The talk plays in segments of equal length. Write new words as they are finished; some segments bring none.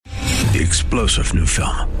the explosive new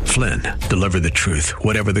film, Flynn, Deliver the Truth,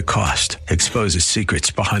 Whatever the Cost, exposes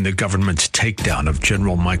secrets behind the government's takedown of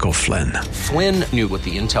General Michael Flynn. Flynn knew what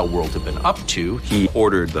the intel world had been up to. He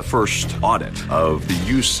ordered the first audit of the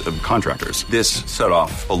use of contractors. This set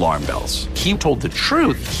off alarm bells. He told the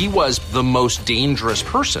truth. He was the most dangerous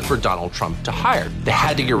person for Donald Trump to hire. They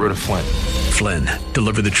had to get rid of Flynn. Flynn,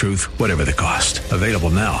 Deliver the Truth, Whatever the Cost. Available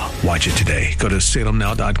now. Watch it today. Go to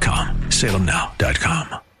salemnow.com.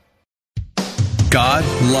 salemnow.com. God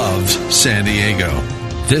loves San Diego.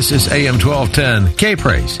 This is AM 1210,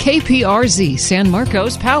 K-Praise. KPRZ, San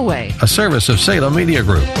Marcos, Poway. A service of Salem Media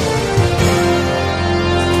Group.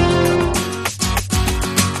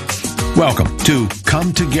 Welcome to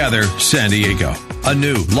Come Together San Diego, a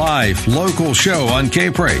new live local show on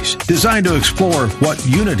K-Praise designed to explore what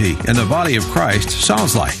unity in the body of Christ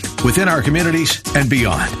sounds like within our communities and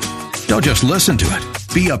beyond. Don't just listen to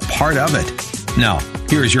it, be a part of it. Now,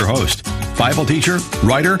 here's your host, Bible teacher,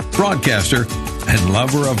 writer, broadcaster, and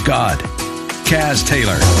lover of God, Kaz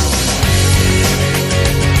Taylor.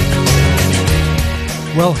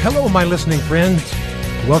 Well, hello, my listening friends.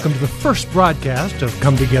 Welcome to the first broadcast of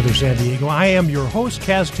Come Together San Diego. I am your host,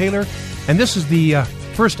 Kaz Taylor, and this is the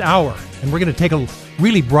first hour, and we're going to take a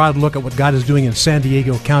really broad look at what God is doing in San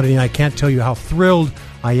Diego County, and I can't tell you how thrilled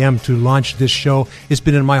I am to launch this show. It's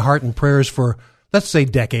been in my heart and prayers for, let's say,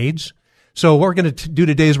 decades. So what we're going to do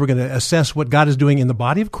today is we're going to assess what God is doing in the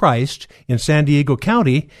body of Christ in San Diego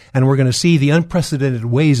County, and we're going to see the unprecedented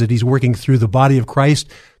ways that he's working through the body of Christ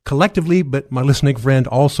collectively, but my listening friend,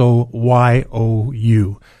 also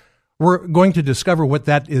YOU. We're going to discover what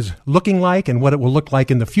that is looking like and what it will look like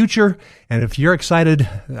in the future, and if you're excited,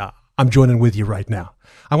 I'm joining with you right now.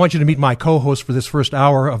 I want you to meet my co-host for this first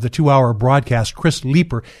hour of the 2-hour broadcast, Chris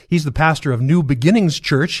Leeper. He's the pastor of New Beginnings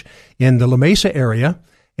Church in the La Mesa area.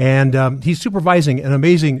 And he's supervising an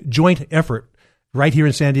amazing joint effort right here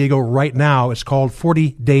in San Diego right now. It's called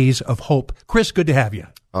 40 Days of Hope. Chris, good to have you.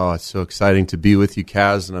 Oh, it's so exciting to be with you,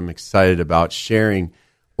 Kaz, and I'm excited about sharing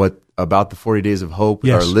about the 40 Days of Hope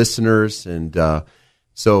with our listeners. And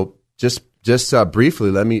so just briefly,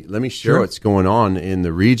 let me share what's going on in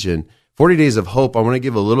the region. 40 Days of Hope, I want to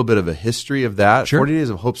give a little bit of a history of that. Sure. 40 Days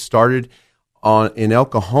of Hope started in El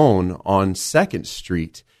Cajon on 2nd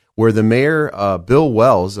Street, where the mayor, Bill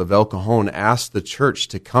Wells of El Cajon, asked the church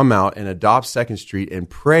to come out and adopt 2nd Street and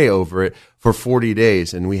pray over it for 40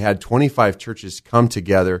 days. And we had 25 churches come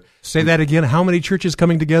together. Say that again. How many churches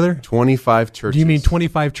coming together? 25 churches. Do you mean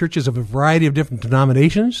 25 churches of a variety of different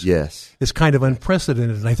denominations? Yes. It's kind of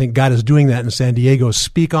unprecedented, and I think God is doing that in San Diego.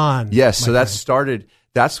 Speak on. Yes, so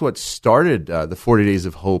that's what started the 40 Days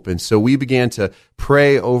of Hope. And so we began to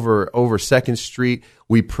pray over 2nd Street.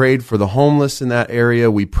 We prayed for the homeless in that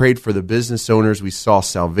area. We prayed for the business owners. We saw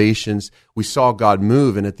salvations. We saw God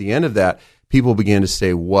move. And at the end of that, people began to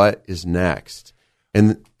say, what is next?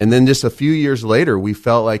 And then just a few years later, we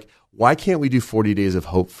felt like, why can't we do 40 Days of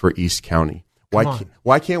Hope for East County?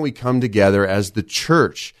 Why can't we come together as the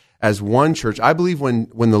church, as one church? I believe when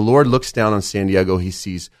the Lord looks down on San Diego, he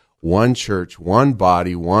sees one church, one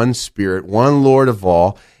body, one spirit, one Lord of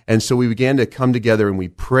all. And so we began to come together and we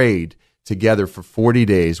prayed together for 40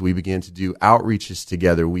 days. We began to do outreaches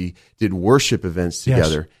together. We did worship events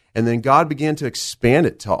together. Yes. And then God began to expand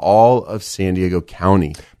it to all of San Diego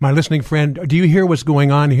County. My listening friend, do you hear what's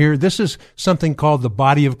going on here? This is something called the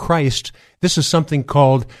body of Christ. This is something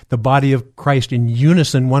called the body of Christ in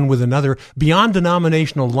unison one with another, beyond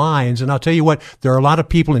denominational lines. And I'll tell you what, there are a lot of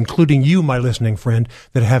people, including you, my listening friend,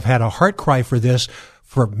 that have had a heart cry for this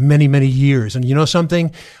for many, many years. And you know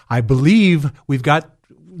something? I believe we've got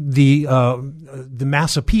the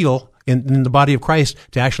mass appeal in the body of Christ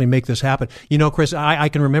to actually make this happen. You know, Chris, I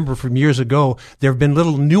can remember from years ago, there have been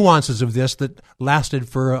little nuances of this that lasted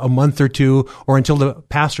for a month or two, or until the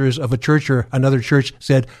pastors of a church or another church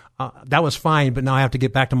said, that was fine, but now I have to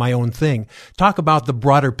get back to my own thing. Talk about the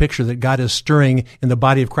broader picture that God is stirring in the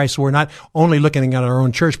body of Christ. So we're not only looking at our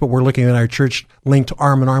own church, but we're looking at our church linked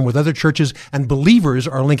arm in arm with other churches, and believers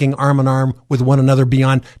are linking arm in arm with one another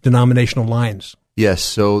beyond denominational lines. Yes,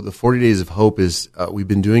 so the 40 Days of Hope is, we've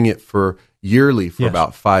been doing it yearly for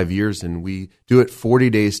about 5 years, and we do it 40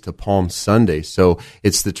 days to Palm Sunday. So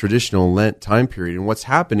it's the traditional Lent time period. And what's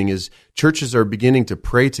happening is churches are beginning to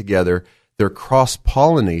pray together. They're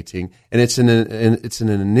cross-pollinating, and it's an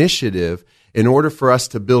initiative in order for us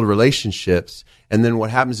to build relationships. And then what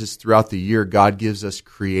happens is throughout the year, God gives us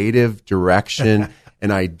creative direction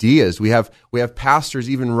and ideas. We have pastors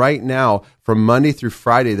even right now from Monday through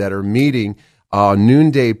Friday that are meeting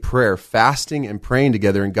noonday prayer, fasting and praying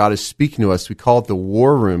together, and God is speaking to us. We call it the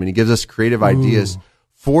War Room, and he gives us creative ideas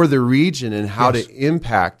for the region and how to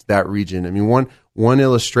impact that region. I mean, one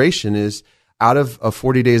illustration is out of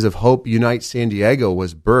 40 Days of Hope, Unite San Diego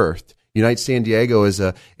was birthed. Unite San Diego is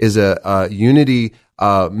a unity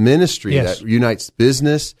ministry that unites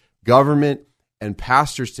business, government, and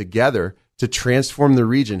pastors together to transform the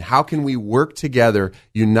region. How can we work together,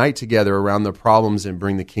 unite together around the problems and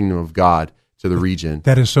bring the kingdom of God to the region?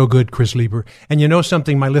 That is so good, Chris Lieber. And you know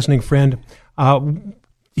something, my listening friend,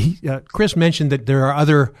 Chris mentioned that there are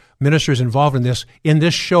other ministers involved in this. In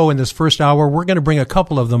this show, in this first hour, we're going to bring a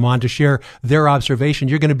couple of them on to share their observation.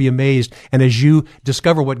 You're going to be amazed. And as you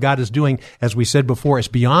discover what God is doing, as we said before, it's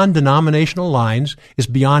beyond denominational lines. It's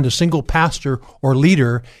beyond a single pastor or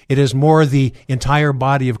leader. It is more the entire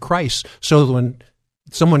body of Christ. So that when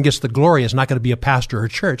someone gets the glory, it's not going to be a pastor or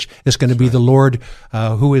church. It's going to be the Lord,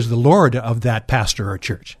 who is the Lord of that pastor or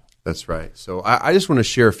church. That's right. So I just want to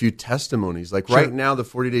share a few testimonies. Like right now, the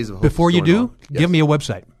 40 Days of Hope. Before you do, give me a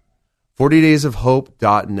website.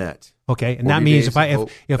 40daysofhope.net. Okay, and that means if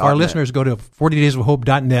our listeners go to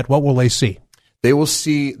 40daysofhope.net, what will they see?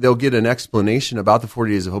 They'll get an explanation about the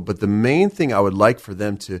 40 Days of Hope, but the main thing I would like for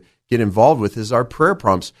them to get involved with is our prayer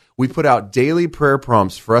prompts. We put out daily prayer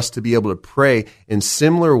prompts for us to be able to pray in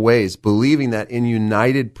similar ways, believing that in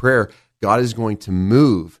united prayer, God is going to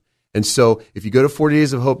move. And so if you go to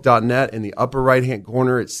 40daysofhope.net, in the upper right-hand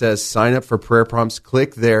corner, it says sign up for prayer prompts.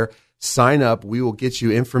 Click there, sign up. We will get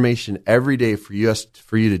you information every day for you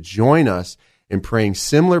to join us in praying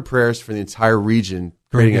similar prayers for the entire region,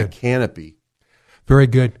 creating a canopy. Very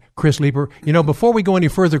good. Chris Lieber. You know, before we go any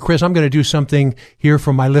further, Chris, I'm going to do something here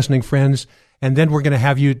for my listening friends, and then we're going to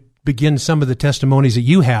have you begin some of the testimonies that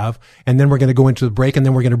you have, and then we're going to go into the break, and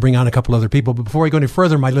then we're going to bring on a couple other people. But before we go any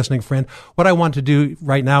further, my listening friend, what I want to do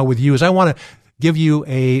right now with you is I want to give you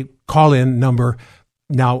a call-in number.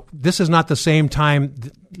 Now, this is not the same time.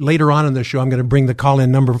 Later on in the show, I'm going to bring the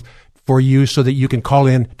call-in number for you so that you can call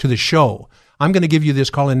in to the show. I'm going to give you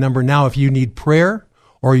this call-in number now if you need prayer,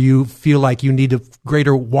 or you feel like you need a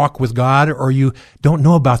greater walk with God, or you don't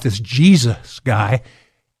know about this Jesus guy,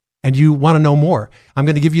 and you want to know more. I'm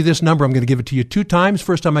going to give you this number. I'm going to give it to you 2 times.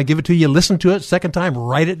 First time I give it to you, listen to it. Second time,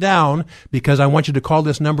 write it down, because I want you to call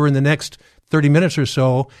this number in the next 30 minutes or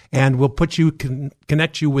so, and we'll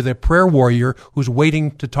connect you with a prayer warrior who's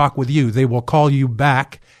waiting to talk with you. They will call you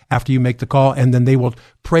back after you make the call, and then they will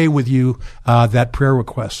pray with you that prayer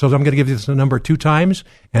request. So I'm going to give you this number 2 times,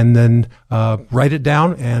 and then write it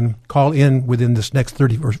down and call in within this next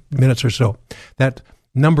 30 minutes or so. That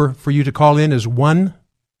number for you to call in is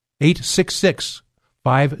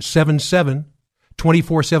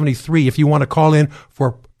 1-866-577-2473. If you want to call in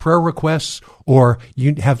for prayer requests, or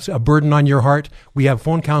you have a burden on your heart, we have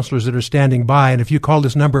phone counselors that are standing by. And if you call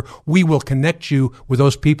this number, we will connect you with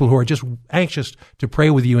those people who are just anxious to pray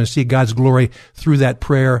with you and see God's glory through that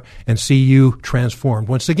prayer and see you transformed.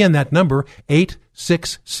 Once again, that number,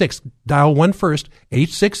 866, dial 1 first,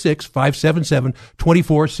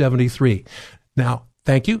 866-577-2473. Now,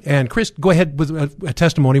 thank you. And Chris, go ahead with a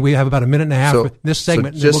testimony. We have about a minute and a half for this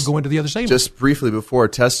segment, and then we'll go into the other segment. Just briefly before a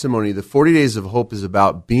testimony, the 40 Days of Hope is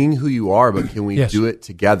about being who you are, but can we do it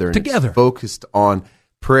together? And it's focused on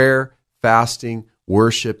prayer, fasting,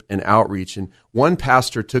 worship, and outreach. And one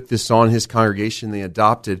pastor took this on his congregation. They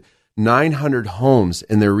adopted 900 homes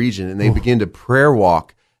in their region, and they began to prayer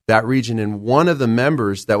walk that region. And one of the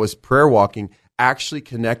members that was prayer walking actually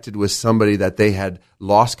connected with somebody that they had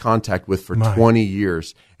lost contact with for 20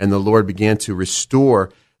 years. And the Lord began to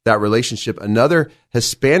restore that relationship. Another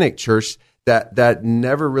Hispanic church that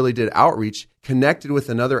never really did outreach connected with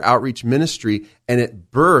another outreach ministry, and it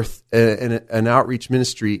birthed an outreach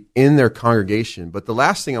ministry in their congregation. But the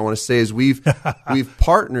last thing I want to say is we've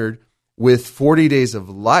partnered with 40 Days of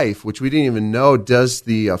Life, which we didn't even know does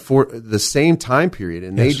the same time period.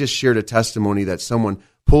 And they just shared a testimony that someone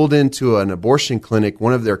pulled into an abortion clinic.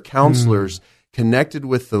 One of their counselors connected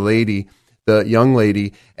with the young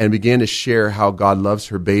lady, and began to share how God loves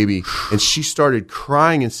her baby. And she started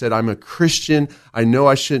crying and said, "I'm a Christian. I know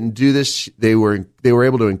I shouldn't do this." They were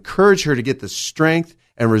able to encourage her to get the strength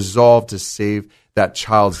and resolve to save that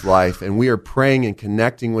child's life. And we are praying and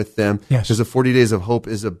connecting with them, because the 40 Days of Hope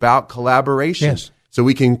is about collaboration. So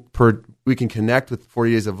we can connect with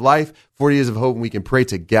 40 Days of Life, 40 Days of Hope, and we can pray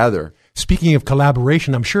together. Speaking of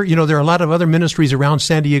collaboration, I'm sure, there are a lot of other ministries around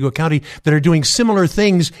San Diego County that are doing similar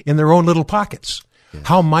things in their own little pockets.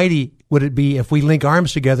 How mighty would it be if we link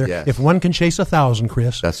arms together? If one can chase 1,000,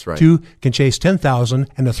 Chris, that's right. 2 can chase 10,000,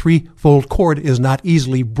 and the threefold cord is not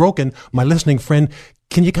easily broken. My listening friend,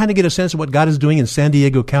 can you kind of get a sense of what God is doing in San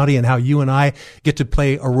Diego County and how you and I get to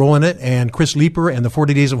play a role in it, and Chris Lieber and the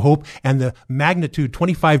 40 Days of Hope and the magnitude,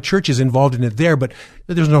 25 churches involved in it there, but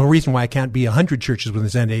there's no reason why I can't be 100 churches within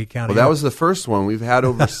San Diego County. Well, that was the first one. We've had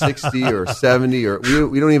over 60 or 70, or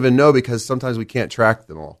we don't even know because sometimes we can't track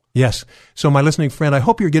them all. Yes. So my listening friend, I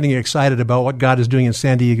hope you're getting excited about what God is doing in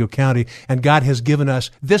San Diego County. And God has given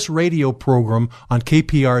us this radio program on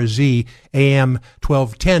KPRZ AM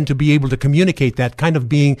 1210 to be able to communicate that, kind of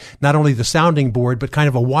being not only the sounding board, but kind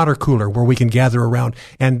of a water cooler where we can gather around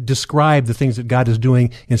and describe the things that God is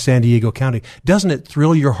doing in San Diego County. Doesn't it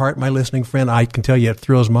thrill your heart, my listening friend? I can tell you it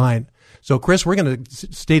thrills mine. So, Chris, we're going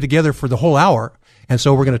to stay together for the whole hour. And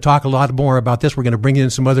so we're going to talk a lot more about this. We're going to bring in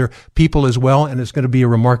some other people as well, and it's going to be a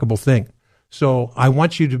remarkable thing. So I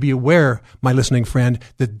want you to be aware, my listening friend,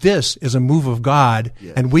 that this is a move of God,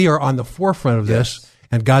 and we are on the forefront of this,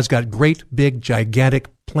 and God's got great, big, gigantic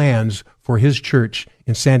plans for His church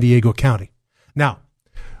in San Diego County. Now,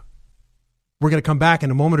 we're going to come back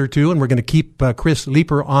in a moment or two, and we're going to keep Chris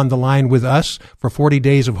Leeper on the line with us for 40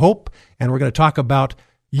 Days of Hope, and we're going to talk about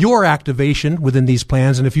your activation within these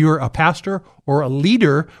plans. And if you're a pastor or a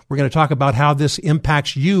leader, we're going to talk about how this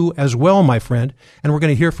impacts you as well, my friend. And we're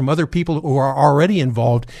going to hear from other people who are already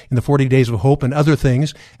involved in the 40 Days of Hope and other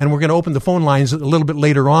things. And we're going to open the phone lines a little bit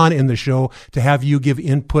later on in the show to have you give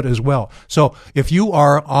input as well. So if you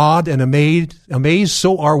are awed and amazed,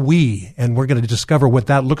 so are we. And we're going to discover what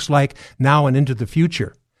that looks like now and into the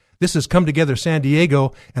future. This is Come Together San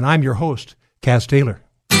Diego, and I'm your host, Kaz Taylor.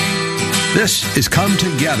 This is Come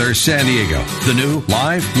Together San Diego, the new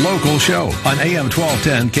live local show on AM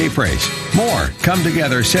 1210 K-Praise. More Come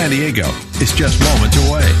Together San Diego is just moments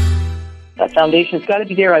away. That foundation's got to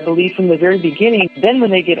be there, I believe, from the very beginning. Then when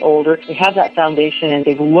they get older, they have that foundation and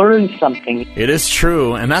they've learned something. It is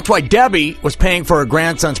true, and that's why Debbie was paying for her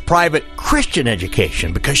grandson's private Christian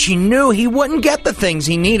education, because she knew he wouldn't get the things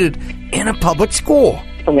he needed in a public school.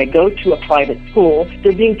 When they go to a private school,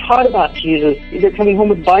 they're being taught about Jesus. They're coming home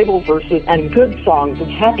with Bible verses and good songs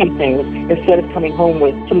and happy things instead of coming home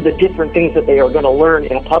with some of the different things that they are going to learn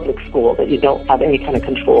in a public school that you don't have any kind of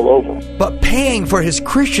control over. But paying for his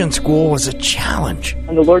Christian school was a challenge.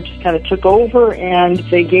 And the Lord just kind of took over, and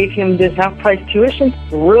they gave him this half-price tuition.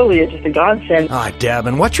 Really, it's just a godsend. Deb,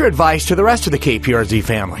 and what's your advice to the rest of the KPRZ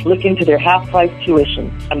family? Look into their half-price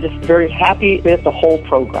tuition. I'm just very happy with the whole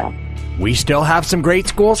program. We still have some great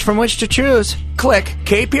schools from which to choose. Click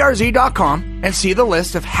kprz.com and see the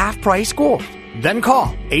list of half-price schools. Then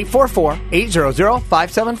call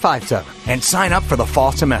 844-800-5757 and sign up for the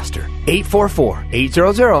fall semester.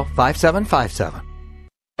 844-800-5757.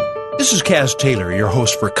 This is Kaz Taylor, your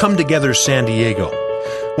host for Come Together San Diego.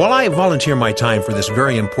 While I volunteer my time for this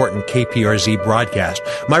very important KPRZ broadcast,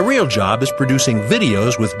 my real job is producing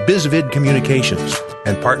videos with BizVid Communications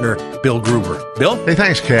and partner Bill Gruber. Bill? Hey,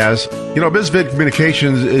 thanks, Kaz. You know, BizVid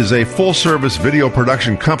Communications is a full-service video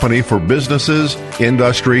production company for businesses,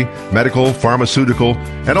 industry, medical, pharmaceutical,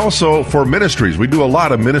 and also for ministries. We do a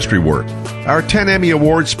lot of ministry work. Our 10 Emmy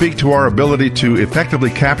Awards speak to our ability to effectively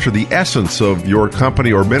capture the essence of your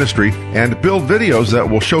company or ministry and build videos that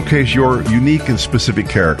will showcase your unique and specific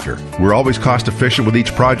character. We're always cost-efficient with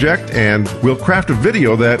each project, and we'll craft a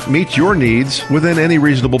video that meets your needs within any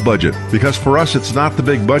reasonable budget. Because for us, it's not the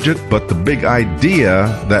big budget, but the big idea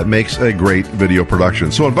that makes a great video production.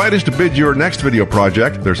 So invite us to bid your next video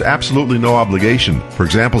project. There's absolutely no obligation. For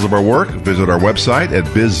examples of our work, visit our website at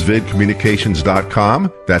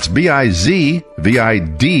bizvidcommunications.com. That's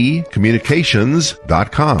BIZVID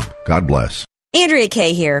communications.com. God bless. Andrea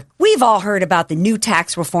Kay here. We've all heard about the new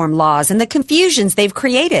tax reform laws and the confusions they've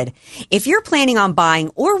created. If you're planning on buying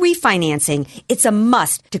or refinancing, it's a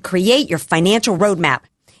must to create your financial roadmap.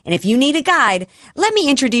 And if you need a guide, let me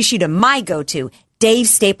introduce you to my go-to, Dave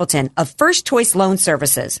Stapleton of First Choice Loan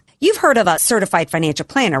Services. You've heard of a certified financial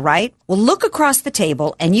planner, right? Well, look across the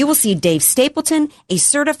table and you will see Dave Stapleton, a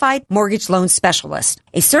certified mortgage loan specialist,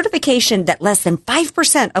 a certification that less than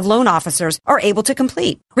 5% of loan officers are able to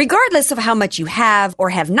complete. Regardless of how much you have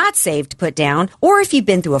or have not saved to put down, or if you've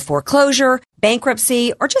been through a foreclosure,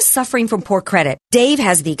 bankruptcy, or just suffering from poor credit, Dave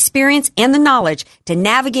has the experience and the knowledge to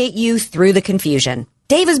navigate you through the confusion.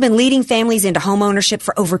 Dave has been leading families into homeownership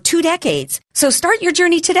for over 2 decades. So start your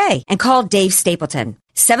journey today and call Dave Stapleton,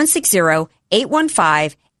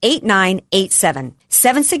 760-815-8987,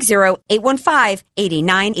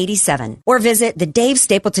 760-815-8987, or visit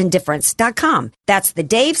thedavestapletondifference.com. That's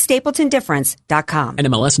thedavestapletondifference.com.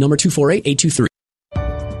 NMLS number 248823.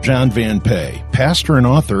 John Van Pay, pastor and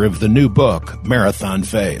author of the new book, Marathon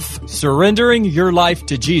Faith. Surrendering your life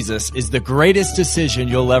to Jesus is the greatest decision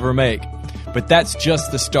you'll ever make. but that's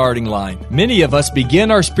just the starting line. Many of us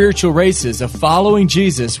begin our spiritual races of following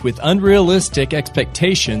Jesus with unrealistic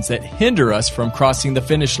expectations that hinder us from crossing the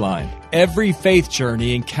finish line. Every faith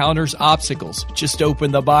journey encounters obstacles. Just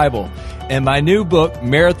open the Bible. In my new book,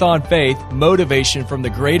 Marathon Faith, Motivation from the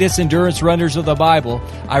Greatest Endurance Runners of the Bible,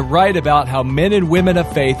 I write about how men and women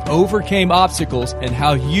of faith overcame obstacles and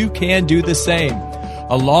how you can do the same.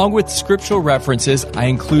 Along with scriptural references, I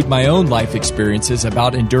include my own life experiences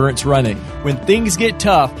about endurance running. When things get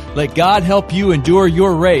tough, let God help you endure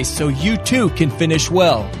your race so you too can finish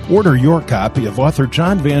well. Order your copy of author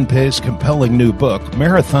John Van Pay's compelling new book,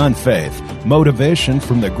 Marathon Faith, Motivation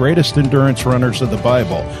from the Greatest Endurance Runners of the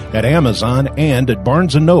Bible, at Amazon and at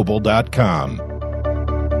BarnesandNoble.com.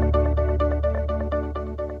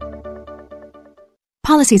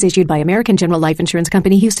 Policies issued by American General Life Insurance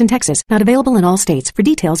Company, Houston, Texas. Not available in all states. For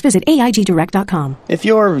details, visit AIGDirect.com. If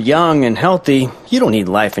you're young and healthy, you don't need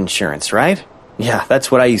life insurance, right? Yeah,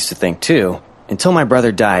 that's what I used to think too, until my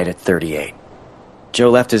brother died at 38. Joe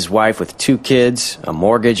left his wife with 2 kids, a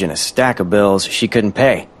mortgage, and a stack of bills she couldn't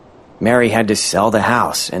pay. Mary had to sell the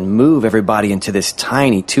house and move everybody into this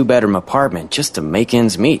tiny 2-bedroom apartment just to make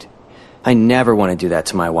ends meet. I never want to do that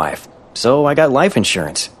to my wife, so I got life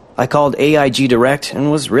insurance. I called AIG Direct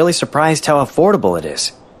and was really surprised how affordable it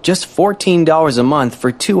is. Just $14 a month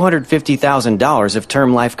for $250,000 of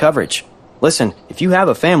term life coverage. Listen, if you have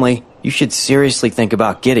a family, you should seriously think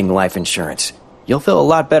about getting life insurance. You'll feel a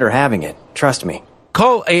lot better having it. Trust me.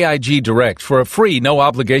 Call AIG Direct for a free,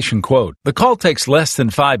 no-obligation quote. The call takes less than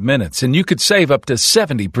 5 minutes, and you could save up to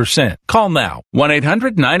 70%. Call now.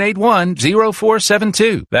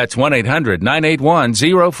 1-800-981-0472. That's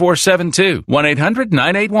 1-800-981-0472.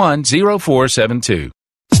 1-800-981-0472.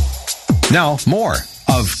 Now, more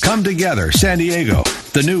of Come Together San Diego,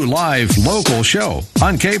 the new live local show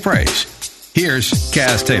on K-Praise. Here's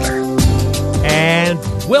Kaz Taylor. And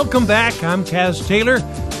welcome back. I'm Kaz Taylor,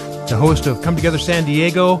 the host of Come Together San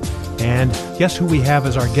Diego. And guess who we have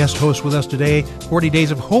as our guest host with us today? 40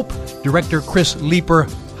 Days of Hope, Director Chris Leeper.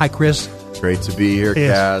 Hi, Chris. Great to be here,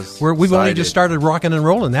 Kaz. We've only just started rocking and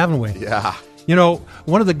rolling, haven't we? Yeah. You know,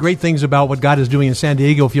 one of the great things about what God is doing in San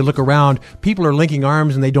Diego, if you look around, people are linking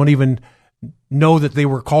arms and they don't even know that they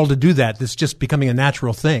were called to do that. It's just becoming a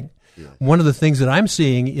natural thing. Yeah. One of the things that I'm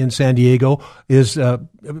seeing in San Diego is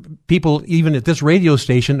people, even at this radio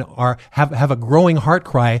station, have a growing heart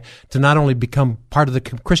cry to not only become part of the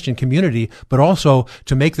Christian community, but also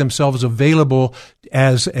to make themselves available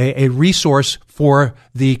as a resource for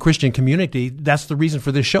the Christian community. That's the reason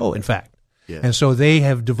for this show, in fact. Yeah. And so they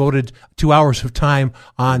have devoted 2 hours of time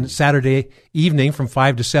on Saturday evening from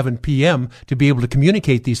 5 to 7 p.m. to be able to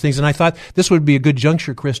communicate these things. And I thought this would be a good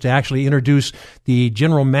juncture, Chris, to actually introduce the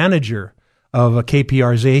general manager of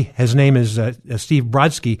KPRZ. His name is Steve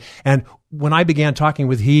Brodsky. And when I began talking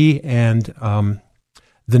with he and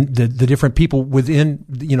the different people within,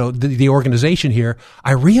 you know, the organization here,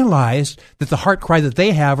 I realized that the heart cry that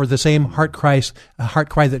they have are the same heart cry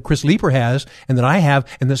that Chris Leeper has and that I have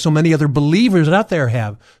and that so many other believers out there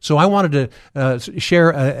have. So I wanted to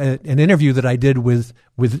share an interview that I did with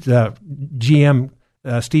GM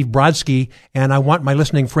Steve Brodsky, and I want my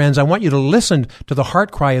listening friends, I want you to listen to the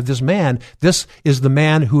heart cry of this man. This is the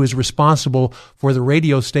man who is responsible for the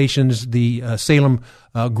radio stations, the Salem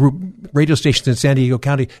group radio stations in San Diego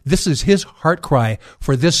County. This is his heart cry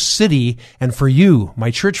for this city and for you, my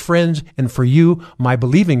church friends, and for you, my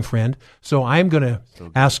believing friend. So I'm going to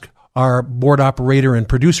ask our board operator and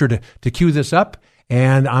producer to cue this up.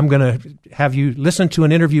 And I'm going to have you listen to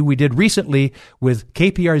an interview we did recently with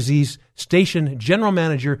KPRZ's station general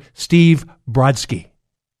manager, Steve Brodsky.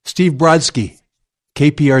 Steve Brodsky,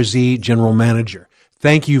 KPRZ general manager.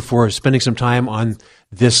 Thank you for spending some time on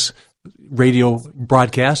this radio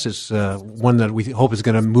broadcast. It's one that we hope is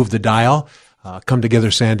going to move the dial. Come Together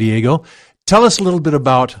San Diego. Tell us a little bit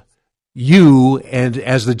about you and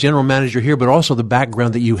as the general manager here, but also the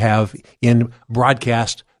background that you have in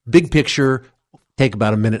broadcast, big picture. Take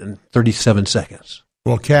about a minute and 37 seconds.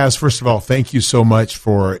 Well, Kaz, first of all, thank you so much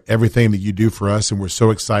for everything that you do for us, and we're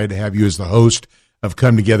so excited to have you as the host of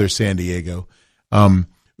Come Together San Diego.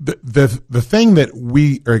 The thing that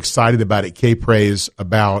we are excited about at K-Praise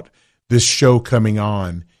about this show coming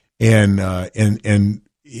on and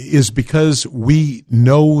is because we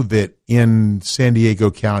know that in San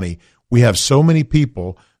Diego County we have so many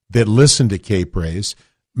people that listen to K-Praise.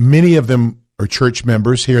 Many of them are church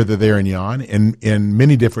members here, there, and yon, in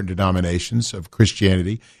many different denominations of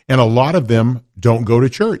Christianity, and a lot of them don't go to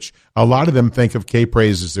church. A lot of them think of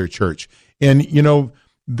K-Praise as their church. And, you know,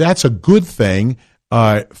 that's a good thing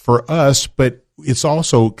for us, but it's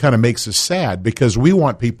also kind of makes us sad because we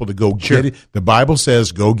want people to go get it. The Bible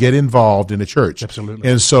says go get involved in a church. Absolutely.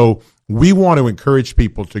 And so we want to encourage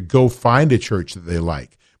people to go find a church that they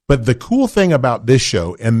like. But the cool thing about this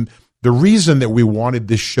show, and the reason that we wanted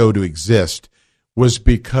this show to exist, was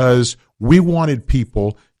because we wanted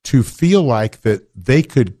people to feel like that they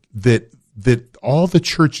could, that all the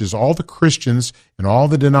churches, all the Christians and all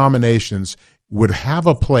the denominations would have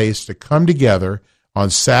a place to come together on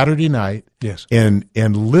Saturday night and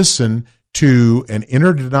listen to an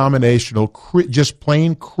interdenominational, just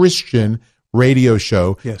plain Christian radio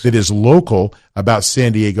show that is local about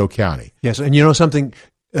San Diego County. Yes, and you know something,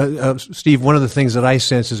 Steve, one of the things that I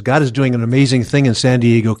sense is God is doing an amazing thing in San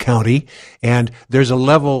Diego County, and there's a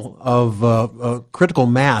level of critical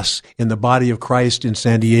mass in the body of Christ in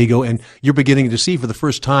San Diego, and you're beginning to see for the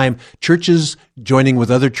first time churches joining with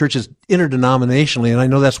other churches interdenominationally, and I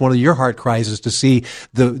know that's one of your heart cries is to see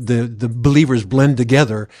the believers blend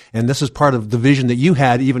together, and this is part of the vision that you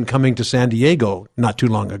had even coming to San Diego not too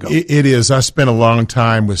long ago. It is. I spent a long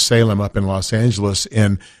time with Salem up in Los Angeles,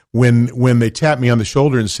 and when they tapped me on the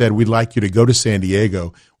shoulder and said, we'd like you to go to San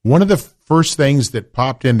Diego, one of the first things that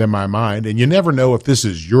popped into my mind, and you never know if this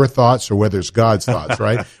is your thoughts or whether it's God's thoughts,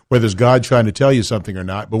 right? Whether it's God trying to tell you something or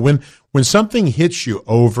not. But when something hits you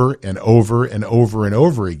over and over and over and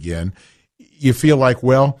over again, you feel like,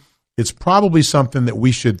 well, it's probably something that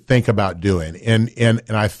we should think about doing. And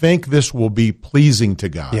I think this will be pleasing to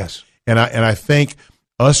God. Yes. And I think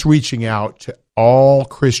us reaching out to all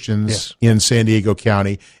Christians in San Diego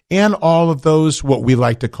County and all of those what we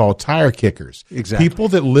like to call tire kickers. Exactly. People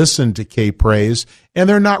that listen to K-Praise and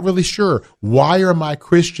they're not really sure, why are my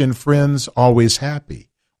Christian friends always happy?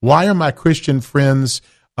 Why are my Christian friends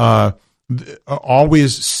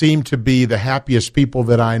always seem to be the happiest people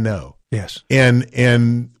that I know? Yes.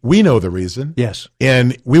 And we know the reason. Yes.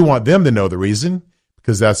 And we want them to know the reason,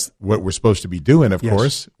 because that's what we're supposed to be doing, of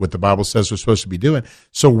course, what the Bible says we're supposed to be doing.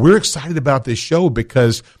 So we're excited about this show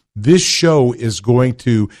because this show is going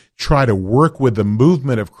to try to work with the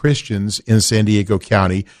movement of Christians in San Diego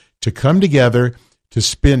County to come together, to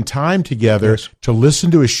spend time together, to listen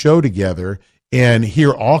to a show together, and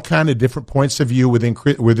hear all kind of different points of view within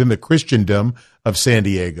the Christendom of San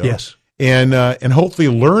Diego. Yes. And hopefully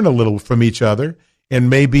learn a little from each other, and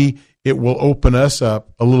maybe it will open us up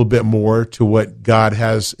a little bit more to what God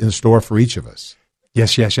has in store for each of us.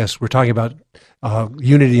 Yes. We're talking about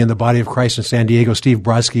unity in the body of Christ in San Diego. Steve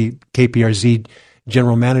Brodsky, KPRZ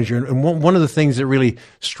General Manager. And one of the things that really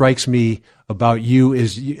strikes me about you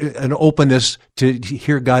is an openness to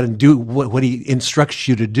hear God and do what He instructs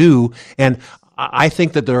you to do. And I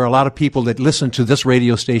think that there are a lot of people that listen to this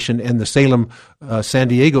radio station and the Salem, San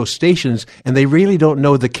Diego stations, and they really don't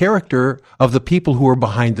know the character of the people who are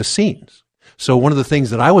behind the scenes. So one of the things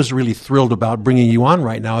that I was really thrilled about bringing you on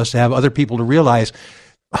right now is to have other people to realize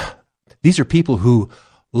these are people who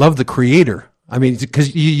love the Creator. I mean,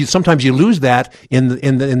 because you sometimes you lose that in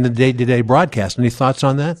the day-to-day broadcast. Any thoughts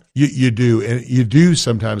on that? You do, and you do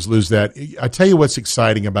sometimes lose that. I tell you what's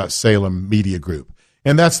exciting about Salem Media Group.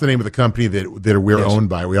 And that's the name of the company that we're owned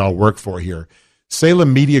by. We all work for here.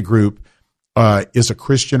 Salem Media Group is a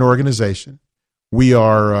Christian organization. We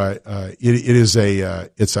are.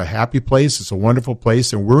 It's a happy place. It's a wonderful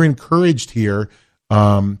place, and we're encouraged here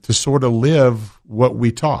to sort of live what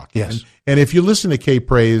we talk. Yes. And if you listen to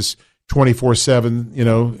K-Praise 24/7,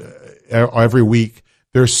 every week,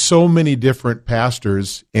 there's so many different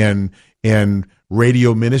pastors and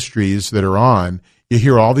radio ministries that are on. You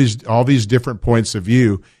hear all these different points of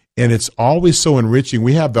view, and it's always so enriching.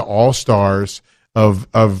 We have the all-stars of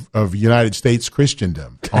United States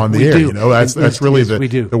Christendom on the air. Do. That's really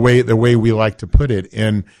the way we like to put it.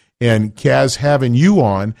 And Kaz, having you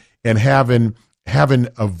on and having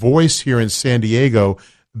a voice here in San Diego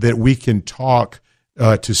that we can talk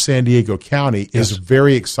to San Diego County is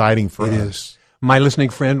very exciting for us. Is. My listening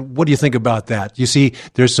friend, what do you think about that? You see,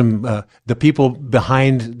 there's some the people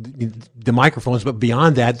behind the microphones, but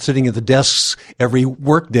beyond that, sitting at the desks every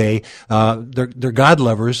workday, they're God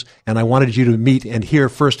lovers, and I wanted you to meet and hear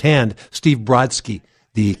firsthand Steve Brodsky,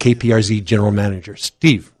 the KPRZ General Manager.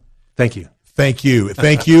 Steve, thank you. Thank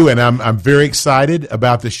you, and I'm very excited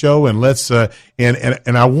about the show. And let's and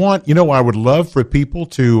I want I would love for people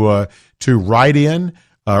to write in.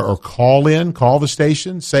 Or call the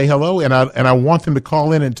station, say hello, and I want them to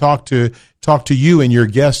call in and talk to you and your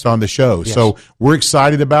guest on the show. Yes. So we're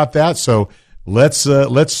excited about that. So let's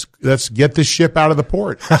get this ship out of the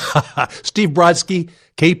port. Steve Brodsky,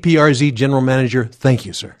 KPRZ General Manager. Thank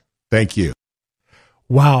you, sir. Thank you.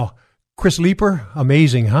 Wow, Chris Leeper,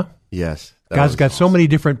 amazing, huh? Yes. God's got so many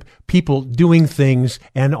different people doing things,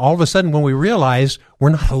 and all of a sudden when we realize we're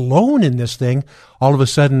not alone in this thing, all of a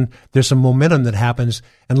sudden there's some momentum that happens,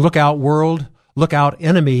 and look out world, look out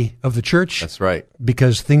enemy of the church. That's right.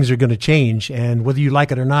 Because things are going to change, and whether you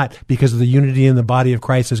like it or not, because of the unity in the body of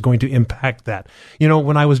Christ is going to impact that. You know,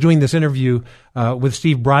 when I was doing this interview with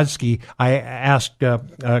Steve Brodsky, I asked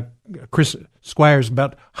Chris Squires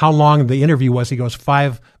about how long the interview was. He goes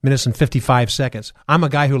 5 minutes and 55 seconds. I'm a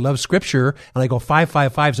guy who loves Scripture, and I go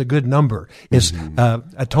 555 is a good number. It's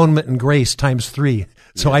atonement and grace times 3.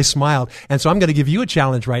 So I smiled. And so I'm going to give you a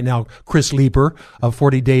challenge right now, Chris Leeper of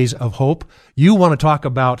 40 Days of Hope. You want to talk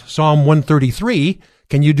about Psalm 133.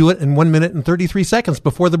 Can you do it in 1 minute and 33 seconds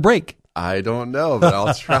before the break? I don't know, but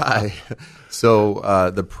I'll try.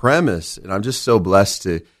 So the premise, and I'm just so blessed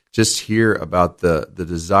to just hear about the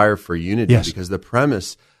desire for unity, because the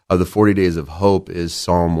premise of the 40 Days of Hope is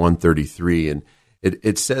Psalm 133. And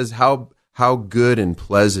it says how good and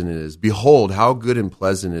pleasant it is. Behold, how good and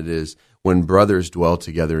pleasant it is when brothers dwell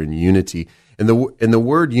together in unity. And the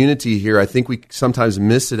word unity here, I think we sometimes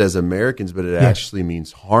miss it as Americans, but it actually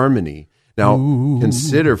means harmony. Now,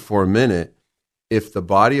 consider for a minute if the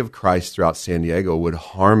body of Christ throughout San Diego would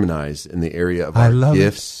harmonize in the area of our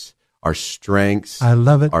gifts, our strengths,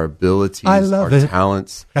 our abilities, our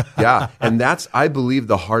talents. Yeah, and that's, I believe,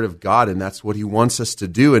 the heart of God, and that's what he wants us to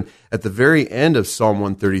do. And at the very end of Psalm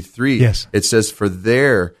 133, it says, for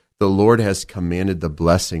there the Lord has commanded the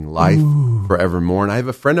blessing, life forevermore. And I have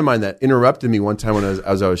a friend of mine that interrupted me one time when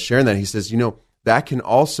I was sharing that. He says, that can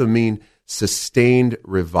also mean sustained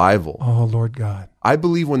revival. Oh, Lord God. I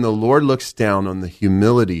believe when the Lord looks down on the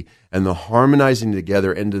humility and the harmonizing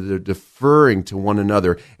together and the deferring to one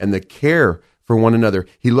another and the care for one another,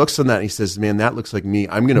 he looks on that and he says, man, that looks like me.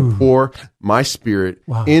 I'm going to pour my spirit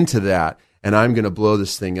into that, and I'm going to blow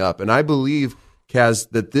this thing up. And I believe, Kaz,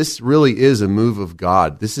 that this really is a move of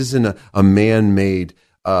God. This isn't a man-made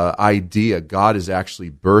idea. God is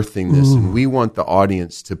actually birthing this, and we want the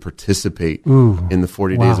audience to participate in the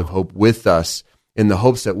 40 Days of Hope with us, in the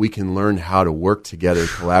hopes that we can learn how to work together,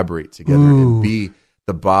 collaborate together, and be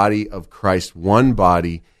the body of Christ, one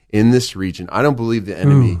body in this region. I don't believe the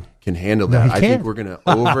enemy can handle that. No, I think we're going to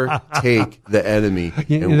overtake the enemy.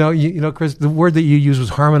 You know, Chris, the word that you used was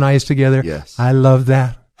harmonize together. Yes. I love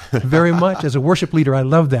that very much. As a worship leader, I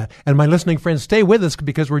love that. And my listening friends, stay with us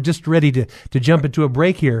because we're just ready to jump into a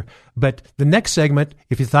break here. But the next segment,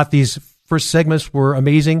 if you thought these first segments were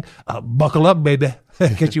amazing, buckle up, baby,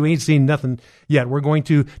 because you ain't seen nothing yet. We're going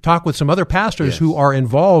to talk with some other pastors who are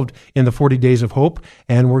involved in the 40 Days of Hope,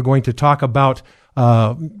 and we're going to talk about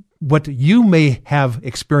what you may have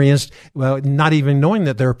experienced, not even knowing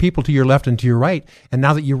that there are people to your left and to your right. And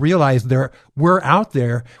now that you realize we're out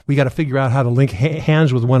there, we got to figure out how to link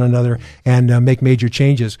hands with one another and make major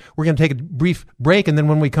changes. We're going to take a brief break, and then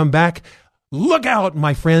when we come back, look out,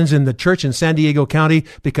 my friends in the church in San Diego County,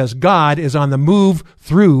 because God is on the move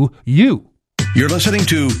through you. You're listening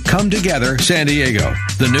to Come Together San Diego,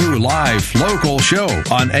 the new live local show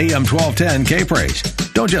on AM 1210 K-Praise.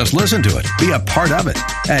 Don't just listen to it, be a part of it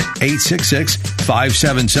at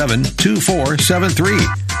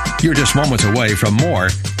 866-577-2473. You're just moments away from more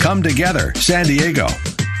Come Together San Diego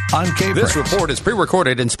on K-Praise. This report is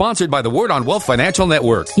pre-recorded and sponsored by the Word on Wealth Financial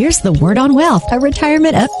Network. Here's the Word on Wealth, a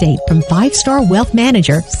retirement update from 5-star wealth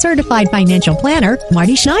manager, certified financial planner,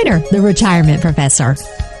 Marty Schneider, the retirement professor.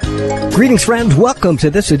 Greetings, friends. Welcome to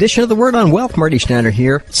this edition of the Word on Wealth. Marty Schneider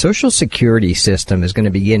here. Social Security system is going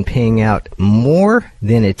to begin paying out more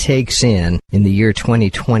than it takes in the year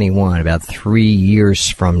 2021, about 3 years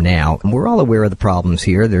from now. We're all aware of the problems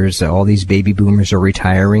here. There's all these baby boomers are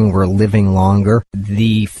retiring. We're living longer.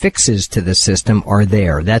 The fixes to the system are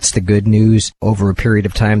there. That's the good news. Over a period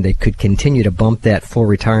of time, they could continue to bump that full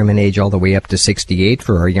retirement age all the way up to 68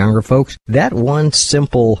 for our younger folks. That one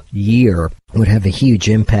simple year would have a huge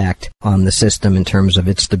impact on the system in terms of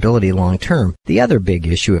its stability long term. The other big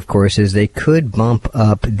issue, of course, is they could bump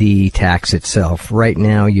up the tax itself. Right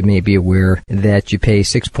now, you may be aware that you pay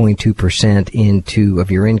 6.2%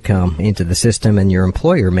 of your income into the system, and your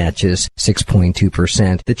employer matches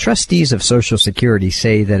 6.2%. The trustees of Social Security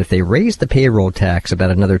say that if they raise the payroll tax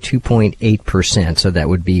about another 2.8%, so that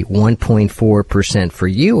would be 1.4% for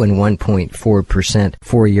you and 1.4%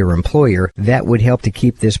 for your employer, that would help to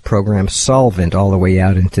keep this program solid solvent all the way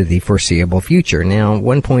out into the foreseeable future. Now,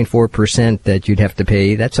 1.4% that you'd have to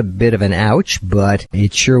pay, that's a bit of an ouch, but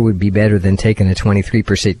it sure would be better than taking a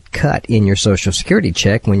 23% cut in your Social Security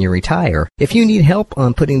check when you retire. If you need help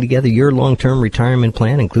on putting together your long-term retirement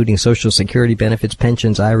plan, including Social Security benefits,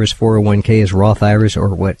 pensions, IRAs, 401ks, Roth IRAs, or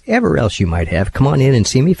whatever else you might have, come on in and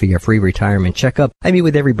see me for your free retirement checkup. I meet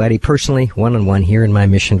with everybody personally, one-on-one here in my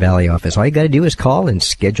Mission Valley office. All you got to do is call and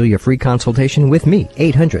schedule your free consultation with me.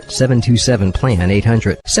 800-727-PLAN,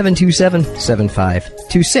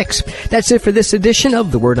 800-727-7526. That's it for this edition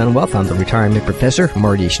of The Word on Wealth. I'm the retirement professor,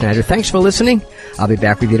 Marty Schneider. Thanks for listening. I'll be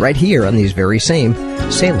back with you right here on these very same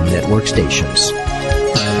Salem Network stations.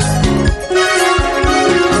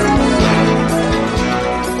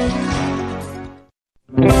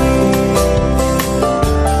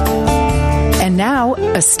 And now,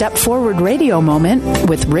 a Step Forward radio moment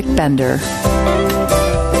with Rick Bender.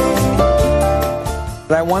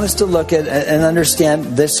 But I want us to look at and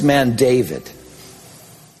understand this man, David,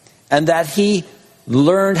 and that he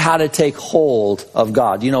learned how to take hold of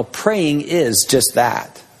God. You know, praying is just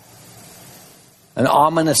that. An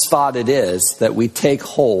ominous thought it is that we take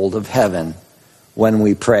hold of heaven when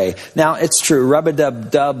we pray. Now, it's true,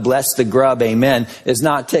 rub-a-dub-dub, bless the grub, amen, is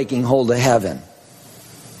not taking hold of heaven.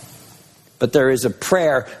 But there is a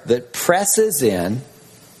prayer that presses in,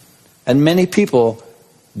 and many people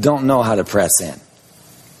don't know how to press in.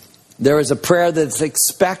 There is a prayer that's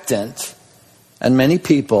expectant, and many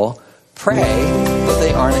people pray, but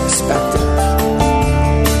they aren't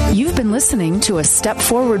expectant. You've been listening to a Step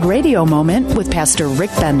Forward radio moment with Pastor Rick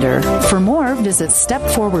Bender. For more, visit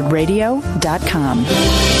stepforwardradio.com.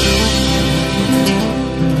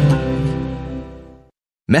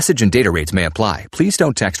 Message and data rates may apply. Please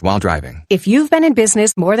don't text while driving. If you've been in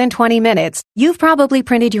business more than 20 minutes, you've probably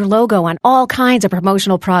printed your logo on all kinds of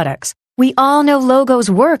promotional products. We all know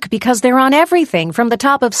logos work because they're on everything from the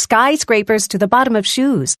top of skyscrapers to the bottom of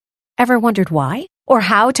shoes. Ever wondered why? Or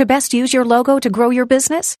how to best use your logo to grow your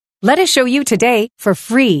business? Let us show you today for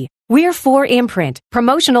free. We're 4imprint,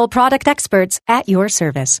 promotional product experts at your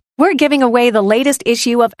service. We're giving away the latest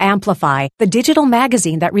issue of Amplify, the digital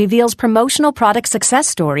magazine that reveals promotional product success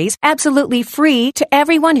stories absolutely free to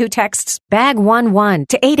everyone who texts BAG11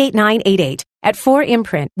 to 88988. At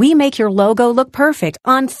 4imprint, we make your logo look perfect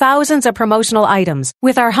on thousands of promotional items.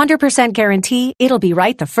 With our 100% guarantee, it'll be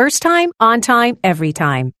right the first time, on time, every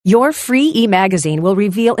time. Your free e-magazine will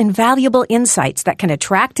reveal invaluable insights that can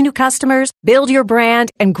attract new customers, build your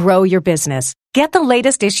brand, and grow your business. Get the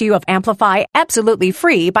latest issue of Amplify absolutely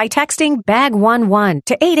free by texting BAG11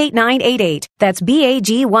 to 88988. That's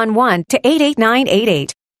BAG11 to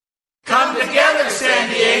 88988. Come together,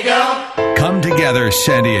 San Diego. Come Together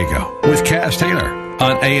San Diego with Kaz Taylor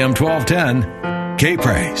on AM 1210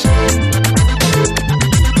 K-Praise.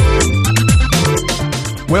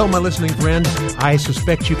 Well, my listening friend, I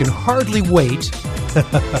suspect you can hardly wait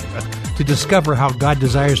to discover how God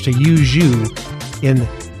desires to use you in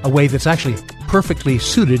a way that's actually perfectly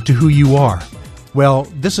suited to who you are. Well,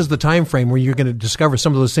 this is the time frame where you're going to discover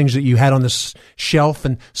some of those things that you had on this shelf,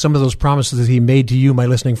 and some of those promises that he made to you, my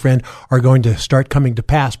listening friend, are going to start coming to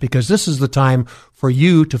pass, because this is the time for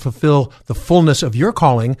you to fulfill the fullness of your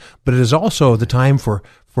calling, but it is also the time for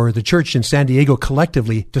the church in San Diego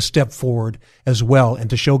collectively to step forward as well and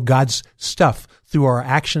to show God's stuff through our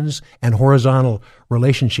actions and horizontal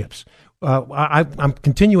relationships. I'm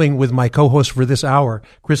continuing with my co-host for this hour,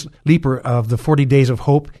 Chris Leeper of the 40 Days of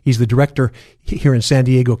Hope. He's the director here in San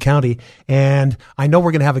Diego County. And I know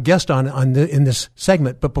we're going to have a guest in this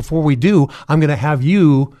segment, but before we do, I'm going to have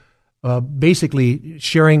you basically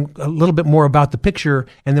sharing a little bit more about the picture,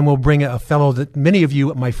 and then we'll bring a fellow that many of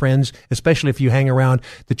you, my friends, especially if you hang around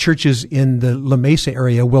the churches in the La Mesa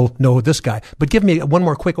area, will know this guy. But give me one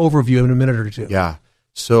more quick overview in a minute or two. Yeah.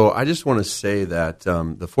 So I just want to say that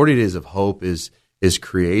the 40 Days of Hope is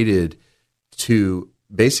created to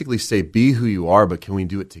basically say, be who you are, but can we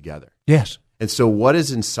do it together? Yes. And so what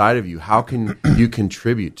is inside of you? How can you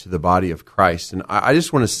contribute to the body of Christ? And I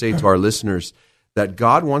just want to say to our listeners that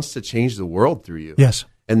God wants to change the world through you. Yes.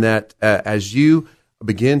 And that as you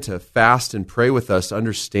begin to fast and pray with us,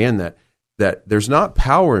 understand that there's not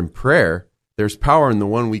power in prayer. There's power in the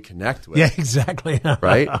one we connect with. Yeah, exactly.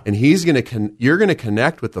 Right? And you're going to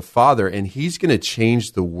connect with the Father, and he's going to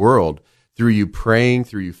change the world through you praying,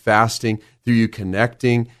 through you fasting, through you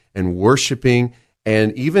connecting and worshiping.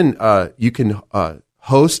 And even you can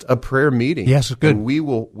host a prayer meeting. Yes, good. And we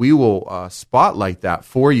will spotlight that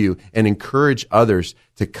for you and encourage others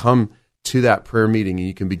to come to that prayer meeting. And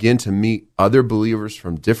you can begin to meet other believers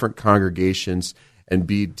from different congregations and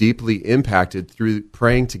be deeply impacted through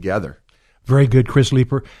praying together. Very good, Chris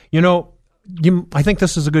Leeper. You know, I think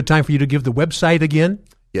this is a good time for you to give the website again.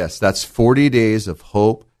 Yes, that's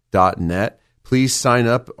 40daysofhope.net. Please sign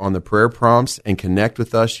up on the prayer prompts and connect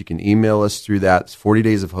with us. You can email us through that. It's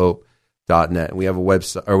 40daysofhope.net. And we have a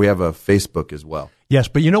website, or we have a Facebook as well. Yes,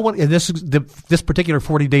 but you know what? This particular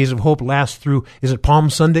 40 Days of Hope lasts through, is it Palm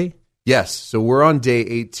Sunday? Yes, so we're on day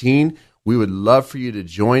 18. We would love for you to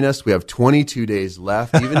join us. We have 22 days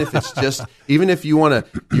left. Even if it's even if you're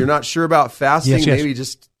not sure about fasting, yes. Maybe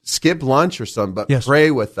just skip lunch or something, but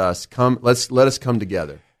pray with us. Let us come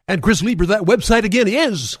together. And Chris Lieber, that website again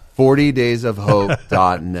is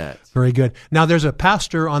 40daysofhope.net. Very good. Now, there's a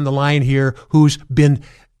pastor on the line here who's been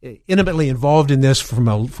intimately involved in this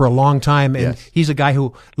for a long time, and he's a guy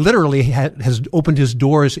who literally has opened his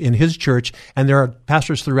doors in his church, and there are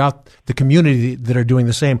pastors throughout the community that are doing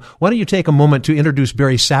the same. Why don't you take a moment to introduce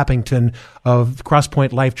Barry Sappington of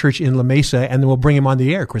Crosspoint Life Church in La Mesa, and then we'll bring him on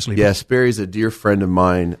the air, Chris Lieber. Yes, Barry's a dear friend of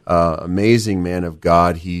mine, amazing man of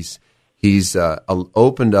God. He's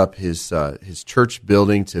opened up his church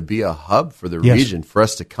building to be a hub for the region, for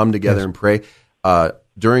us to come together and pray.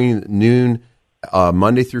 During noon,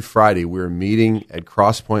 Monday through Friday, we're meeting at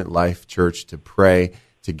Crosspoint Life Church to pray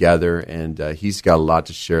together, and he's got a lot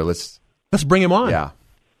to share. Let's bring him on. Yeah.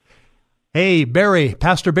 Hey, Barry,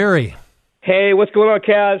 Pastor Barry. Hey, what's going on,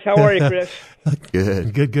 Kaz? How are you, Chris?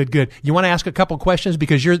 Good. You want to ask a couple questions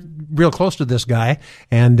because you're real close to this guy,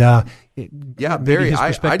 and Barry, his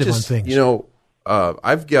perspective on things.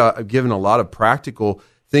 I've given a lot of practical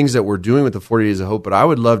things that we're doing with the 40 Days of Hope, but I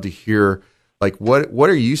would love to hear, like, what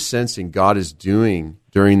are you sensing God is doing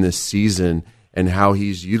during this season and how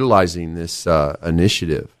He's utilizing this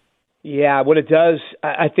initiative? Yeah, what it does,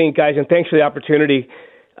 I think, guys, and thanks for the opportunity.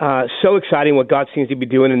 So exciting what God seems to be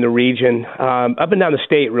doing in the region, up and down the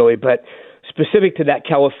state, really, but specific to that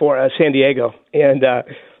California, San Diego. And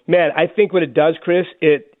man, I think what it does, Chris,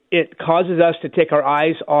 it causes us to take our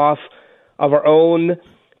eyes off of our own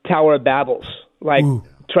Tower of Babels, like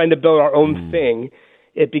trying to build our own thing.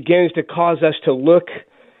 It begins to cause us to look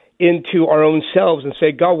into our own selves and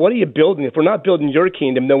say, God, what are you building? If we're not building your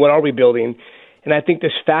kingdom, then what are we building? And I think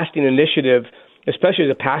this fasting initiative, especially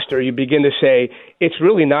as a pastor, you begin to say, it's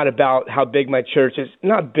really not about how big my church is,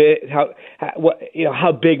 not big,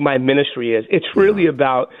 how big my ministry is. It's really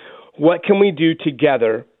about what can we do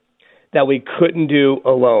together that we couldn't do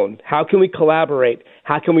alone? How can we collaborate?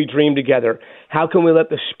 How can we dream together? How can we let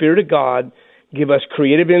the Spirit of God give us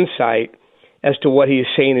creative insight as to what He is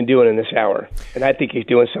saying and doing in this hour? And I think He's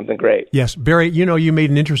doing something great. Yes, Barry, you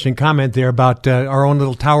made an interesting comment there about our own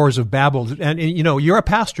little towers of Babel. And you're a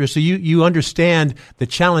pastor, so you understand the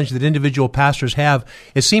challenge that individual pastors have.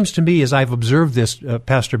 It seems to me, as I've observed this,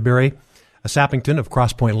 Pastor Barry Sappington of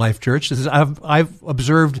Crosspoint Life Church, I've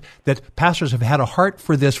observed that pastors have had a heart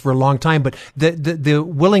for this for a long time, but the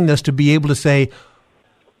willingness to be able to say,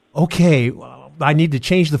 okay, I need to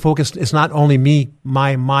change the focus. It's not only me,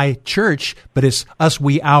 my church, but it's us,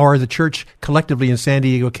 the church collectively in San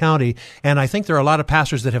Diego County. And I think there are a lot of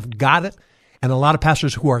pastors that have got it and a lot of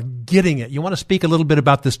pastors who are getting it. You want to speak a little bit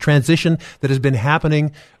about this transition that has been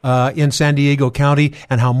happening in San Diego County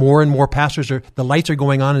and how more and more pastors the lights are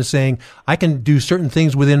going on and saying, I can do certain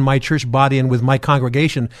things within my church body and with my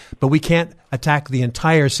congregation, but we can't attack the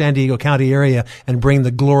entire San Diego County area and bring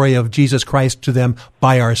the glory of Jesus Christ to them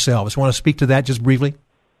by ourselves. Want to speak to that just briefly?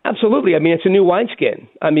 Absolutely. I mean, it's a new wineskin.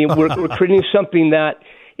 I mean, we're creating something that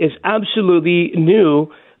is absolutely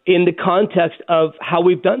new in the context of how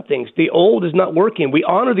we've done things. The old is not working. We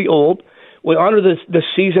honor the old. We honor the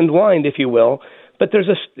seasoned wine, if you will. But there's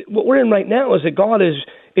what we're in right now is that God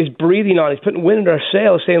is breathing on. He's putting wind in our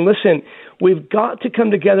sails, saying, listen, we've got to come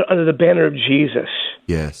together under the banner of Jesus.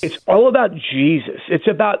 Yes. It's all about Jesus. It's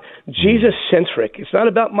about Jesus-centric. It's not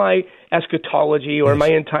about my eschatology or my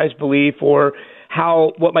end times belief or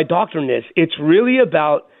what my doctrine is. It's really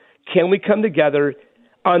about, can we come together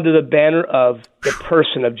under the banner of the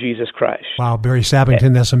person of Jesus Christ. Wow, Barry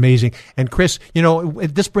Sappington, that's amazing. And Chris,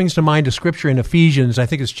 this brings to mind a scripture in Ephesians, I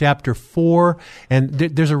think it's chapter 4, and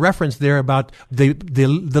there's a reference there about the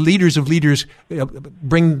leaders of leaders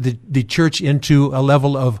bring the church into a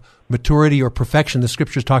level of maturity or perfection. The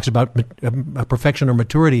scriptures talks about perfection or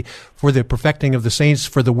maturity for the perfecting of the saints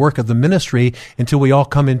for the work of the ministry until we all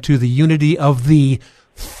come into the unity of the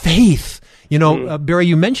faith. You know, Barry,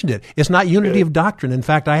 you mentioned it. It's not unity of doctrine. In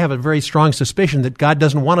fact, I have a very strong suspicion that God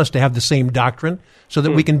doesn't want us to have the same doctrine so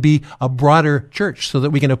that we can be a broader church, so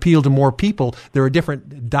that we can appeal to more people. There are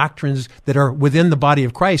different doctrines that are within the body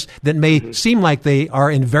of Christ that may seem like they are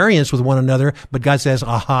in variance with one another, but God says,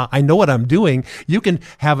 aha, I know what I'm doing. You can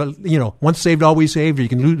have once saved, always saved, or you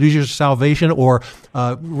can lose your salvation, or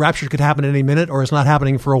rapture could happen at any minute, or it's not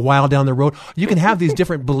happening for a while down the road. You can have these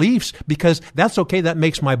different beliefs because that's okay. That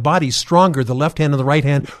makes my body stronger. The left hand and the right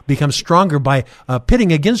hand become stronger by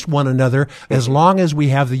pitting against one another. As long as we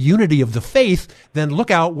have the unity of the faith, then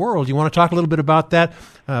look out, world. You want to talk a little bit about that,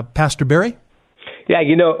 Pastor Barry? Yeah,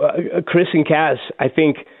 Chris and Kaz, I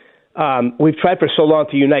think we've tried for so long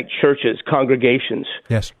to unite churches, congregations.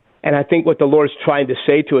 Yes. And I think what the Lord's trying to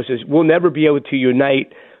say to us is we'll never be able to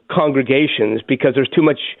unite congregations because there's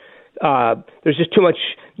just too much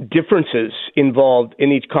differences involved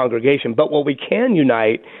in each congregation. But what we can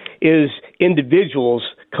unite is individuals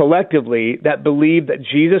collectively that believe that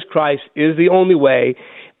Jesus Christ is the only way.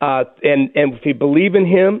 And if we believe in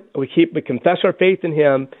Him, we confess our faith in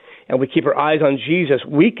Him, and we keep our eyes on Jesus,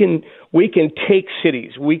 we can take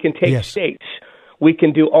cities, we can take states, we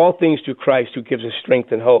can do all things through Christ who gives us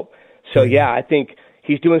strength and hope. So I think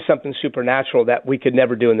He's doing something supernatural that we could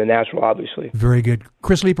never do in the natural, obviously. Very good.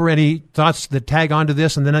 Chris Leeper, any thoughts that tag onto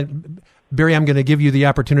this? And then, Barry, I'm going to give you the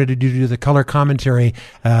opportunity to do the color commentary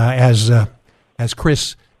as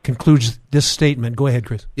Chris concludes this statement. Go ahead,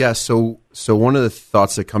 Chris. Yeah, so one of the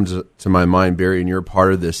thoughts that comes to my mind, Barry, and you're a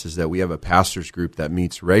part of this, is that we have a pastors group that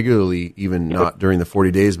meets regularly, even not during the 40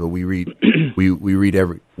 days, but we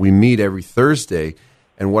meet every Thursday.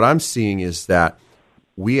 And what I'm seeing is that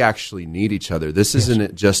we actually need each other. This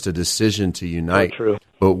isn't just a decision to unite,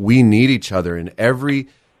 but we need each other. And every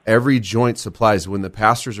joint supplies. When the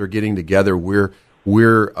pastors are getting together, we're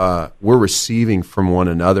receiving from one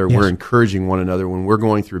another. Yes. We're encouraging one another. When we're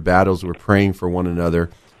going through battles, we're praying for one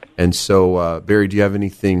another. And so, Barry, do you have any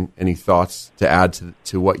thoughts to add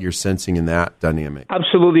to what you're sensing in that dynamic?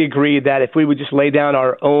 Absolutely agree that if we would just lay down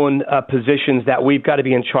our own positions, that we've got to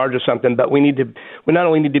be in charge of something, but we not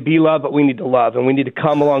only need to be loved, but we need to love, and we need to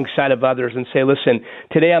come alongside of others and say, listen,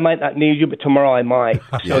 today I might not need you, but tomorrow I might.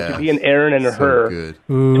 So to be an Aaron and a Hur, to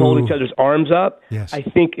hold each other's arms up, I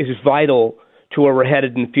think is vital to where we're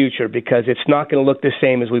headed in the future, because it's not going to look the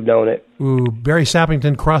same as we've known it. Barry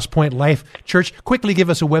Sappington, Crosspoint Life Church. Quickly give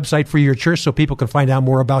us a website for your church so people can find out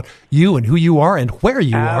more about you and who you are and where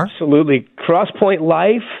you are. Absolutely.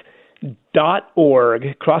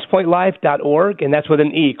 CrosspointLife.org. CrosspointLife.org, and that's with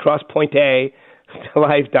an E,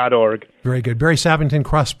 CrosspointALife.org. Very good. Barry Sappington,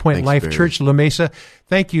 Crosspoint Life Barry. Church, La Mesa.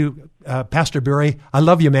 Thank you, Pastor Barry. I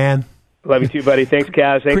love you, man. Love you too, buddy. Thanks,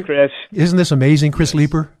 Kaz. Thanks, Chris. Isn't this amazing, Chris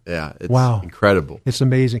Leeper? Yeah, it's incredible. It's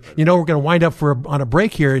amazing. We're going to wind up on a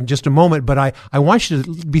break here in just a moment, but I want you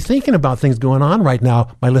to be thinking about things going on right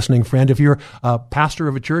now, my listening friend. If you're a pastor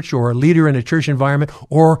of a church or a leader in a church environment,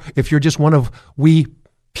 or if you're just one of we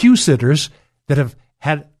pew sitters that have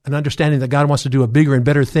had an understanding that God wants to do a bigger and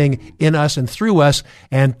better thing in us and through us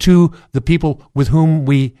and to the people with whom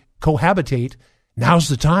we cohabitate, now's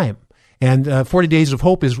the time. And 40 Days of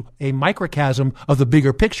Hope is a microcosm of the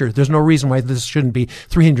bigger picture. There's no reason why this shouldn't be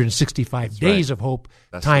 365 days of hope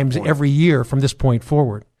times every year from this point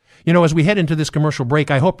forward. As we head into this commercial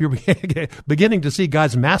break, I hope you're beginning to see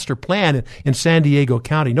God's master plan in San Diego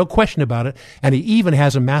County. No question about it. And He even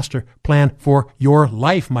has a master plan for your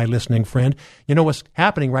life, my listening friend. What's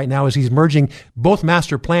happening right now is He's merging both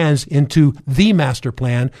master plans into the master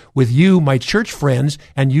plan with you, my church friends,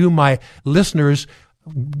 and you, my listeners,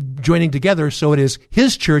 joining together, so it is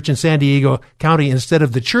His church in San Diego County instead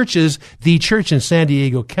of the church in San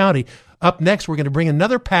Diego County. Up next, we're going to bring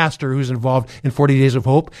another pastor who's involved in 40 Days of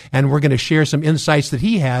Hope, and we're going to share some insights that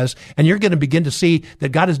he has, and you're going to begin to see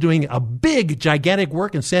that God is doing a big, gigantic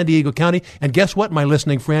work in San Diego County, and guess what, my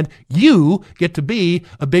listening friend? You get to be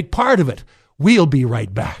a big part of it. We'll be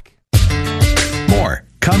right back. More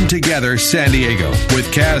Come Together San Diego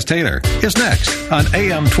with Kaz Taylor is next on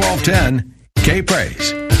AM 1210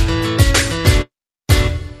 K-Praise.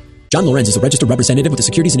 John Lorenz is a registered representative with the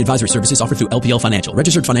securities and advisory services offered through LPL Financial.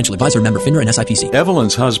 Registered financial advisor, member FINRA and SIPC.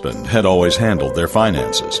 Evelyn's husband had always handled their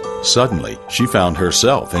finances. Suddenly, she found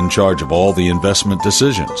herself in charge of all the investment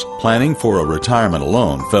decisions. Planning for a retirement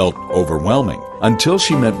alone felt overwhelming. until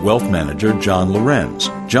she met wealth manager John Lorenz.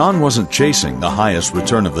 John wasn't chasing the highest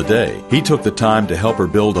return of the day. He took the time to help her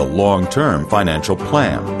build a long-term financial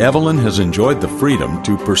plan. Evelyn has enjoyed the freedom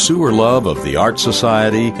to pursue her love of the Art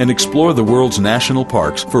Society and explore the world's national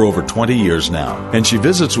parks for over 20 years now. And she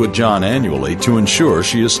visits with John annually to ensure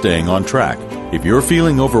she is staying on track. If you're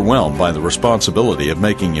feeling overwhelmed by the responsibility of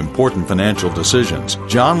making important financial decisions,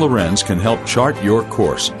 John Lorenz can help chart your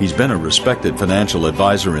course. He's been a respected financial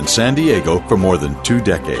advisor in San Diego for more than 2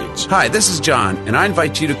 decades. Hi, this is John, and I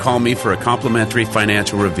invite you to call me for a complimentary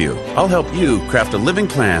financial review. I'll help you craft a living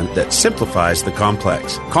plan that simplifies the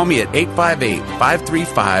complex. Call me at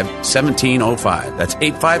 858-535-1705. That's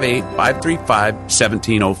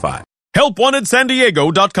 858-535-1705.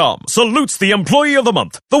 HelpWantedSanDiego.com salutes the Employee of the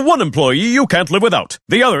Month, the one employee you can't live without.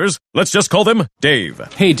 The others, let's just call them Dave.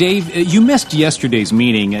 Hey, Dave, you missed yesterday's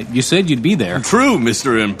meeting. You said you'd be there. True,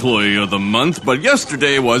 Mr. Employee of the Month, but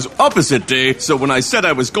yesterday was opposite day, so when I said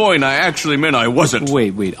I was going, I actually meant I wasn't.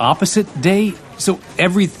 Wait, opposite day? So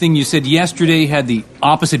everything you said yesterday had the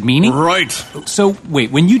opposite meaning? Right. So, wait,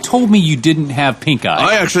 when you told me you didn't have pink eye...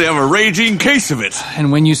 I actually have a raging case of it.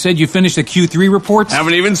 And when you said you finished the Q3 reports...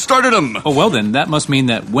 Haven't even started them. Oh, well then, that must mean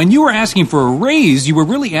that when you were asking for a raise, you were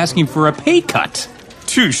really asking for a pay cut.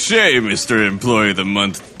 Touché, Mr. Employee of the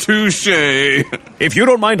Month. Touché. If you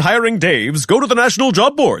don't mind hiring Daves, go to the national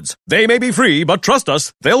job boards. They may be free, but trust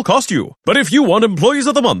us, they'll cost you. But if you want Employees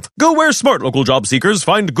of the Month, go where smart local job seekers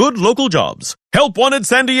find good local jobs.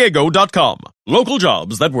 HelpWantedSanDiego.com. Local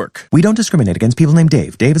jobs that work. We don't discriminate against people named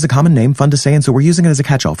Dave. Dave is a common name, fun to say, and so we're using it as a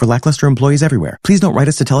catch-all for lackluster employees everywhere. Please don't write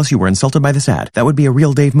us to tell us you were insulted by this ad. That would be a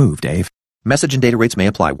real Dave move, Dave. Message and data rates may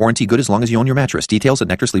apply. Warranty good as long as you own your mattress. Details at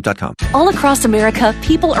NectarSleep.com. All across America,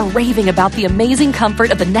 people are raving about the amazing comfort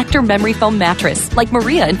of the Nectar Memory Foam mattress, like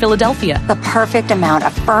Maria in Philadelphia. The perfect amount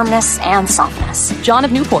of firmness and softness. John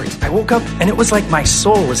of Newport. I woke up and it was like my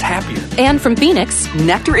soul was happier. And from Phoenix.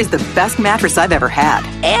 Nectar is the best mattress I've ever had.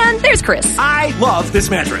 And there's Chris. I love this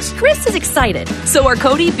mattress. Chris is excited. So are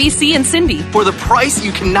Cody, BC, and Cindy. For the price,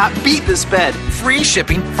 you cannot beat this bed. Free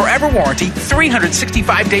shipping, forever warranty,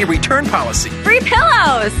 365-day return policy. Free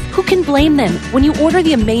pillows! Who can blame them? When you order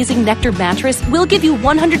the amazing Nectar mattress, we'll give you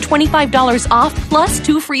 $125 off plus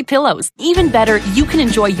 2 free pillows. Even better, you can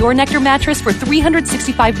enjoy your Nectar mattress for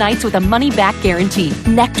 365 nights with a money-back guarantee.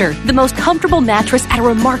 Nectar, the most comfortable mattress at a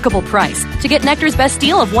remarkable price. To get Nectar's best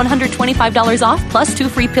deal of $125 off plus 2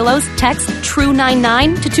 free pillows, text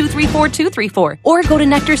TRUE99 to 234234 or go to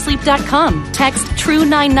NectarSleep.com. Text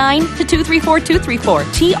TRUE99 to 234234.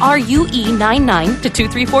 TRUE99 to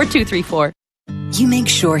 234234. You make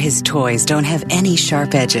sure his toys don't have any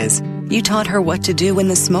sharp edges. You taught her what to do when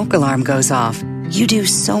the smoke alarm goes off. You do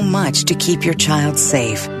so much to keep your child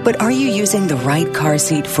safe. But are you using the right car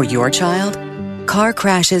seat for your child? Car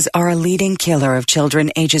crashes are a leading killer of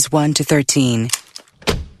children ages 1 to 13.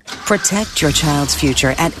 Protect your child's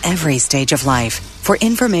future at every stage of life. For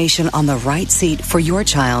information on the right seat for your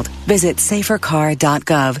child, visit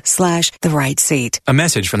safercar.gov/the right seat. A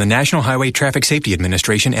message from the National Highway Traffic Safety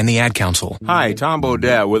Administration and the Ad Council. Hi, Tom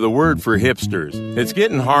Bodette with a word for hipsters. It's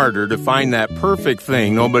getting harder to find that perfect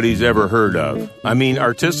thing nobody's ever heard of. I mean,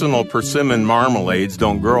 artisanal persimmon marmalades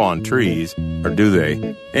don't grow on trees, or do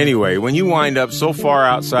they? Anyway, when you wind up so far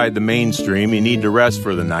outside the mainstream you need to rest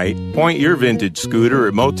for the night, point your vintage scooter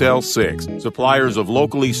at Motel 6, suppliers of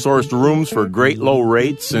locally sourced rooms for great low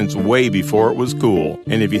rates since way before it was cool.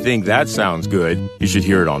 And if you think that sounds good, you should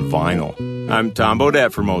hear it on vinyl. I'm Tom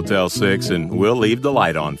Bodette from Motel 6, and we'll leave the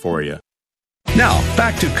light on for you. Now,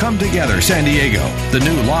 back to Come Together San Diego, the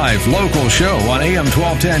new live local show on AM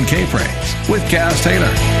 1210 K-Praise with Kaz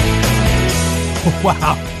Taylor.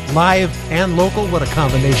 Wow. Live and local, what a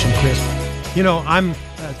combination, Chris. You know, I'm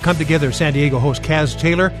Come Together San Diego host Kaz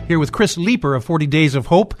Taylor here with Chris Leeper of 40 Days of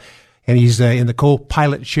Hope. And he's in the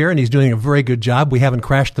co-pilot chair, and he's doing a very good job. We haven't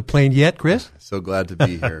crashed the plane yet, Chris. So glad to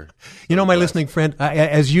be here. You know, my listening friend,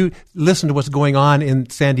 as you listen to what's going on in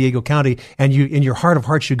San Diego County, and you, in your heart of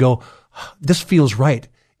hearts, you go, this feels right.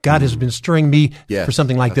 God has been stirring me for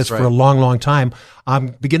something like this for a long, long time.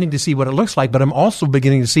 I'm beginning to see what it looks like, but I'm also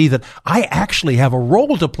beginning to see that I actually have a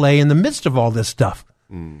role to play in the midst of all this stuff.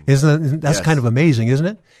 That's kind of amazing, isn't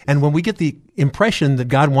it? And when we get the impression that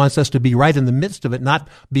God wants us to be right in the midst of it, not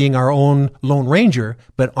being our own Lone Ranger,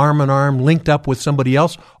 but arm in arm, linked up with somebody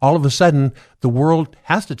else, all of a sudden the world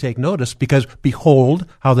has to take notice because behold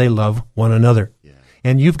how they love one another. Yeah.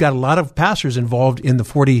 And you've got a lot of pastors involved in the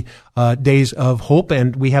 40 Days of Hope,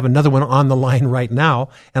 and we have another one on the line right now.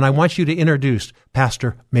 And I want you to introduce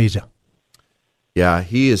Pastor Meza. Yeah,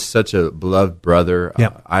 he is such a beloved brother.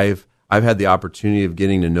 Yep. I've had the opportunity of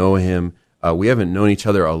getting to know him We haven't known each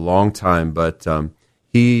other a long time, but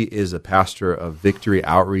he is a pastor of Victory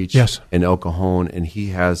Outreach in El Cajon, and he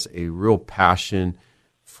has a real passion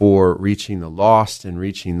for reaching the lost and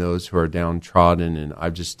reaching those who are downtrodden. And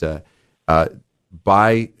I've just,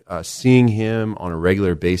 by seeing him on a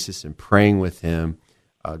regular basis and praying with him,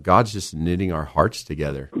 God's just knitting our hearts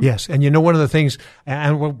together. Yes, and one of the things,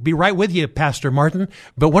 and we'll be right with you, Pastor Martin,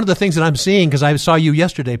 but one of the things that I'm seeing, because I saw you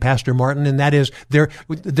yesterday, Pastor Martin, and that is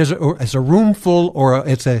it's a room full, or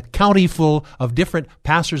it's a county full of different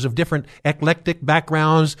pastors of different eclectic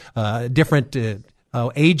backgrounds, different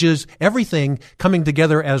ages, everything coming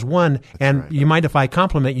together as one. And you mind if I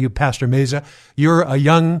compliment you, Pastor Meza? You're a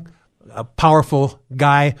young, powerful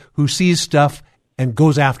guy who sees stuff and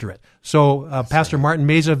goes after it. So, Pastor Martin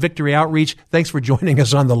Meza, Victory Outreach, thanks for joining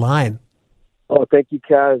us on the line. Oh, thank you,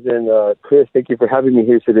 Kaz, and Chris, thank you for having me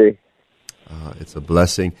here today. It's a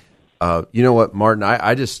blessing. You know what, Martin,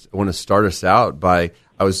 I just want to start us out by,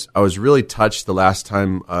 I was really touched the last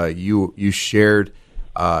time you shared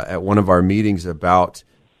at one of our meetings about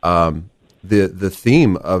the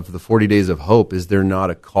theme of the 40 Days of Hope, is there not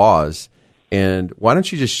a cause? And why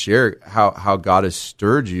don't you just share how God has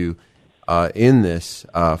stirred you in this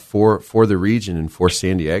for the region and for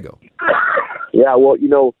San Diego? Yeah, well,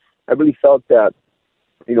 I really felt that,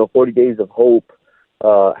 40 Days of Hope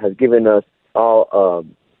has given us all,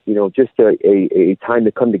 just a time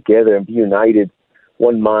to come together and be united,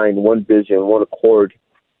 one mind, one vision, one accord.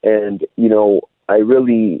 And, it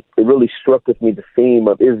really struck with me the theme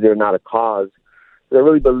of, is there not a cause? But I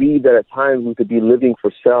really believe that at times we could be living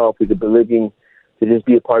for self, we could be living to just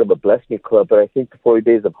be a part of a blessing club. But I think the 40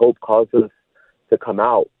 Days of Hope calls us to come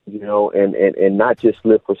out, and not just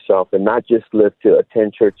live for self, and not just live to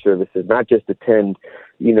attend church services, not just attend,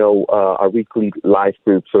 our weekly life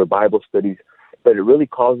groups or Bible studies, but it really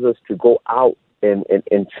calls us to go out and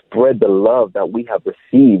spread the love that we have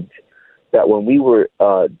received, that when we were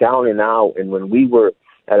down and out, and when we were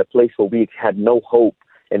at a place where we had no hope,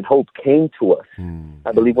 and hope came to us.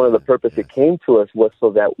 I believe one of the purpose it came to us was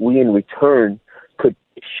so that we in return could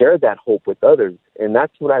share that hope with others. And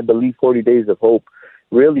that's what I believe 40 Days of Hope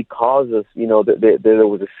really calls us. There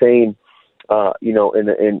was a saying, and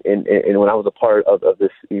when I was a part of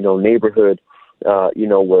this, neighborhood,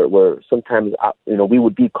 where sometimes, we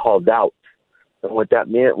would be called out. And what that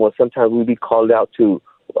meant was sometimes we'd be called out to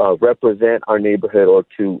represent our neighborhood or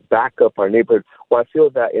to back up our neighborhood. Well, I feel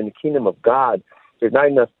that in the kingdom of God, there's not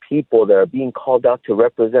enough people that are being called out to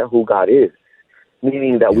represent who God is,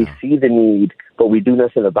 meaning that we see the need, but we do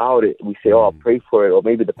nothing about it. We say, I'll pray for it, or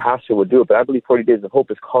maybe the pastor will do it. But I believe 40 Days of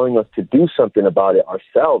Hope is calling us to do something about it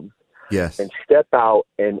ourselves. Yes. And step out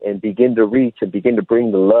and begin to reach and begin to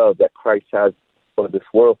bring the love that Christ has for this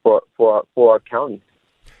world, for our county.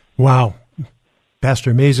 Wow.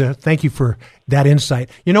 Pastor Meza, thank you for that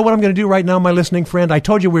insight. You know what I'm going to do right now, my listening friend? I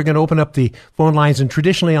told you we were going to open up the phone lines, and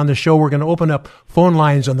traditionally on the show, we're going to open up phone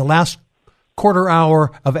lines on the last quarter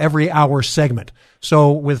hour of every hour segment.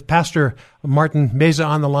 So with Pastor Martin Meza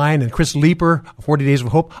on the line and Chris Leeper, 40 Days of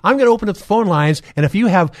Hope, I'm going to open up the phone lines, and if you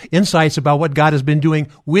have insights about what God has been doing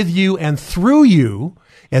with you and through you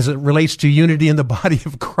as it relates to unity in the body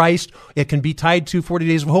of Christ, it can be tied to 40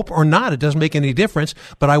 Days of Hope or not. It doesn't make any difference,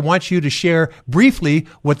 but I want you to share briefly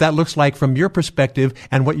what that looks like from your perspective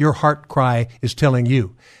and what your heart cry is telling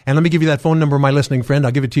you. And let me give you that phone number, my listening friend.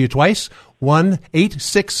 I'll give it to you twice.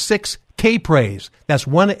 1-866-K-PRAISE. That's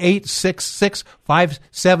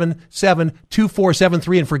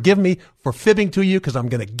 1-866-577-2473. And forgive me for fibbing to you, because I'm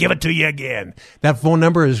going to give it to you again. That phone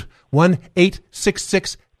number is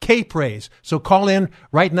 1-866-K-PRAISE. So call in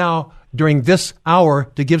right now during this hour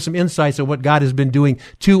to give some insights of what God has been doing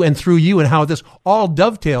to and through you, and how this all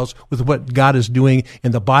dovetails with what God is doing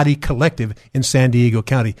in the body collective in San Diego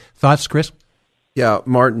County. Thoughts, Chris? Yeah,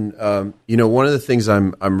 Martin, one of the things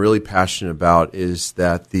I'm really passionate about is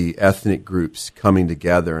that the ethnic groups coming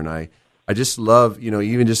together. And I just love,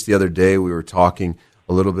 even just the other day we were talking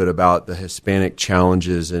a little bit about the Hispanic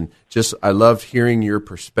challenges, and I loved hearing your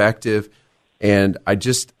perspective. And I'm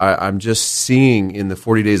just seeing in the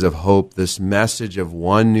 40 Days of Hope this message of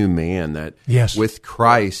one new man, that with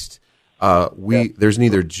Christ, there's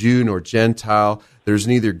neither Jew nor Gentile, there's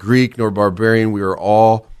neither Greek nor barbarian. We are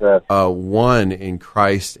all one in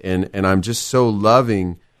Christ, and I'm just so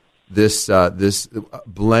loving this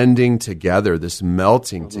blending together, this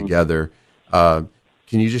melting together. Can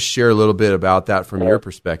you just share a little bit about that from your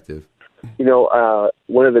perspective?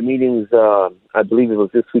 One of the meetings, I believe it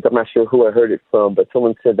was this week, I'm not sure who I heard it from, but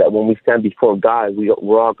someone said that when we stand before God,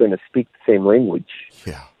 we're all going to speak the same language.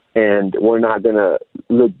 Yeah. And we're not going to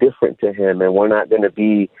look different to him, and we're not going to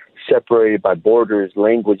be separated by borders,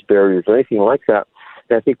 language barriers, or anything like that.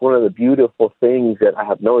 And I think one of the beautiful things that I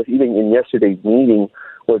have noticed, even in yesterday's meeting,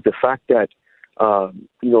 was the fact that,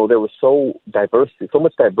 there was so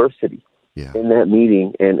much diversity in that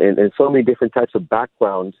meeting, and so many different types of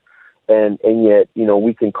backgrounds, and yet,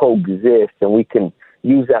 we can coexist, and we can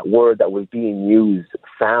use that word that was being used,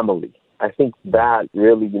 family. I think that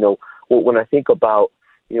really, when I think about,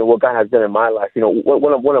 what God has done in my life,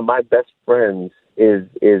 one of my best friends is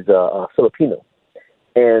Filipino.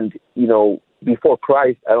 And, before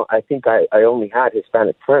Christ, I think I only had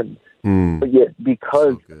Hispanic friends. But yet,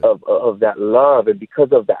 because of that love and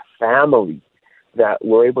because of that family that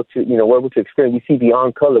we're able to experience, we see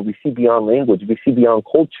beyond color, we see beyond language, we see beyond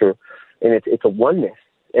culture, and it's a oneness.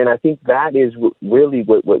 And I think that is really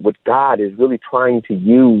what God is really trying to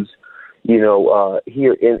use,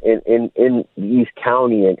 here in the East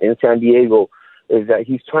County and in San Diego, is that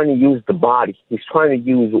He's trying to use the body. He's trying to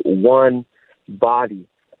use one body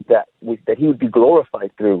that He would be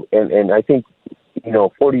glorified through. And I think,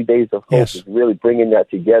 40 Days of Hope is really bringing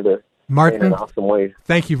that together. Martin, in an awesome way.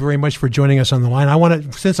 Thank you very much for joining us on the line. I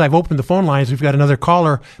want to, since I've opened the phone lines, we've got another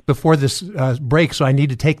caller before this break, so I need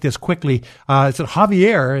to take this quickly. So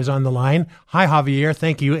Javier is on the line. Hi, Javier.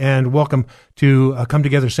 Thank you, and welcome to Come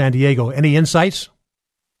Together San Diego. Any insights?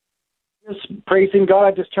 Just praising God.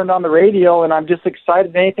 I just turned on the radio, and I'm just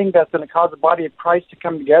excited. Anything that's going to cause the body of Christ to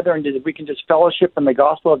come together and we can just fellowship in the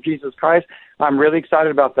gospel of Jesus Christ, I'm really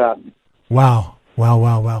excited about that. Wow.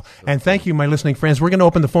 Wow. And thank you, my listening friends. We're going to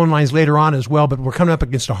open the phone lines later on as well, but we're coming up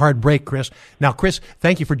against a hard break, Chris. Now, Chris,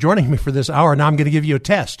 thank you for joining me for this hour. Now I'm going to give you a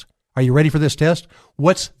test. Are you ready for this test?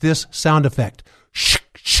 What's this sound effect?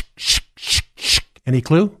 Any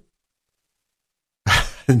clue?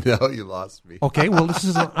 No, you lost me. Okay, well, this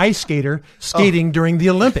is an ice skater skating during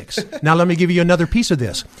the Olympics. Now let me give you another piece of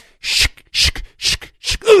this.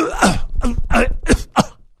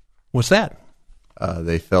 What's that?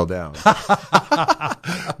 They fell down.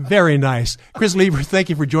 Very nice. Chris Lieber, thank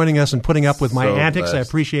you for joining us and putting up with my antics. Blessed. I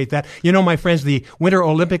appreciate that. My friends, the Winter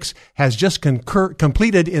Olympics has just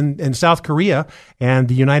completed in South Korea, and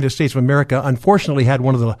the United States of America unfortunately had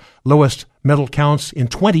one of the lowest medal counts in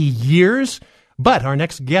 20 years. But our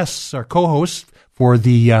next guests are co-hosts for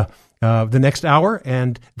the next hour,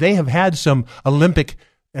 and they have had some Olympic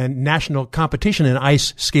and national competition in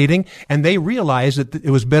ice skating, and they realized that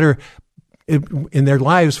it was better in their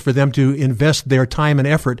lives for them to invest their time and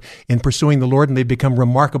effort in pursuing the Lord, and they've become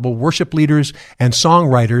remarkable worship leaders and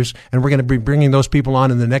songwriters, and we're going to be bringing those people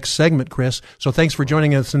on in the next segment, Chris. So thanks for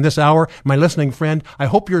joining us in this hour. My listening friend, I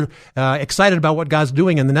hope you're excited about what God's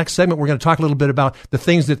doing. In the next segment, we're going to talk a little bit about the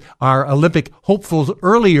things that our Olympic hopefuls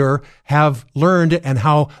earlier have learned and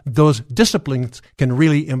how those disciplines can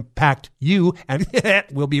really impact you, and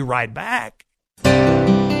we'll be right back.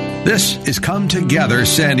 This is Come Together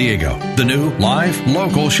San Diego, the new live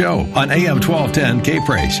local show on AM 1210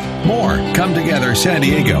 K-Praise. More Come Together San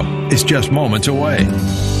Diego is just moments away.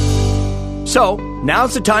 So,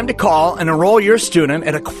 now's the time to call and enroll your student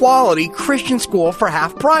at a quality Christian school for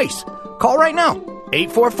half price. Call right now,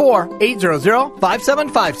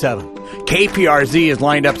 844-800-5757. KPRZ has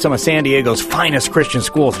lined up some of San Diego's finest Christian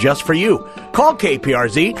schools just for you. Call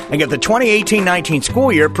KPRZ and get the 2018-19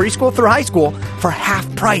 school year, preschool through high school, for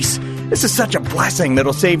half price. This is such a blessing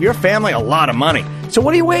that'll save your family a lot of money. So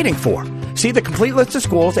what are you waiting for? See the complete list of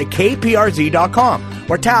schools at kprz.com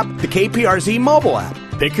or tap the KPRZ mobile app.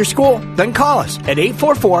 Pick your school, then call us at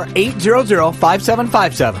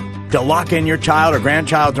 844-800-5757. They'll lock in your child or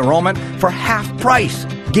grandchild's enrollment for half price.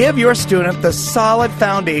 Give your student the solid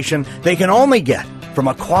foundation they can only get from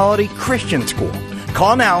a quality Christian school.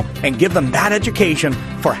 Call now and give them that education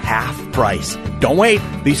for half price. Don't wait.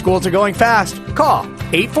 These schools are going fast. Call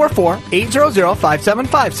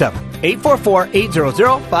 844-800-5757.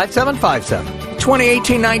 844-800-5757.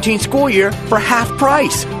 2018-19 school year for half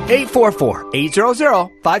price.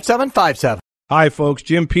 844-800-5757. Hi, folks.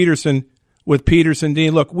 Jim Peterson with Peterson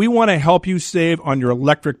Dean. Look, we want to help you save on your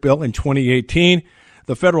electric bill in 2018.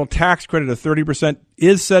 The federal tax credit of 30%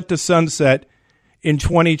 is set to sunset in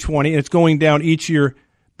 2020. It's going down each year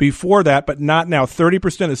before that, but not now.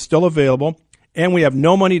 30% is still available, and we have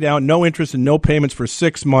no money down, no interest, and no payments for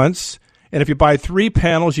 6 months. And if you buy 3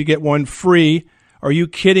 panels, you get one free. Are you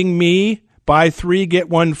kidding me? Buy 3, get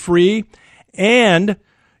one free. And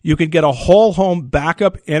you could get a whole home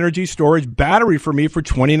backup energy storage battery for me for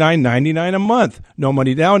 $29.99 a month. No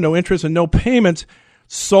money down, no interest, and no payments.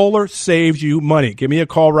 Solar saves you money. Give me a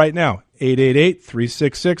call right now,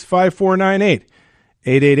 888-366-5498.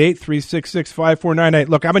 888-366-5498.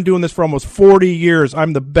 Look, I've been doing this for almost 40 years.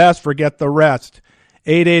 I'm the best. Forget the rest.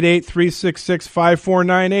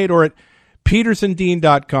 888-366-5498, or at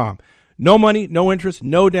petersondean.com. No money, no interest,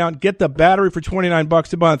 no down. Get the battery for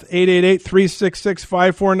 $29 a month.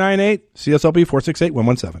 888-366-5498, CSLB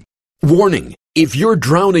 468117. Warning. If you're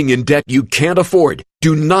drowning in debt you can't afford,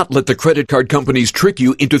 do not let the credit card companies trick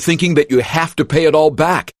you into thinking that you have to pay it all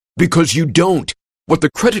back, because you don't. What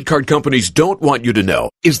the credit card companies don't want you to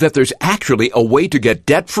know is that there's actually a way to get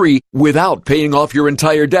debt-free without paying off your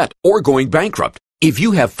entire debt or going bankrupt. If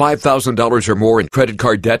you have $5,000 or more in credit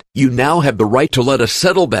card debt, you now have the right to let us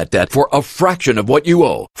settle that debt for a fraction of what you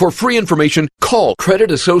owe. For free information, call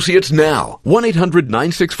Credit Associates now.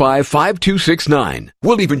 1-800-965-5269.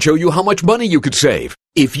 We'll even show you how much money you could save.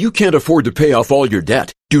 If you can't afford to pay off all your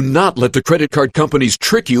debt, do not let the credit card companies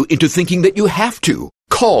trick you into thinking that you have to.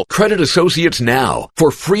 Call Credit Associates now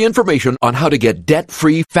for free information on how to get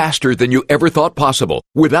debt-free faster than you ever thought possible,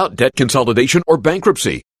 without debt consolidation or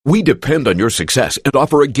bankruptcy. We depend on your success and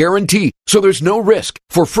offer a guarantee, so there's no risk.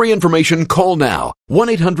 For free information, call now.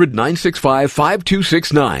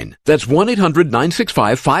 1-800-965-5269. That's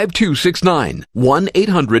 1-800-965-5269.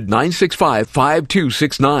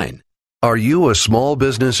 1-800-965-5269. Are you a small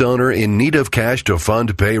business owner in need of cash to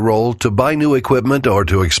fund payroll, to buy new equipment, or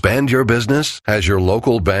to expand your business? Has your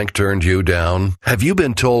local bank turned you down? Have you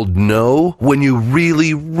been told no when you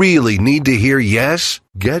really, really need to hear yes?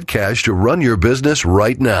 Get cash to run your business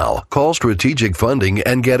right now. Call Strategic Funding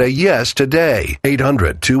and get a yes today.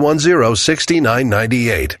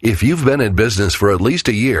 800-210-6998. If you've been in business for at least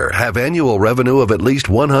a year, have annual revenue of at least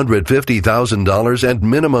 $150,000 and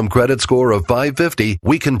minimum credit score of 550,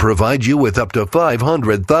 we can provide you with up to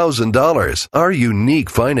 $500,000. Our unique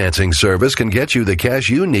financing service can get you the cash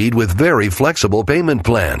you need with very flexible payment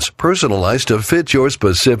plans, personalized to fit your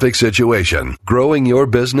specific situation. Growing your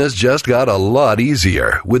business just got a lot easier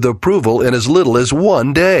with approval in as little as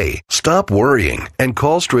 1 day. Stop worrying and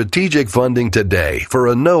call Strategic Funding today for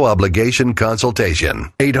a no-obligation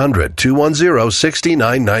consultation.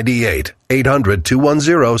 800-210-6998.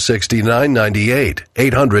 800-210-6998.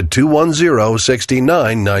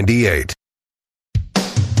 800-210-6998.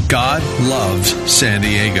 God loves San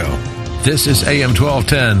Diego. This is AM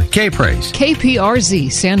 1210 K-Praise.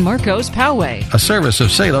 KPRZ San Marcos Poway. A service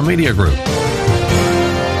of Salem Media Group.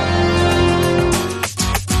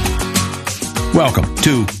 Welcome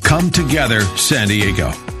to Come Together San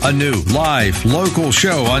Diego, a new live local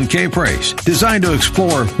show on K-Praise designed to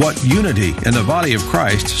explore what unity in the body of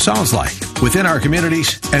Christ sounds like within our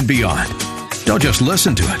communities and beyond. Don't just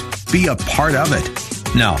listen to it, be a part of it.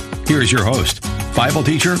 Now, here's your host, Bible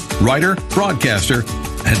teacher, writer, broadcaster,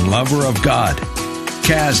 and lover of God,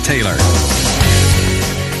 Kaz Taylor.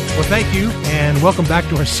 Well, thank you, and welcome back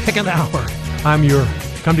to our second hour. I'm your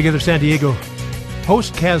Come Together San Diego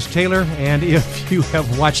host, Kaz Taylor, and if you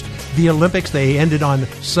have watched the Olympics, they ended on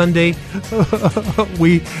Sunday.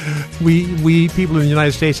 we people in the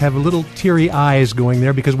United States have a little teary eyes going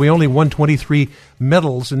there because we only won 23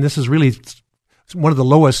 medals, and this is really one of the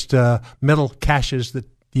lowest medal caches that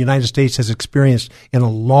the United States has experienced in a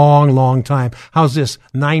long, long time. How's this?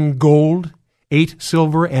 9 gold, 8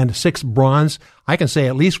 silver, and 6 bronze. I can say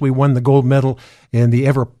at least we won the gold medal in the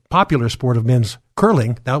ever popular sport of men's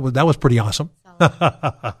curling. That was pretty awesome.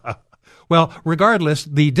 Well, regardless,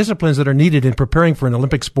 the disciplines that are needed in preparing for an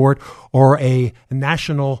Olympic sport or a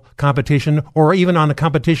national competition or even on a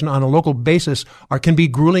competition on a local basis can be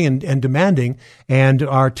grueling and demanding. And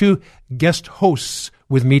our two guest hosts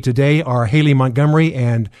with me today are Haley Montgomery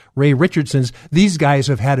and Ray Richardson. These guys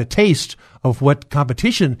have had a taste of what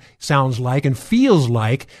competition sounds like and feels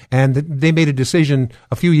like, and they made a decision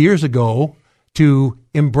a few years ago to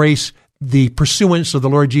embrace the pursuance of the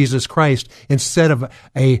Lord Jesus Christ instead of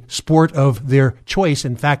a sport of their choice.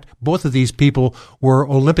 In fact, both of these people were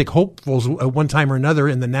Olympic hopefuls at one time or another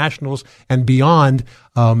in the nationals and beyond,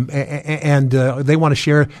 and they want to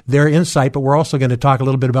share their insight, but we're also going to talk a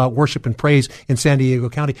little bit about worship and praise in San Diego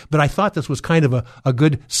County. But I thought this was kind of a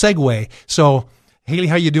good segue. So, Haley,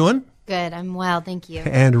 how you doing? Good. I'm well. Thank you.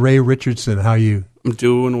 And Ray Richardson, how are you? I'm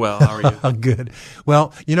doing well. How are you? Good.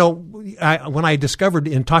 Well, you know, when I discovered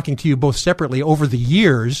in talking to you both separately over the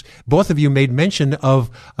years, both of you made mention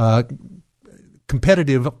of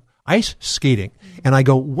competitive ice skating. And I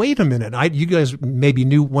go, wait a minute. You guys maybe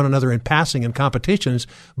knew one another in passing in competitions,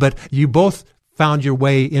 but you both found your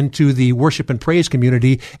way into the worship and praise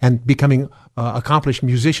community and becoming accomplished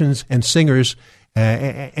musicians and singers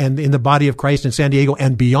and in the body of Christ in San Diego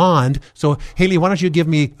and beyond. So, Haley, why don't you give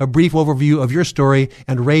me a brief overview of your story,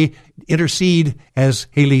 and Ray, intercede as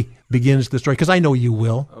Haley begins the story, because I know you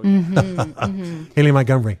will. Haley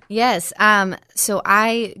Montgomery. Yes. So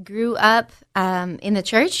I grew up in the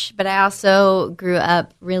church, but I also grew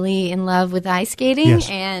up really in love with ice skating. Yes.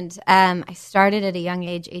 And I started at a young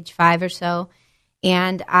age 5 or so.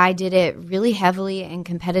 And I did it really heavily and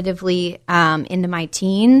competitively into my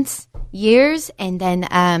teens years. And then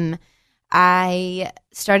I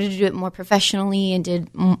started to do it more professionally and did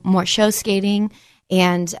more show skating.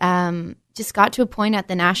 And just got to a point at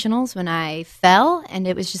the Nationals when I fell. And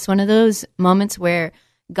it was just one of those moments where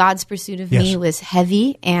God's pursuit of me was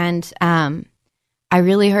heavy. And I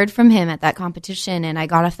really heard from him at that competition. And I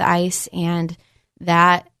got off the ice, and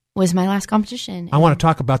that was my last competition. I want to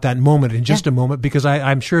talk about that moment in just a moment, because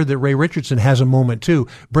I'm sure that Ray Richardson has a moment too.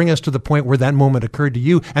 Bring us to the point where that moment occurred to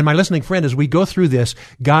you. And my listening friend, as we go through this,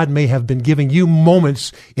 God may have been giving you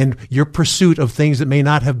moments in your pursuit of things that may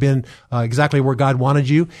not have been exactly where God wanted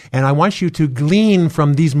you. And I want you to glean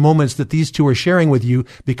from these moments that these two are sharing with you,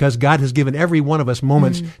 because God has given every one of us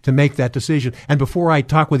moments to make that decision. And before I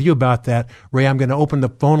talk with you about that, Ray, I'm going to open the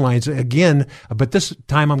phone lines again, but this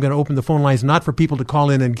time I'm going to open the phone lines not for people to call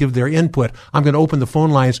in and give their input. I'm going to open the phone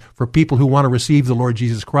lines for people who want to receive the Lord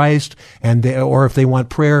Jesus Christ, and or if they want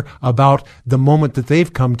prayer about the moment that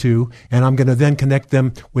they've come to, and I'm going to then connect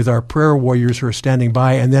them with our prayer warriors who are standing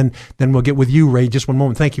by, and then we'll get with you, Ray. Just one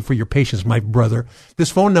moment. Thank you for your patience, my brother. This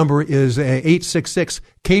phone number is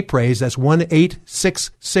 866-K-PRAISE. That's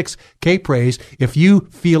 1-866-K-PRAISE. If you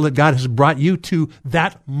feel that God has brought you to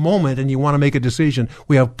that moment and you want to make a decision,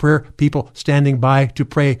 we have prayer people standing by to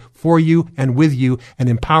pray for you and with you and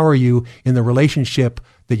empower you in the relationship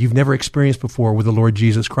that you've never experienced before with the Lord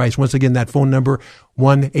Jesus Christ. Once again, that phone number,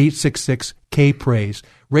 1-866-K-PRAISE.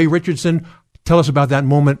 Ray Richardson, tell us about that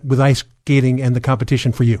moment with ice skating and the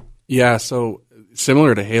competition for you. Yeah, so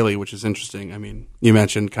similar to Haley, which is interesting. I mean, you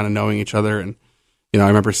mentioned kind of knowing each other, and I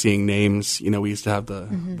remember seeing names. We used to have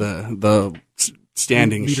the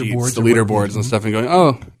standing sheets, the leaderboards and stuff, and going,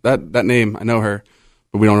 oh, that name, I know her,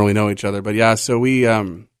 but we don't really know each other. But yeah, so we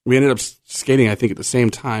ended up skating, I think, at the same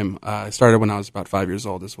time. I started when I was about 5 years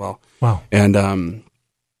old as well. Wow. And,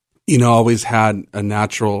 always had a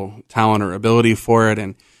natural talent or ability for it.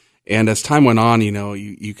 And as time went on,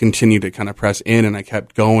 you continue to kind of press in, and I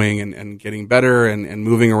kept going and getting better and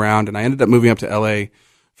moving around. And I ended up moving up to LA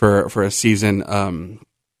for a season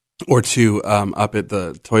or two up at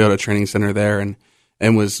the Toyota Training Center there,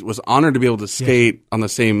 and was honored to be able to skate on the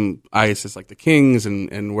same ice as like the Kings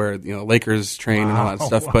and where Lakers train and all that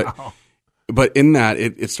stuff. Wow. But in that,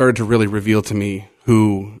 it started to really reveal to me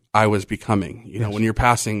who I was becoming. When you're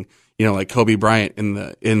passing, like Kobe Bryant in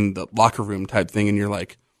the locker room type thing, and you're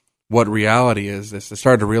like, what reality is this? I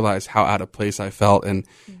started to realize how out of place I felt, and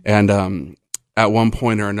at one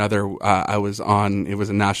point or another, I was on. It was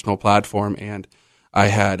a national platform, and I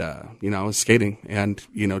had I was skating, and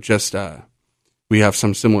we have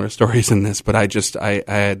some similar stories in this, but I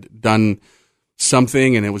had done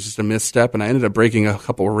something, and it was just a misstep, and I ended up breaking a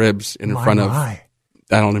couple of ribs in front of, I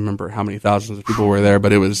don't remember how many thousands of people were there,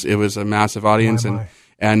 but it was a massive audience,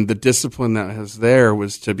 and the discipline that was there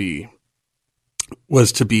was to be,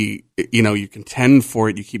 you contend for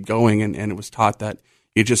it, you keep going, and it was taught that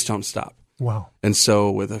you just don't stop. Wow. And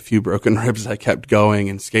so with a few broken ribs, I kept going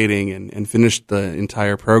and skating and finished the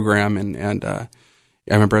entire program, and I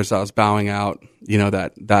remember as I was bowing out,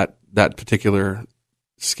 that particular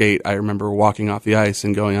skate, I remember walking off the ice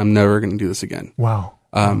and going, I'm never going to do this again. Wow.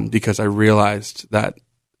 Because I realized that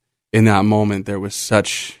in that moment, there was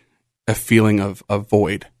such a feeling of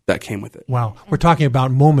void that came with it. Wow. We're talking about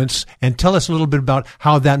moments, and tell us a little bit about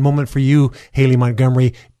how that moment for you, Haley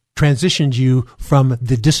Montgomery, transitioned you from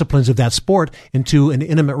the disciplines of that sport into an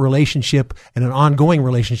intimate relationship and an ongoing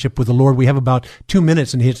relationship with the Lord. We have about 2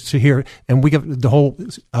 minutes in here, and we have the whole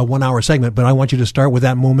 1 hour segment, but I want you to start with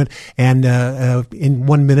that moment and in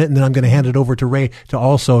 1 minute, and then I'm going to hand it over to Ray to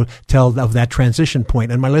also tell of that transition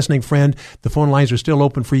point. And my listening friend, the phone lines are still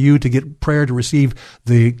open for you to get prayer to receive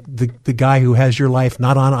the guy who has your life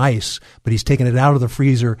not on ice, but he's taking it out of the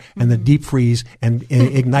freezer and the deep freeze and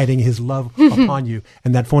igniting his love upon you.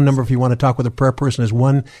 And that phone number, if you want to talk with a prayer person, is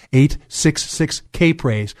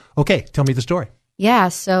 1-866-K-PRAISE. Okay, tell me the story. Yeah,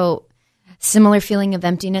 so similar feeling of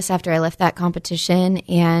emptiness after I left that competition,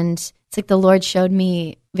 and it's like the Lord showed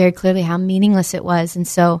me very clearly how meaningless it was. And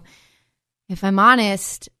so, if I'm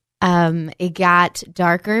honest, it got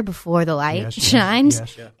darker before the light shined,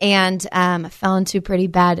 and I fell into pretty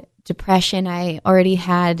bad depression. I already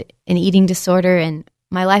had an eating disorder and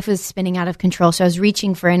my life was spinning out of control. So I was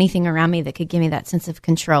reaching for anything around me that could give me that sense of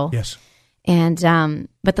control. Yes. And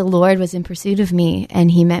but the Lord was in pursuit of me, and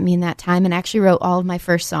He met me in that time, and actually wrote all of my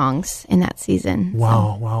first songs in that season.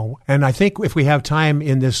 Wow. And I think if we have time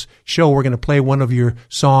in this show, we're going to play one of your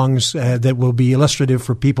songs that will be illustrative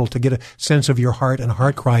for people to get a sense of your heart and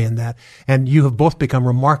heart cry in that. And you have both become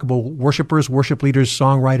remarkable worshipers, worship leaders,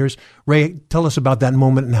 songwriters. Ray, tell us about that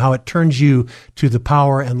moment and how it turns you to the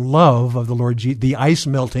power and love of the Lord, the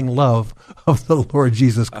ice-melting love of the Lord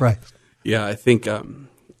Jesus Christ. Yeah, I think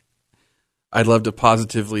I'd love to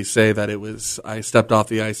positively say that I stepped off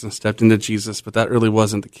the ice and stepped into Jesus, but that really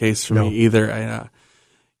wasn't the case for me either.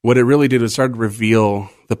 What it really did was start to reveal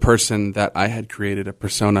the person that I had created, a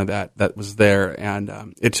persona that was there,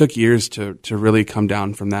 and it took years to really come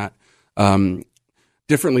down from that.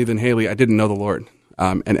 Differently than Haley, I didn't know the Lord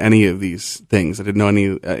and any of these things. I didn't know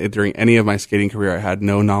any during any of my skating career. I had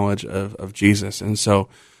no knowledge of Jesus, and so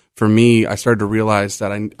for me, I started to realize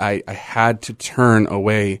that I had to turn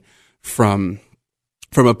away from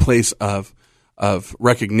a place of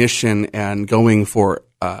recognition and going for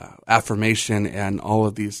affirmation and all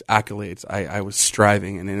of these accolades. I was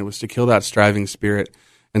striving, and it was to kill that striving spirit.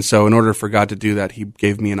 And so in order for God to do that, He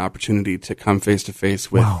gave me an opportunity to come face to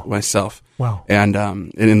face with myself. Wow. And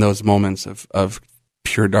in those moments of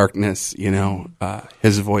pure darkness,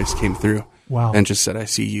 His voice came through. Wow. And just said, I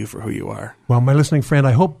see you for who you are. Well, my listening friend,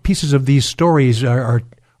 I hope pieces of these stories are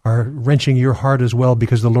wrenching your heart as well,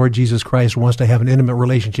 because the Lord Jesus Christ wants to have an intimate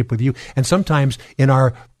relationship with you. And sometimes in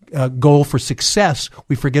our goal for success,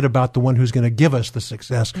 we forget about the one who's going to give us the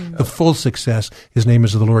success, the full success. His name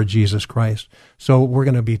is the Lord Jesus Christ. So we're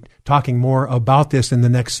going to be talking more about this in the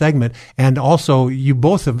next segment. And also, you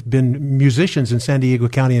both have been musicians in San Diego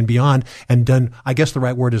County and beyond, and done, I guess the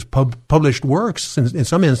right word is published works in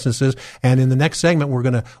some instances. And in the next segment, we're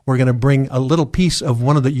going to bring a little piece of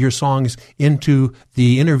one of your songs into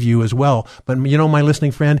the interview as well. But my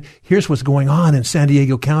listening friend, here's what's going on in San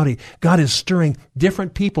Diego County. God is stirring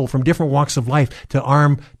different people from different walks of life to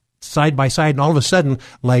arm side by side, and all of a sudden,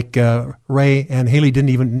 like Ray and Haley didn't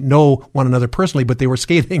even know one another personally, but they were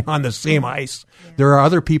skating on the same ice. Yeah. There are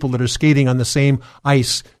other people that are skating on the same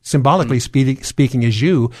ice, symbolically speaking as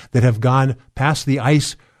you, that have gone past the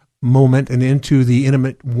ice moment and into the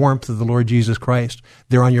intimate warmth of the Lord Jesus Christ.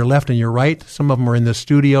 They're on your left and your right. Some of them are in the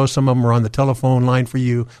studio. Some of them are on the telephone line for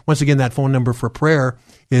you. Once again, that phone number for prayer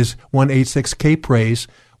is 1-866-K-PRAISE,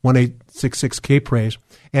 1-866-K-PRAISE.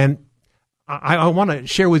 And I want to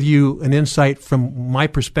share with you an insight from my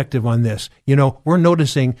perspective on this. We're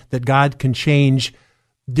noticing that God can change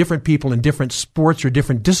different people in different sports or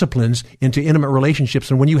different disciplines into intimate relationships.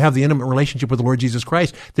 And when you have the intimate relationship with the Lord Jesus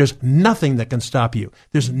Christ, there's nothing that can stop you.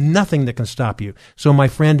 There's nothing that can stop you. So my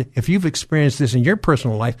friend, if you've experienced this in your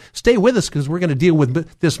personal life, stay with us, because we're going to deal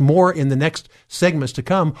with this more in the next segments to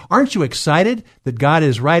come. Aren't you excited that God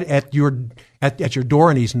is right at your door,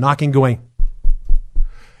 and He's knocking, going,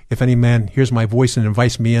 if any man hears my voice and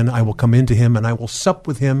invites me in, I will come into him, and I will sup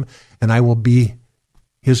with him, and I will be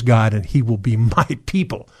his God, and he will be my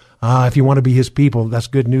people. If you want to be his people, that's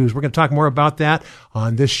good news. We're going to talk more about that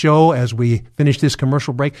on this show as we finish this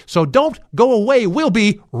commercial break. So don't go away. We'll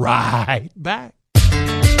be right back.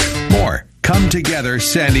 More Come Together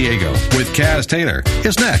San Diego with Kaz Taylor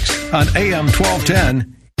is next on AM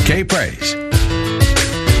 1210 K-Praise.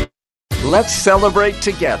 Let's celebrate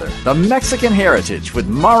together the Mexican heritage with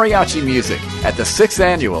mariachi music at the 6th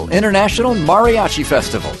Annual International Mariachi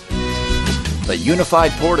Festival. The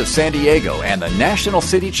Unified Port of San Diego and the National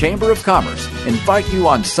City Chamber of Commerce invite you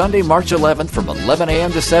on Sunday, March 11th from 11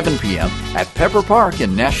 a.m. to 7 p.m. at Pepper Park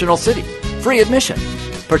in National City. Free admission.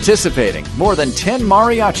 Participating more than 10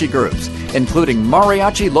 mariachi groups, including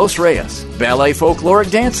Mariachi Los Reyes, ballet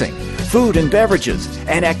folkloric dancing, food and beverages,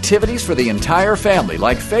 and activities for the entire family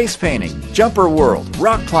like face painting, jumper world,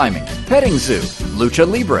 rock climbing, petting zoo, lucha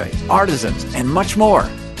libre, artisans, and much more.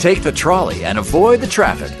 Take the trolley and avoid the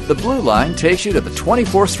traffic. The Blue Line takes you to the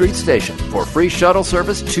 24th Street station for free shuttle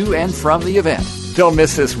service to and from the event. Don't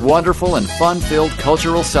miss this wonderful and fun-filled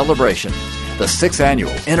cultural celebration. The 6th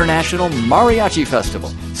Annual International Mariachi Festival,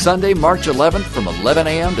 Sunday, March 11th from 11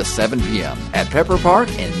 a.m. to 7 p.m. at Pepper Park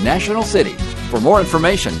in National City. For more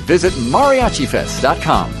information, visit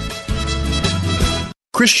mariachifest.com.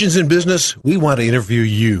 Christians in business, we want to interview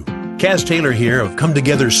you. Kaz Taylor here of Come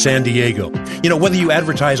Together San Diego. Whether you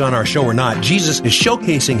advertise on our show or not, Jesus is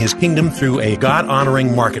showcasing His kingdom through a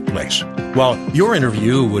God-honoring marketplace. While your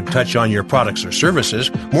interview would touch on your products or services,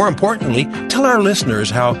 more importantly, tell our listeners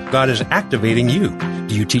how God is activating you.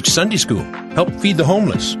 Do you teach Sunday school, help feed the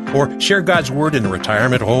homeless, or share God's Word in a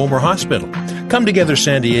retirement home or hospital? Come Together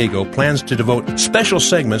San Diego plans to devote special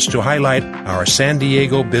segments to highlight our San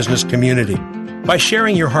Diego business community. By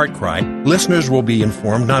sharing your heart cry, listeners will be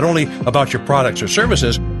informed not only about your products or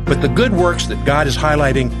services, but the good works that God is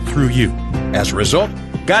highlighting through you. As a result,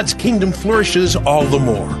 God's kingdom flourishes all the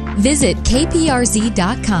more. Visit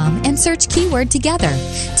kprz.com and search keyword together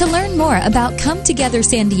to learn more about Come Together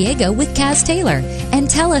San Diego with Kaz Taylor, and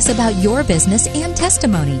tell us about your business and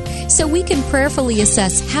testimony so we can prayerfully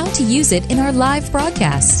assess how to use it in our live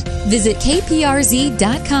broadcasts. Visit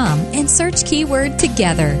kprz.com and search keyword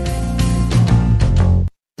together.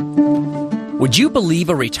 Would you believe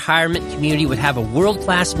a retirement community would have a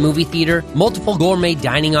world-class movie theater, multiple gourmet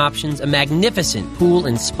dining options, a magnificent pool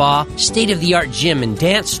and spa, state-of-the-art gym and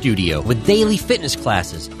dance studio with daily fitness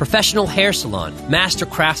classes, professional hair salon, master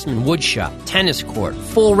craftsman wood shop, tennis court,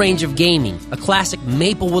 full range of gaming, a classic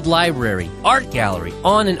Maplewood library, art gallery,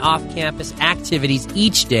 on and off-campus activities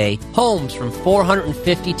each day, homes from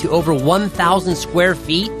 450 to over 1,000 square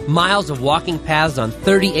feet, miles of walking paths on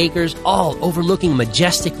 30 acres, all overlooking a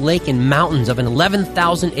majestic lake and mountains of an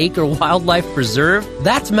 11,000-acre wildlife preserve?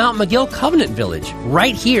 That's Mount McGill Covenant Village,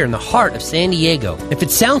 right here in the heart of San Diego. If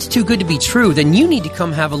it sounds too good to be true, then you need to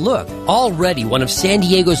come have a look. Already one of San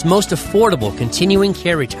Diego's most affordable continuing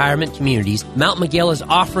care retirement communities, Mount McGill is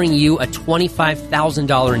offering you a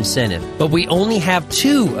 $25,000 incentive. But we only have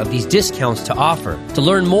 2 of these discounts to offer. To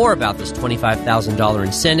learn more about this $25,000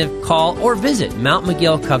 incentive, call or visit Mount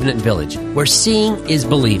McGill Covenant Village, where seeing is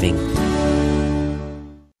believing.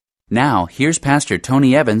 Now, here's Pastor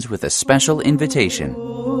Tony Evans with a special invitation.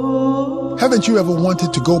 Haven't you ever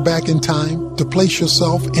wanted to go back in time, to place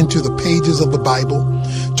yourself into the pages of the Bible,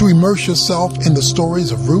 to immerse yourself in the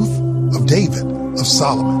stories of Ruth, of David, of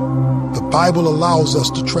Solomon? The Bible allows us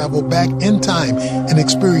to travel back in time and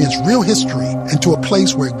experience real history and to a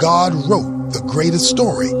place where God wrote the greatest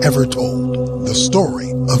story ever told, the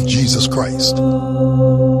story of Jesus Christ.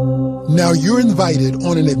 Now you're invited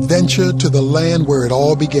on an adventure to the land where it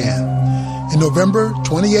all began. In November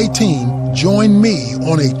 2018, join me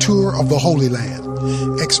on a tour of the Holy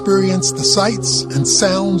Land. Experience the sights and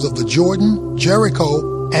sounds of the Jordan,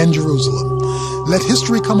 Jericho, and Jerusalem. Let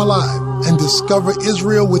history come alive and discover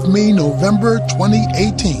Israel with me November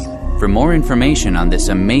 2018. For more information on this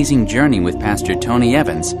amazing journey with Pastor Tony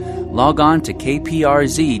Evans, log on to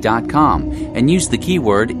kprz.com and use the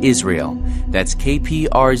keyword Israel. That's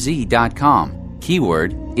kprz.com,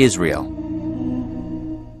 keyword Israel.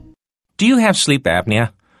 Do you have sleep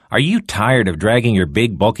apnea? Are you tired of dragging your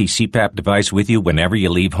big, bulky CPAP device with you whenever you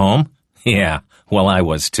leave home? Yeah, well, I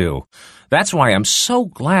was too. That's why I'm so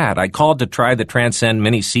glad I called to try the Transcend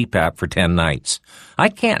Mini CPAP for 10 nights. I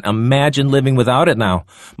can't imagine living without it now.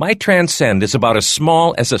 My Transcend is about as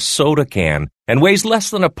small as a soda can and weighs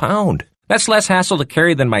less than a pound. That's less hassle to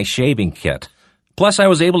carry than my shaving kit. Plus, I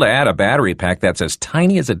was able to add a battery pack that's as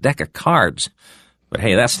tiny as a deck of cards. But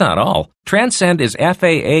hey, that's not all. Transcend is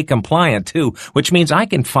FAA compliant too, which means I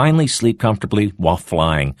can finally sleep comfortably while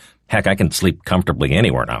flying. Heck, I can sleep comfortably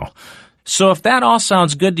anywhere now. So if that all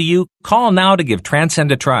sounds good to you, call now to give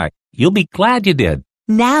Transcend a try. You'll be glad you did.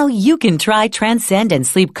 Now you can try Transcend and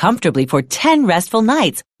sleep comfortably for 10 restful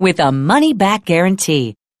nights with a money-back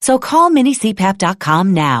guarantee. So call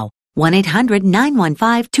minicpap.com now.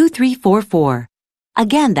 1-800-915-2344.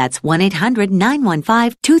 Again, that's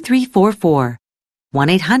 1-800-915-2344.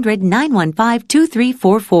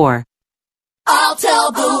 1-800-915-2344. I'll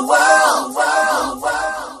tell the world.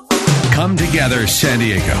 Come Together San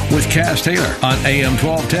Diego with Kaz Taylor on AM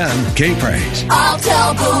 1210 K-Praise. I'll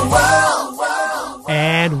tell the world.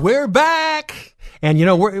 And we're back. And you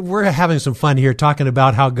know, we're having some fun here talking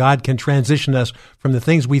about how God can transition us from the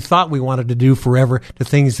things we thought we wanted to do forever to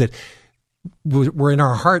things that were in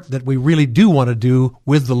our heart that we really do want to do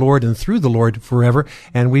with the Lord and through the Lord forever.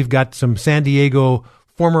 And we've got some San Diego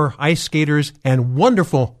former ice skaters and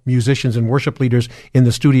wonderful musicians and worship leaders in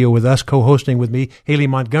the studio with us, co-hosting with me, Haley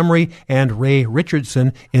Montgomery and Ray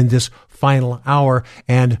Richardson in this final hour.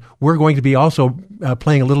 And we're going to be also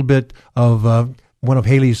playing a little bit of one of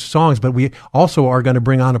Haley's songs, but we also are going to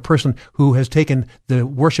bring on a person who has taken the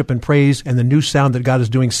worship and praise and the new sound that God is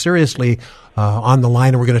doing seriously on the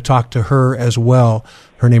line, and we're going to talk to her as well.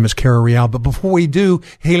 Her name is Cara Real. But before we do,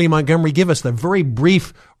 Haley Montgomery, give us the very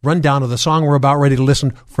brief rundown of the song we're about ready to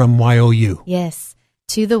listen from YOU. Yes.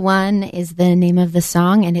 To the One is the name of the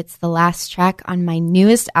song, and it's the last track on my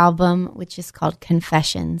newest album, which is called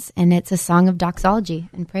Confessions, and it's a song of doxology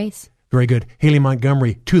and praise. Very good. Haley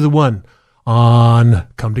Montgomery, To the One, on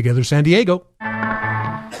Come Together San Diego.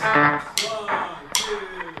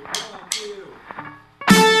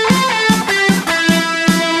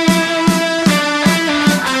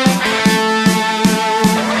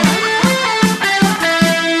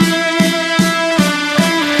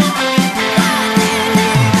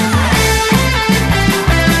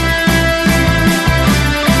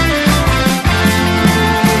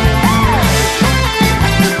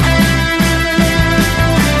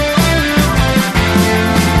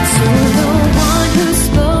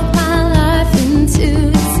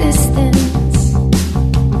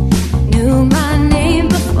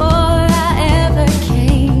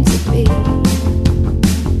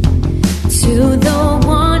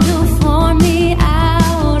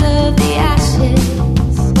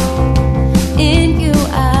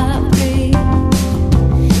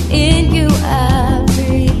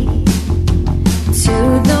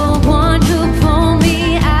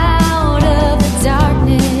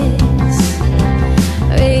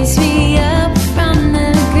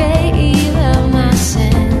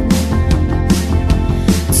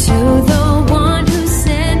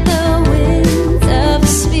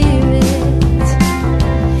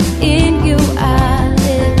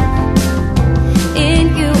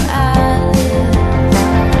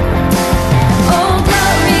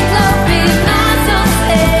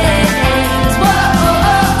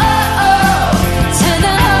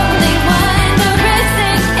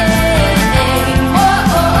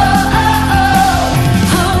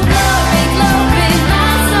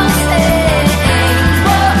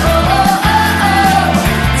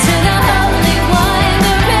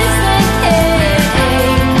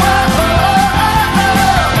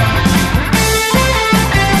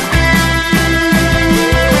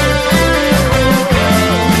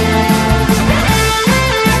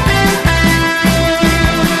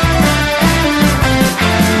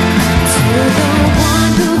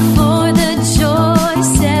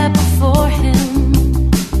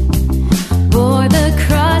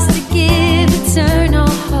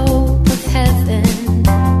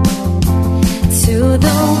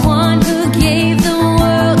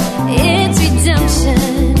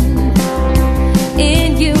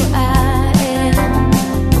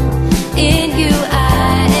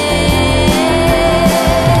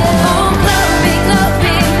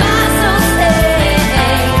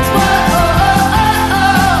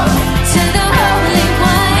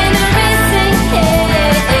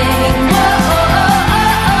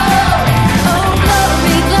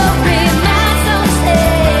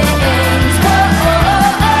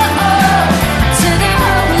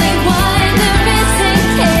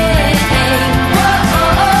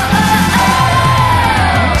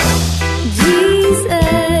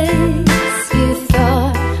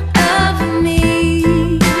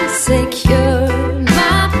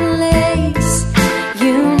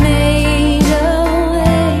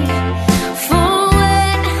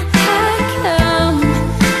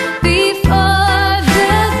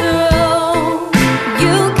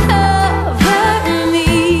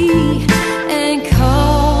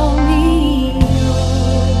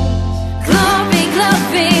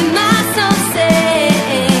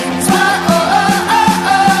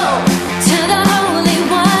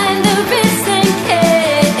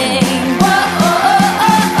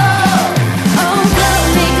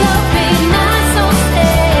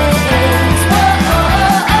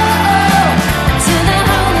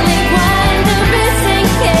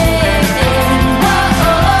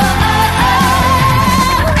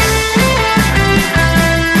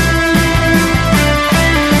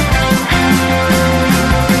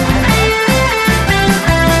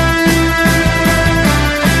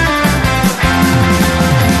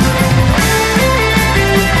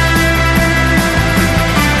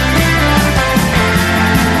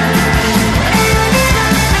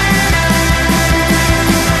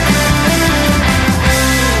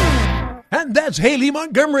 And that's Haley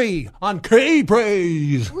Montgomery on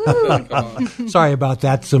K-Praise. Sorry about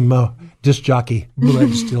that. Some disc jockey blood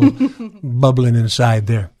still bubbling inside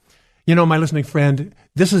there. You know, my listening friend,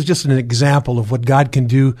 this is just an example of what God can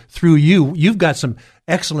do through you. You've got some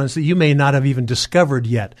excellence that you may not have even discovered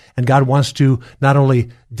yet. And God wants to not only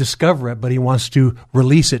discover it, but he wants to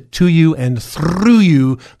release it to you and through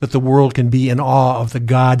you, that the world can be in awe of the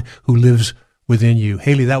God who lives within you.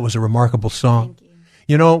 Haley, that was a remarkable song.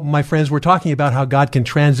 You know, my friends, we're talking about how God can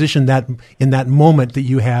transition that in that moment that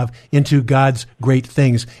you have into God's great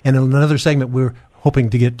things. And in another segment, we're hoping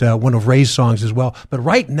to get one of Ray's songs as well. But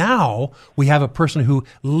right now, we have a person who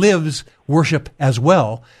lives worship as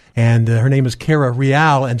well. And her name is Kara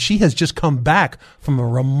Real, and she has just come back from a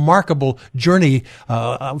remarkable journey,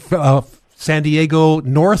 San Diego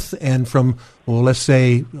north and from, well, let's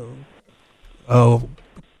say,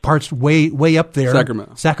 parts way up there,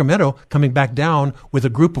 Sacramento, coming back down with a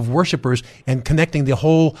group of worshipers and connecting the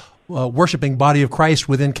whole worshiping body of Christ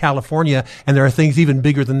within California. And there are things even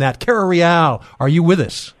bigger than that. Kara Real, are you with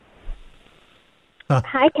us?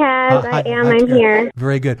 Hi, Kaz. I'm here.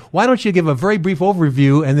 Very good. Why don't you give a very brief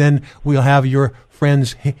overview, and then we'll have your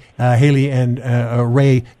friends Haley and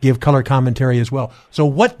Ray give color commentary as well. So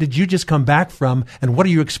what did you just come back from, and what are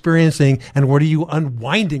you experiencing, and what are you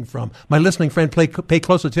unwinding from? My listening friend, pay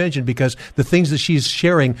close attention, because the things that she's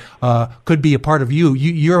sharing could be a part of you.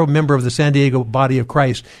 You're a member of the San Diego Body of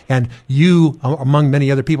Christ, and you, among many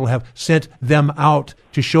other people, have sent them out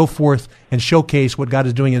to show forth and showcase what God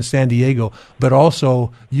is doing in San Diego, but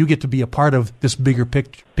also you get to be a part of this bigger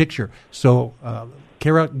picture. So,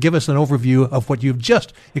 Kara, give us an overview of what you've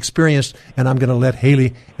just experienced, and I'm going to let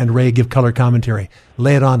Haley and Ray give color commentary.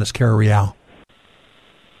 Lay it on us, Kara Real.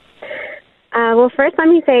 Well, first, let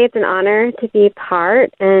me say it's an honor to be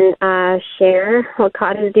part and share what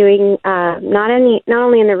God is doing, not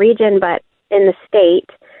only in the region, but in the state,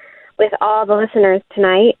 with all the listeners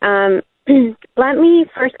tonight. Let me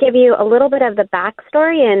first give you a little bit of the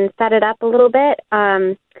backstory and set it up a little bit.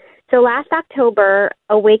 So last October,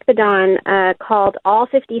 Awake the Dawn called all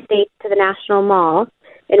 50 states to the National Mall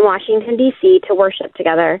in Washington, D.C. to worship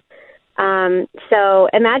together. So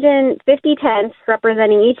imagine 50 tents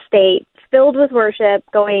representing each state, filled with worship,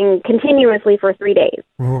 going continuously for 3 days.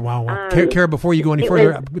 Wow. Kara, before you go any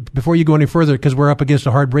further, because we're up against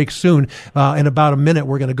a hard break soon, in about a minute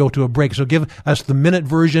we're going to go to a break. So give us the minute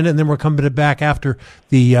version, and then we're coming back after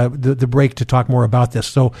the break to talk more about this.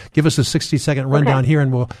 So give us a 60-second rundown here,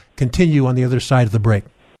 and we'll continue on the other side of the break.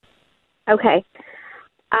 Okay.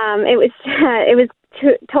 It was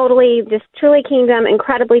totally just truly kingdom,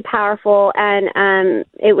 incredibly powerful, and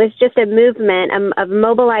it was just a movement of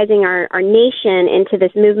mobilizing our nation into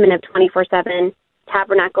this movement of 24/7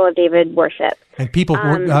 Tabernacle of David worship. And people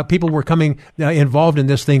were coming involved in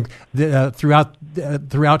this thing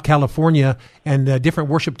throughout California, and different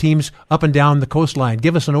worship teams up and down the coastline.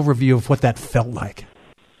 Give us an overview of what that felt like.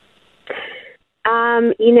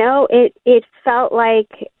 It felt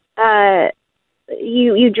like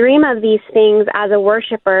you dream of these things as a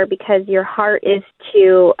worshiper, because your heart is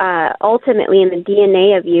to ultimately, in the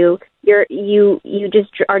DNA of you just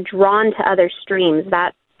are drawn to other streams.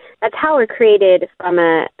 That's how we're created, from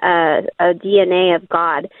a DNA of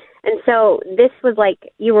God. And so this was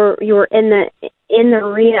like you were in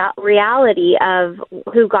the reality of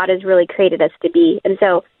who God has really created us to be. And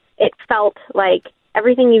so it felt like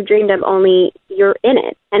everything you've dreamed of, only you're in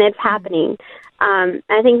it and it's happening.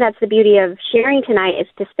 I think that's the beauty of sharing tonight, is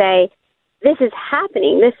to say, this is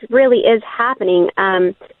happening. This really is happening.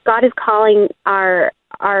 God is calling our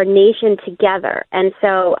nation together. And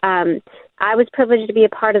so I was privileged to be a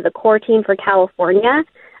part of the core team for California.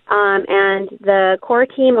 And the core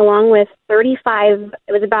team, along with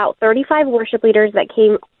about 35 worship leaders that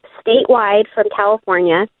came statewide from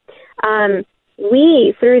California,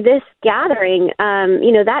 we, through this gathering,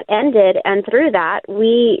 that ended, and through that,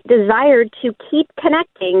 we desired to keep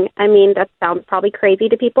connecting. I mean, that sounds probably crazy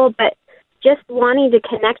to people, but just wanting to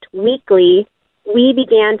connect weekly, we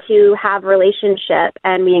began to have relationship,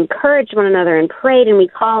 and we encouraged one another and prayed, and we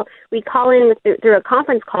call in through a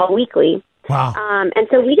conference call weekly. Wow. And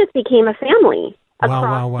so we just became a family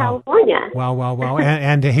across California. Wow.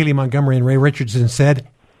 And Haley Montgomery and Ray Richardson said,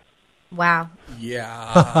 wow.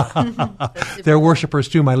 Yeah. They're worshipers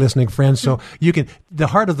too, my listening friends. So the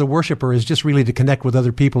heart of the worshiper is just really to connect with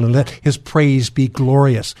other people and let his praise be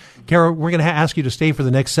glorious. Kara, we're going to ask you to stay for the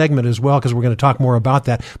next segment as well, because we're going to talk more about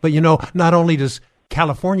that. But not only does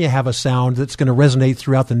California have a sound that's going to resonate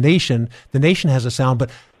throughout the nation has a sound, but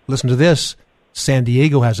listen to this. San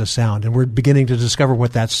Diego has a sound, and we're beginning to discover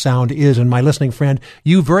what that sound is. And my listening friend,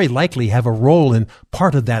 you very likely have a role in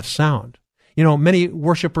part of that sound. You know, many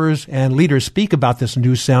worshipers and leaders speak about this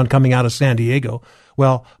new sound coming out of San Diego.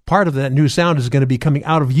 Well, part of that new sound is going to be coming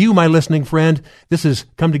out of you, my listening friend. This is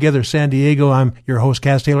Come Together San Diego. I'm your host,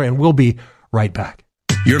 Kaz Taylor, and we'll be right back.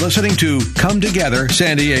 You're listening to Come Together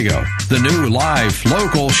San Diego, the new live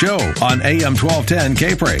local show on AM 1210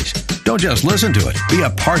 K-Praise. Don't just listen to it, be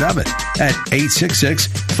a part of it at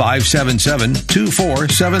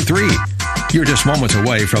 866-577-2473. You're just moments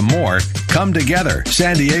away from more Come Together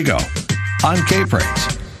San Diego on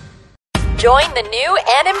K-Praise. Join the new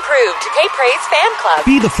and improved K-Praise Fan Club.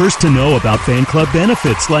 Be the first to know about fan club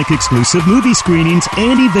benefits like exclusive movie screenings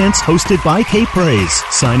and events hosted by K-Praise.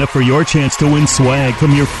 Sign up for your chance to win swag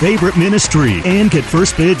from your favorite ministry and get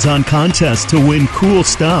first bids on contests to win cool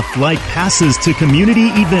stuff like passes to community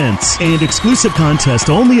events and exclusive contests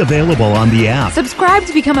only available on the app. Subscribe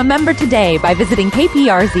to become a member today by visiting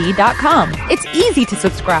kprz.com. It's easy to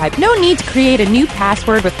subscribe. No need to create a new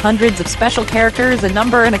password with hundreds of special characters, a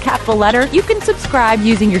number, and a capital letter. You can subscribe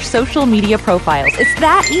using your social media profiles. It's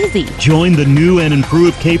that easy. Join the new and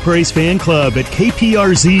improved K-Praise fan club at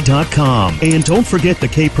kprz.com. And don't forget the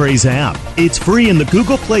K-Praise app. It's free in the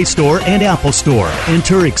Google Play Store and Apple Store.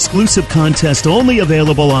 Enter exclusive contest only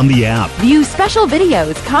available on the app. View special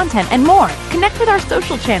videos, content, and more. Connect with our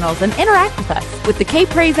social channels and interact with us. With the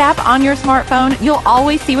K-Praise app on your smartphone, you'll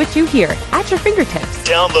always see what you hear at your fingertips.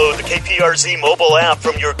 Download the KPRZ mobile app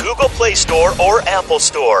from your Google Play Store or Apple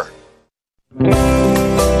Store.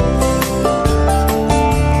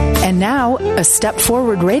 And now, a Step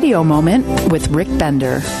Forward radio moment with Rick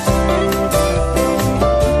Bender.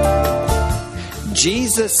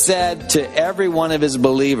 Jesus said to every one of his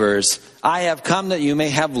believers, I have come that you may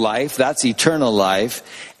have life, that's eternal life,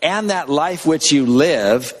 and that life which you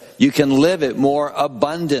live, you can live it more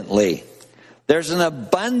abundantly. There's an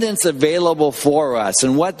abundance available for us.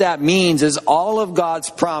 And what that means is all of God's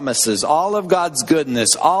promises, all of God's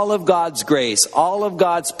goodness, all of God's grace, all of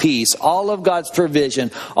God's peace, all of God's provision,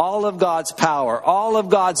 all of God's power, all of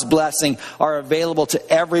God's blessing are available to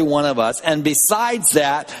every one of us. And besides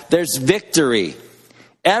that, there's victory.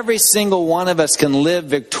 Every single one of us can live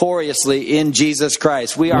victoriously in Jesus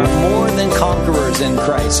Christ. We are more than conquerors in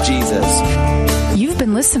Christ Jesus. You've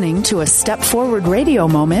been listening to a Step Forward radio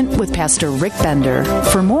moment with Pastor Rick Bender.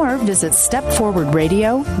 For more, visit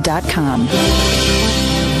stepforwardradio.com.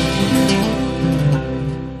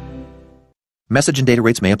 Message and data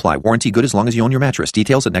rates may apply. Warranty good as long as you own your mattress.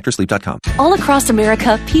 Details at NectarSleep.com. All across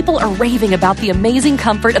America, people are raving about the amazing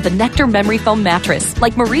comfort of the Nectar Memory Foam mattress,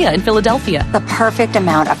 like Maria in Philadelphia. The perfect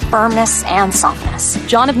amount of firmness and softness.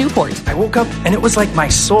 John of Newport. I woke up and it was like my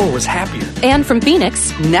soul was happier. And from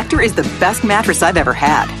Phoenix, Nectar is the best mattress I've ever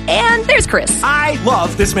had. And there's Chris. I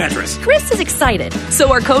love this mattress. Chris is excited.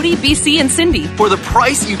 So are Cody, BC, and Cindy. For the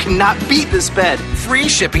price, you cannot beat this bed. Free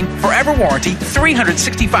shipping, forever warranty,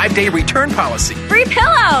 365-day return policy. Free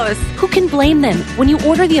pillows! Who can blame them? When you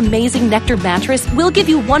order the amazing Nectar mattress, we'll give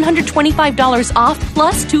you $125 off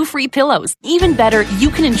plus 2 free pillows. Even better,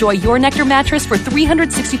 you can enjoy your Nectar mattress for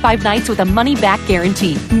 365 nights with a money-back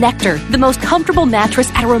guarantee. Nectar, the most comfortable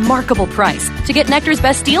mattress at a remarkable price. To get Nectar's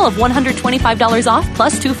best deal of $125 off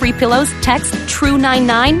plus 2 free pillows, text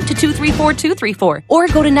TRUE99 to 234234 or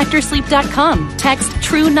go to NectarSleep.com. Text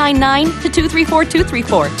TRUE99 to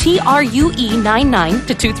 234234. TRUE99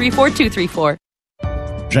 to 234234.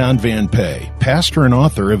 John Van Pay, pastor and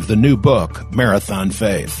author of the new book, Marathon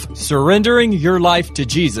Faith. Surrendering your life to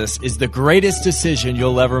Jesus is the greatest decision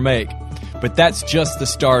you'll ever make. But that's just the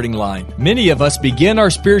starting line. Many of us begin our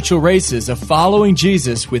spiritual races of following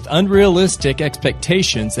Jesus with unrealistic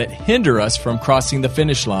expectations that hinder us from crossing the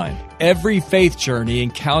finish line. Every faith journey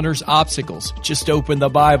encounters obstacles. Just open the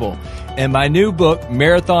Bible. In my new book,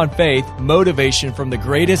 Marathon Faith, Motivation from the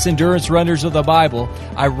Greatest Endurance Runners of the Bible,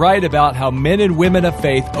 I write about how men and women of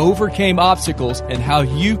faith overcame obstacles and how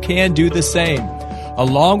you can do the same.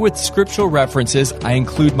 Along with scriptural references, I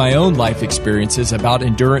include my own life experiences about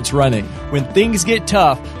endurance running. When things get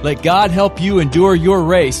tough, let God help you endure your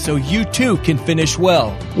race so you too can finish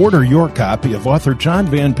well. Order your copy of author John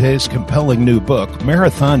Van Pay's compelling new book,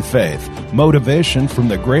 Marathon Faith, Motivation from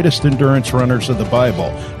the Greatest Endurance Runners of the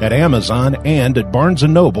Bible, at Amazon and at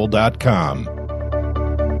BarnesandNoble.com.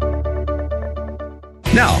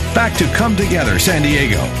 Now, back to Come Together San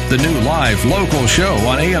Diego, the new live local show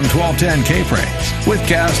on AM 1210 K-Praise with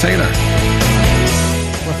Kaz Taylor.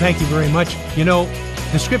 Well, thank you very much. You know,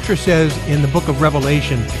 the scripture says in the book of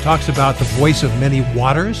Revelation, it talks about the voice of many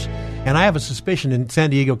waters. And I have a suspicion in San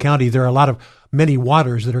Diego County there are many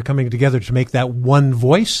waters that are coming together to make that one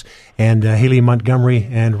voice. And Haley Montgomery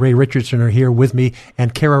and Ray Richardson are here with me.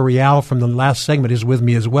 And Cara Real from the last segment is with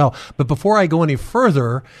me as well. But before I go any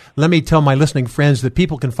further, let me tell my listening friends that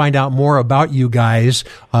people can find out more about you guys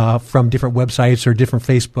from different websites or different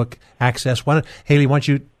Facebook access. Haley, why don't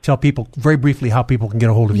you tell people very briefly how people can get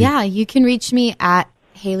a hold of you? Yeah, you can reach me at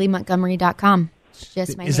HaleyMontgomery.com.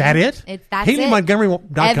 Just my Is name. that it? That's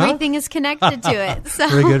HaleyMontgomery.com? Everything is connected to it. So.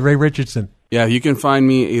 Very good. Ray Richardson. Yeah, you can find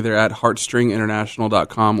me either at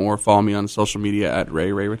heartstringinternational.com or follow me on social media at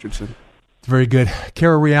Ray Richardson. Very good.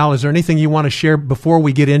 Cara Real, is there anything you want to share before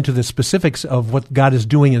we get into the specifics of what God is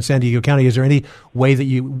doing in San Diego County? Is there any way that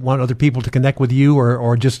you want other people to connect with you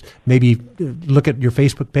or just maybe look at your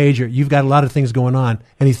Facebook page? Or you've got a lot of things going on.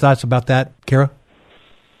 Any thoughts about that, Cara?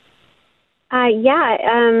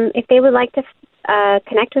 If they would like to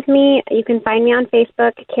connect with me, you can find me on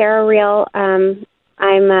Facebook, Cara Real.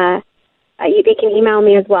 They can email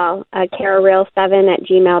me as well,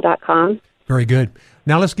 carareal7@gmail.com. Very good.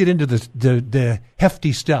 Now let's get into the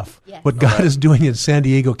hefty stuff, what God is doing in San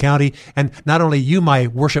Diego County. And not only you, my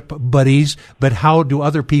worship buddies, but how do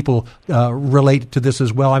other people relate to this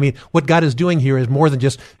as well? I mean, what God is doing here is more than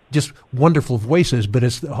just wonderful voices, but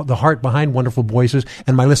it's the heart behind wonderful voices.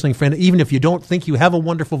 And my listening friend, even if you don't think you have a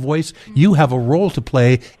wonderful voice, you have a role to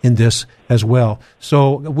play in this as well.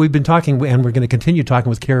 So we've been talking, and we're going to continue talking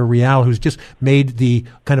with Cara Real, who's just made the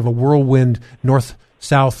kind of a whirlwind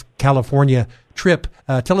north-south California trip.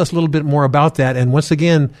 Tell us a little bit more about that. And once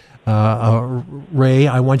again, Ray,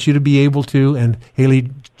 I want you to be able to, and Haley,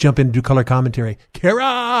 jump in and do color commentary.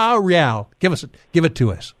 Cara Real, give it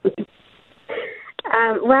to us.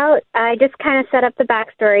 I just kind of set up the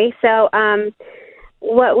backstory. So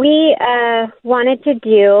what we wanted to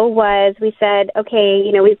do was we said,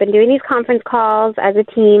 okay, we've been doing these conference calls as a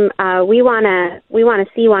team. We want to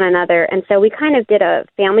see one another. And so we kind of did a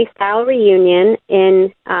family-style reunion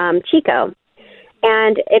in Chico.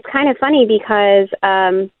 And it's kind of funny because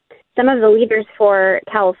some of the leaders for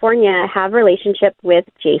California have relationship with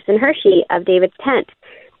Jason Hershey of David's Tent.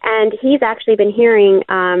 And he's actually been hearing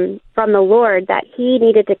from the Lord that he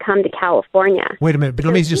needed to come to California. Wait a minute, but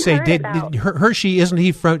let me just say, Hershey, isn't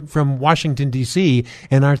he from Washington, D.C.,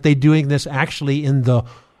 and aren't they doing this actually in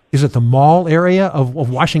is it the mall area of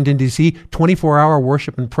Washington, D.C., 24-hour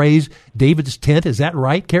worship and praise, David's Tent? Is that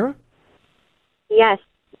right, Cara? Yes.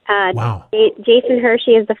 Wow. Jason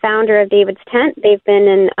Hershey is the founder of David's Tent. They've been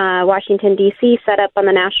in Washington, D.C., set up on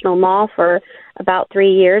the National Mall for about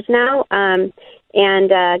 3 years now. And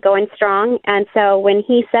going strong. And so when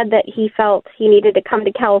he said that he felt he needed to come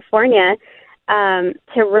to California to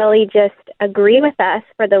really just agree with us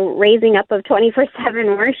for the raising up of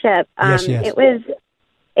 24/7 worship,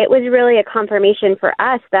 it was really a confirmation for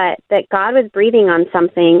us that God was breathing on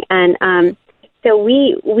something. And so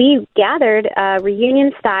we gathered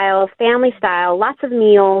reunion style, family style, lots of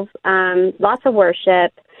meals, lots of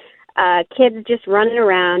worship. Kids just running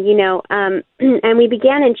around, and we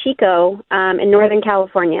began in Chico, in Northern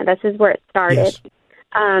California. This is where it started. Yes.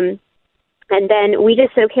 And then we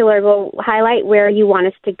just said, okay, Lord, we'll highlight where you want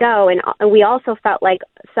us to go. And we also felt like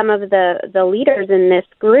some of the leaders in this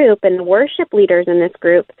group and the worship leaders in this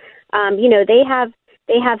group, they have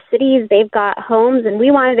cities, they've got homes, and we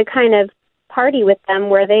wanted to kind of party with them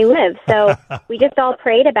where they live. So we just all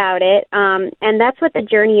prayed about it. And that's what the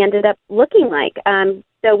journey ended up looking like.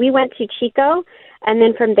 So we went to Chico, and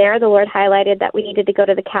then from there, the Lord highlighted that we needed to go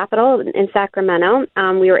to the Capitol in Sacramento.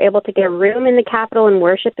 We were able to get a room in the Capitol and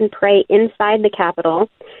worship and pray inside the Capitol.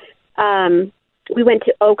 We went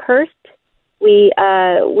to Oakhurst. We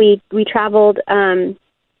traveled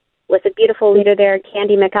with a beautiful leader there,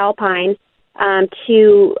 Candy McAlpine,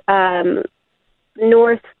 to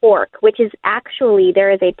North Fork, which is actually,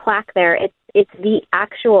 there is a plaque there. It's the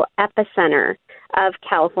actual epicenter of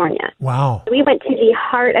California. Wow. We went to the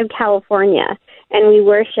heart of California and we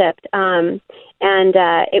worshiped, and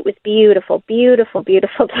it was beautiful, beautiful,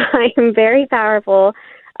 beautiful time, very powerful.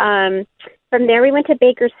 From there we went to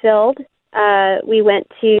Bakersfield. We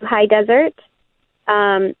went to High Desert.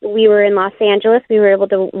 We were in Los Angeles. We were able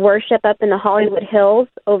to worship up in the Hollywood Hills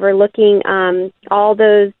overlooking all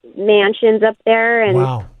those mansions up there, and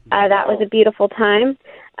wow. That was a beautiful time.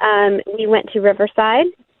 We went to Riverside.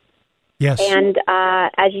 Yes. And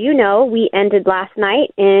as you know, we ended last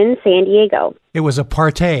night in San Diego. It was a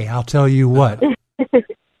party, I'll tell you what. It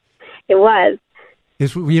was.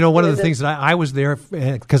 It's, one of the things that I was there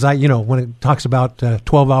because when it talks about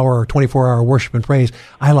 12-hour or 24-hour worship and praise,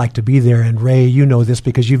 I like to be there. And Ray, you know this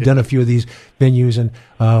because you've done a few of these venues, and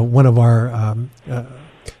one of our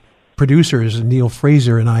producers, Neil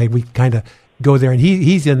Fraser and I, we kind of go there, and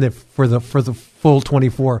he's in there for the full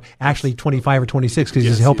 24, actually 25 or 26, because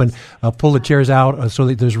he's helping pull the chairs out so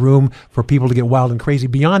that there's room for people to get wild and crazy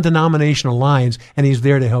beyond denominational lines, and he's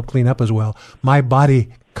there to help clean up as well. My body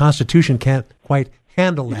constitution can't quite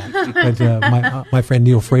handle that, but my friend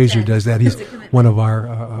Neil Fraser does that. He's one of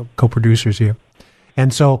our co-producers here.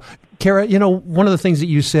 And so, Kara, one of the things that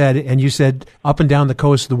you said up and down the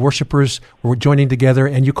coast, the worshipers were joining together,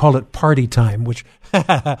 and you called it party time, which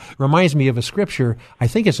reminds me of a scripture. I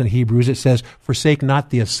think it's in Hebrews. It says, forsake not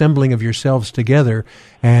the assembling of yourselves together,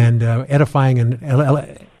 and edifying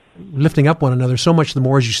and lifting up one another, so much the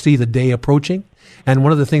more as you see the day approaching. And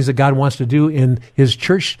one of the things that God wants to do in his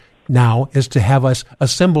church now is to have us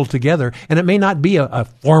assemble together. And it may not be a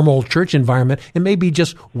formal church environment. It may be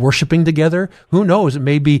just worshiping together. Who knows? It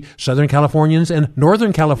may be Southern Californians and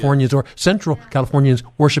Northern Californians or Central Californians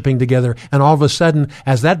worshiping together. And all of a sudden,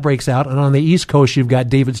 as that breaks out, and on the East Coast, you've got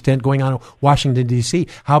David's Tent going on in Washington, D.C.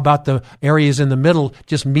 How about the areas in the middle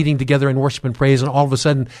just meeting together in worship and praise? And all of a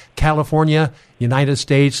sudden, California, United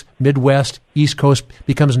States, Midwest, East Coast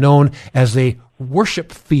becomes known as a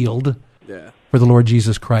worship field for the Lord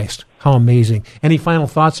Jesus Christ. How amazing. Any final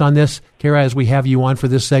thoughts on this, Kara, as we have you on for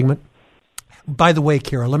this segment? By the way,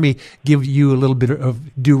 Kara, let me give you a little bit of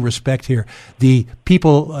due respect here. The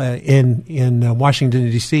people in Washington,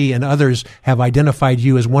 D.C. and others have identified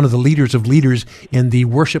you as one of the leaders of leaders in the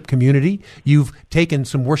worship community. You've taken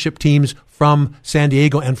some worship teams from San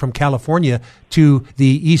Diego and from California to the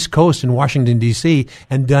East Coast in Washington, D.C.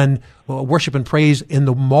 and done worship and praise in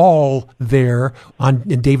the mall there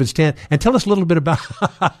in David's Tent. And tell us a little bit about,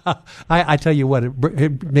 I tell you what,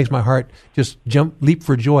 it makes my heart just leap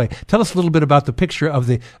for joy. Tell us a little bit about the picture of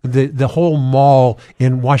the whole mall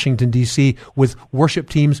in Washington, D.C. with worship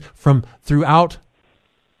teams from throughout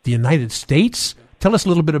the United States. Tell us a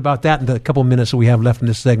little bit about that in the couple of minutes that we have left in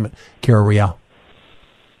this segment, Kara Real.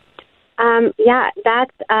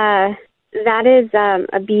 That is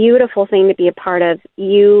a beautiful thing to be a part of.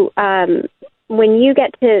 You, when you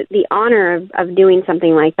get to the honor of doing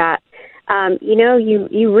something like that,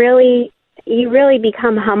 you really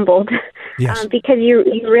become humbled, yes. Because you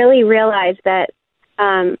really realize that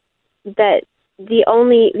that the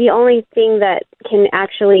only thing that can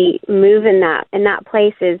actually move in that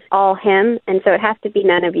place is all Him, and so it has to be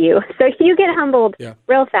none of you. So you get humbled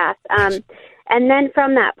real fast, and then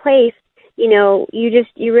from that place, you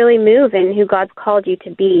really move in who God's called you to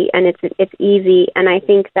be, and it's easy. And I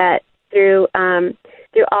think that through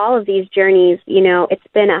all of these journeys, it's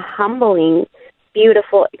been a humbling,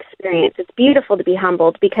 beautiful experience. It's beautiful to be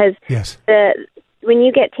humbled because when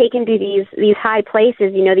you get taken to these high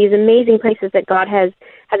places, these amazing places that God has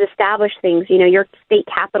established things, your state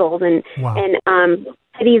capitals and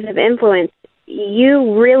cities of influence,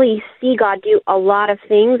 you really see God do a lot of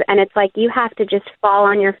things, and it's like you have to just fall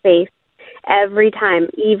on your face every time,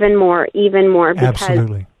 even more because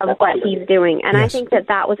of what He's doing. And I think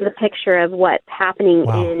that was the picture of what's happening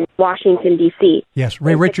in Washington, D.C. Yes,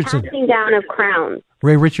 Ray Richardson. The casting down of crowns.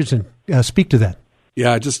 Ray Richardson, speak to that.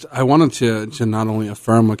 Yeah, I wanted to not only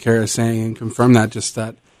affirm what Kara is saying and confirm that, just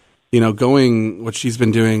that, going, what she's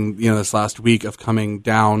been doing, this last week of coming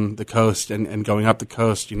down the coast and going up the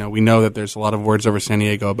coast, we know that there's a lot of words over San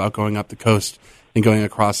Diego about going up the coast and going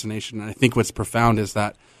across the nation. And I think what's profound is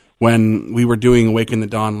that when we were doing Awaken the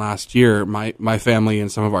Dawn last year, my family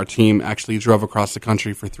and some of our team actually drove across the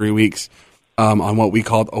country for 3 weeks on what we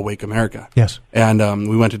called Awake America. Yes. And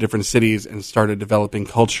we went to different cities and started developing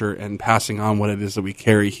culture and passing on what it is that we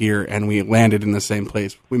carry here. And we landed in the same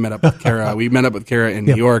place. We met up with Kara. In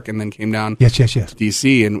New York and then came down to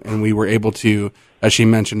D.C. And we were able to, as she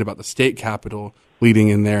mentioned about the state capitol, leading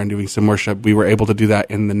in there and doing some worship, we were able to do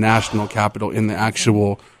that in the national capitol, in the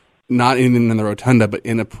actual, not in the rotunda, but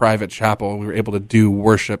in a private chapel. We were able to do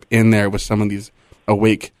worship in there with some of these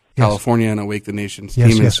Awake California and Awake the Nations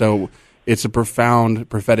team. And so it's a profound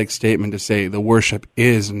prophetic statement to say the worship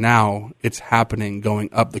is now, it's happening, going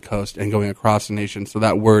up the coast and going across the nation. So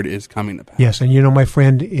that word is coming to pass. Yes, and my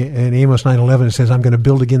friend, in Amos 9:11, it says, I'm going to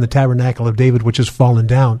build again the tabernacle of David, which has fallen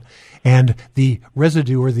down. And the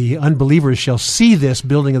residue or the unbelievers shall see this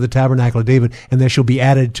building of the tabernacle of David, and they shall be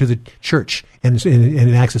added to the church. And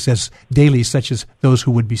in Acts it says, daily, such as those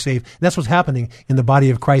who would be saved. And that's what's happening in the body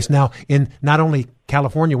of Christ now in not only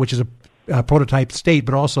California, which is a prototype state,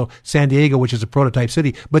 but also San Diego, which is a prototype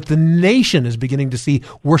city. But the nation is beginning to see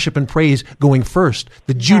worship and praise going first.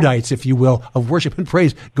 The Judites, if you will, of worship and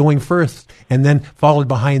praise going first. And then followed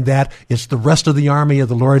behind that, it's the rest of the army of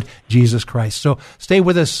the Lord Jesus Christ. So stay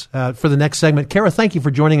with us for the next segment. Kara, thank you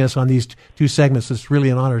for joining us on these two segments. It's really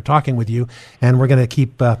an honor talking with you. And we're going to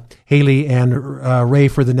keep Haley and Ray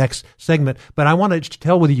for the next segment. But I want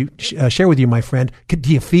to share with you, my friend,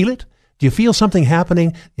 do you feel it? Do you feel something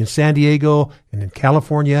happening in San Diego and in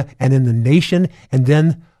California and in the nation and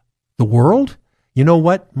then the world? You know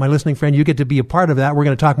what, my listening friend, you get to be a part of that. We're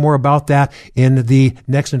going to talk more about that in the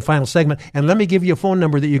next and final segment. And let me give you a phone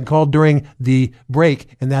number that you can call during the break,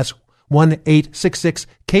 and that's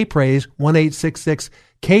 1-866-K-PRAISE,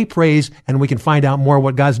 1-866-K-PRAISE, and we can find out more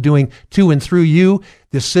what God's doing to and through you,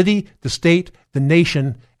 the city, the state, the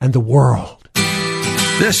nation, and the world.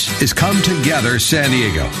 This is Come Together San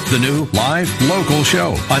Diego, the new live local show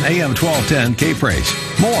on AM 1210 K-Praise.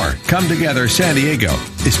 More Come Together San Diego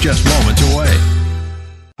is just moments away.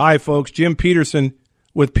 Hi, folks. Jim Peterson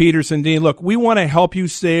with Peterson Dean. Look, we want to help you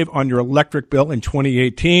save on your electric bill in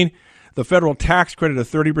 2018. The federal tax credit of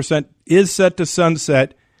 30% is set to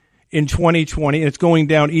sunset in 2020. It's going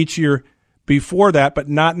down each year before that, but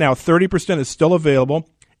not now. 30% is still available,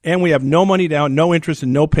 and we have no money down, no interest,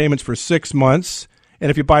 and no payments for 6 months. And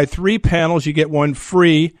if you buy 3 panels, you get 1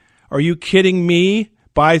 free. Are you kidding me?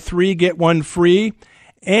 Buy 3, get 1 free.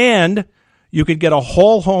 And you could get a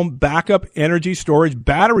whole home backup energy storage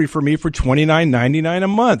battery for me for $29.99 a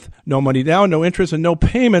month. No money down, no interest, and no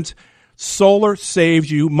payments. Solar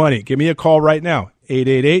saves you money. Give me a call right now.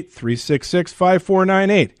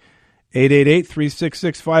 888-366-5498.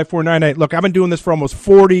 888-366-5498. Look, I've been doing this for almost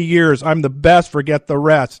 40 years. I'm the best. Forget the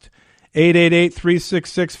rest.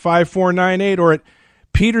 888-366-5498 or at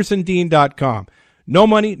petersondean.com. No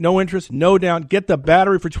money, no interest, no down. Get the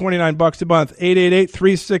battery for $29 a month.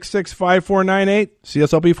 888-366-5498.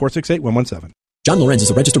 CSLB 468117. John Lorenz is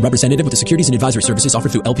a registered representative with the Securities and Advisory Services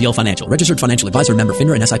offered through LPL Financial. Registered financial advisor, member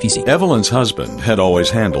FINRA and SIPC. Evelyn's husband had always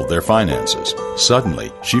handled their finances.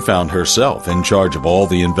 Suddenly, she found herself in charge of all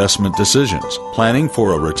the investment decisions. Planning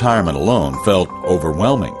for a retirement alone felt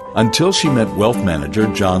overwhelming until she met wealth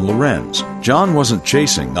manager John Lorenz. John wasn't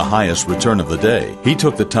chasing the highest return of the day. He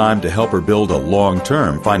took the time to help her build a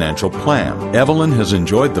long-term financial plan. Evelyn has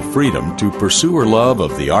enjoyed the freedom to pursue her love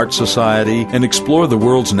of the Art Society and explore the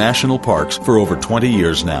world's national parks for over 20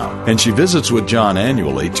 years now. And she visits with John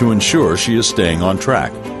annually to ensure she is staying on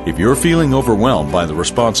track. If you're feeling overwhelmed by the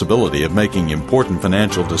responsibility of making important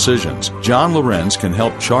financial decisions, John Lorenz can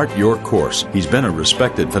help chart your course. He's been a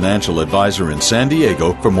respected financial advisor in San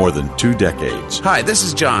Diego for more than 2 decades. Hi, this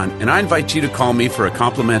is John, and I invite you to call me for a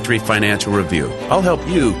complimentary financial review. I'll help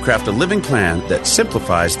you craft a living plan that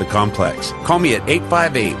simplifies the complex. Call me at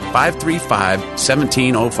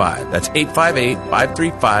 858-535-1705. That's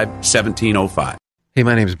 858-535-1705. Hey,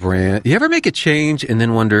 my name's Brant. You ever make a change and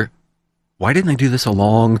then wonder, why didn't I do this a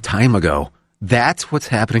long time ago? That's what's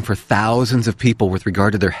happening for thousands of people with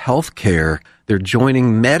regard to their health care. They're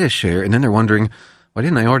joining Medi-Share, and then they're wondering, why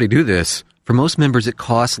didn't I already do this? For most members, it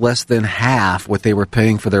costs less than half what they were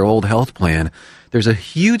paying for their old health plan. There's a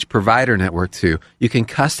huge provider network, too. You can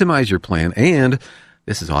customize your plan, and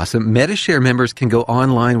this is awesome, Medi-Share members can go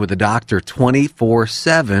online with a doctor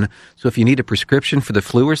 24/7. So if you need a prescription for the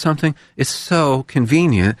flu or something, it's so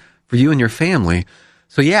convenient for you and your family.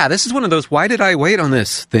 So yeah, this is one of those why did I wait on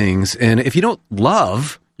this things. And if you don't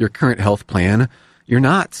love your current health plan, you're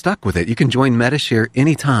not stuck with it. You can join Medi-Share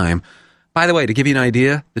anytime. By the way, to give you an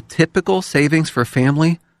idea, the typical savings for a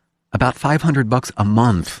family, about $500 a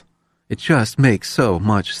month. It just makes so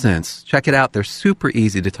much sense. Check it out. They're super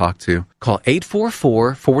easy to talk to. Call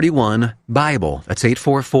 844-41-BIBLE. That's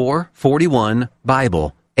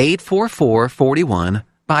 844-41-BIBLE.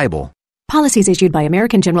 844-41-BIBLE. Policies issued by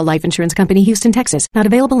American General Life Insurance Company, Houston, Texas. Not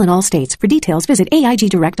available in all states. For details, visit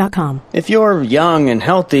AIGdirect.com. If you're young and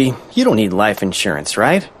healthy, you don't need life insurance,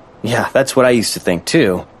 right? Yeah, that's what I used to think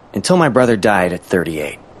too, until my brother died at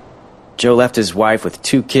 38. Joe left his wife with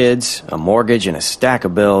 2 kids, a mortgage, and a stack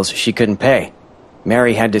of bills she couldn't pay.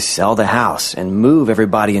 Mary had to sell the house and move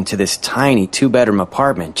everybody into this tiny 2-bedroom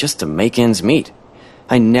apartment just to make ends meet.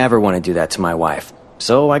 I never want to do that to my wife,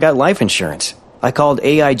 so I got life insurance. I called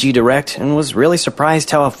AIG Direct and was really surprised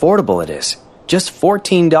how affordable it is. Just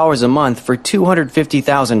 $14 a month for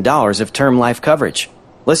 $250,000 of term life coverage.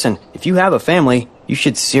 Listen, if you have a family, you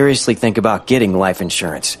should seriously think about getting life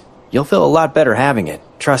insurance. You'll feel a lot better having it,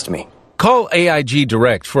 trust me. Call AIG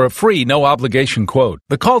Direct for a free, no-obligation quote.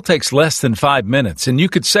 The call takes less than 5 minutes, and you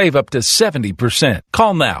could save up to 70%.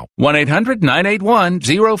 Call now.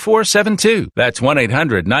 1-800-981-0472. That's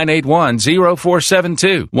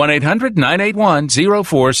 1-800-981-0472.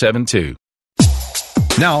 1-800-981-0472.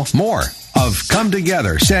 Now, more of Come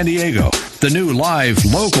Together San Diego, the new live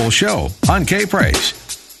local show on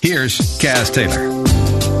K-Praise. Here's Kaz Taylor.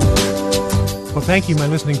 Well, thank you, my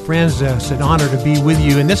listening friends. It's an honor to be with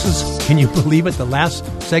you. And this is, can you believe it, the last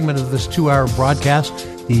segment of this 2-hour broadcast,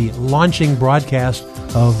 the launching broadcast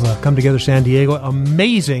of Come Together San Diego.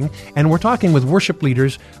 Amazing. And we're talking with worship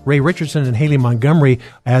leaders, Ray Richardson and Haley Montgomery,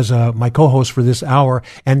 as my co-host for this hour.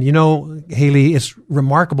 And you know, Haley, it's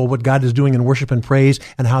remarkable what God is doing in worship and praise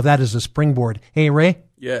and how that is a springboard. Hey, Ray?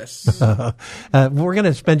 Yes. We're going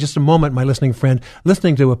to spend just a moment, my listening friend,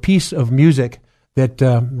 listening to a piece of music that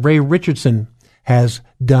Ray Richardson has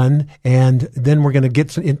done, and then we're going to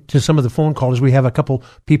get into some of the phone calls. We have a couple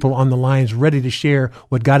people on the lines ready to share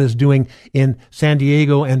what God is doing in San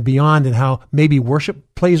Diego and beyond, and how maybe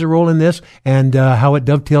worship plays a role in this, and how it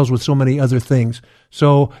dovetails with so many other things.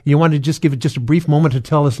 So you want to just give it just a brief moment to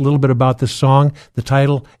tell us a little bit about this song, the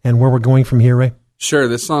title, and where we're going from here, Ray? Sure.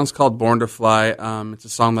 This song's called Born to Fly. It's a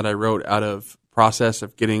song that I wrote out of process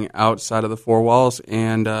of getting outside of the four walls,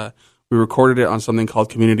 and we recorded it on something called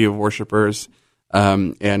Community of Worshipers.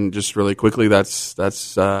 And just really quickly, it's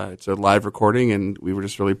a live recording, and we were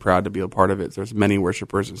just really proud to be a part of it. There's many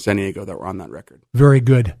worshipers in San Diego that were on that record. Very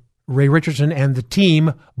good. Ray Richardson and the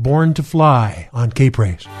team, Born to Fly on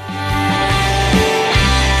K-Praise.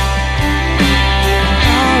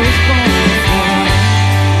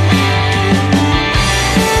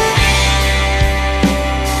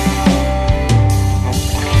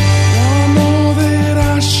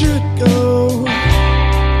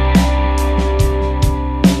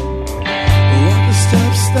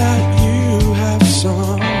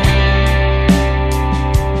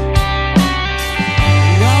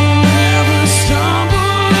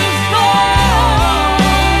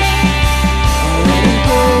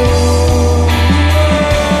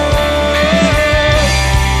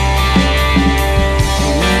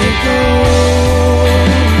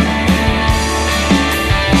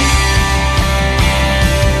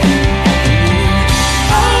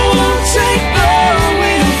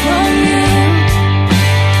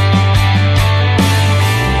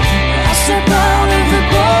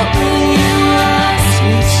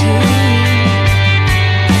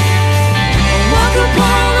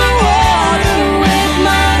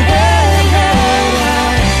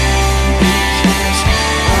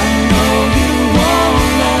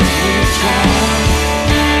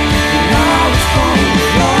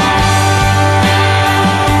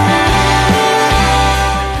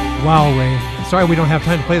 Wow, Ray. Sorry we don't have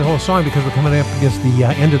time to play the whole song because we're coming up against the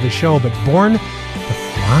end of the show, but Born to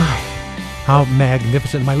Fly. How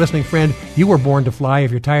magnificent. My listening friend, you were born to fly.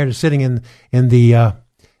 If you're tired of sitting in the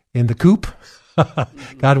coop,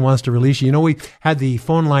 God wants to release you. You know, we had the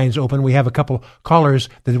phone lines open. We have a couple callers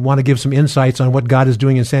that want to give some insights on what God is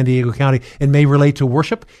doing in San Diego County. It may relate to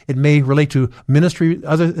worship. It may relate to ministry,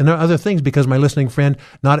 other things, because my listening friend,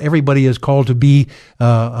 not everybody is called to be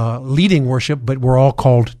leading worship, but we're all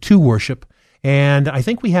called to worship. And I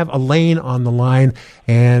think we have Elaine on the line,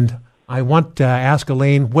 and I want to ask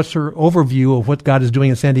Elaine, what's her overview of what God is doing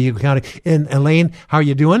in San Diego County? And Elaine, how are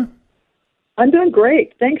you doing? I'm doing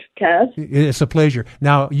great. Thanks, Kaz. It's a pleasure.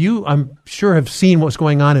 Now, you, I'm sure, have seen what's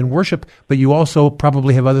going on in worship, but you also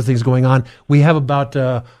probably have other things going on. We have about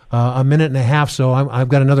a minute and a half, so I've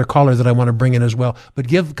got another caller that I want to bring in as well. But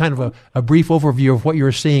give kind of a brief overview of what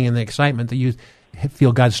you're seeing and the excitement that you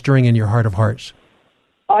feel God's stirring in your heart of hearts.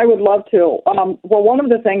 I would love to. Well, one of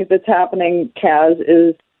the things that's happening, Kaz,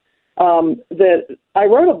 is that I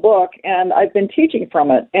wrote a book, and I've been teaching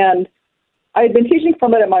from it. And I had been teaching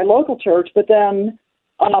from it at my local church, but then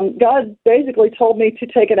God basically told me to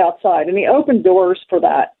take it outside, and He opened doors for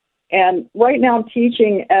that. And right now I'm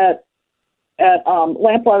teaching at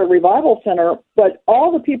Lamplighter Revival Center, but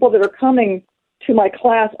all the people that are coming to my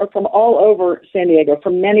class are from all over San Diego,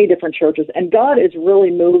 from many different churches, and God is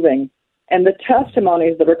really moving. And the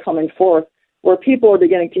testimonies that are coming forth, where people are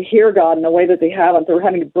beginning to hear God in a way that they haven't, they're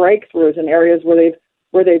having breakthroughs in areas where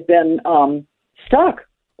they've been stuck.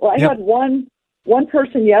 Well, I had one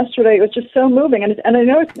person yesterday. It was just so moving, and I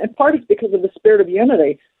know in part it's because of the spirit of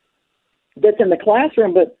unity that's in the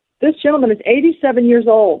classroom. But this gentleman is 87 years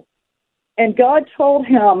old, and God told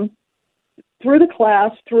him through the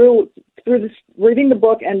class, through this, reading the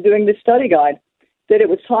book and doing the study guide, that it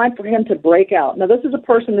was time for him to break out. Now, this is a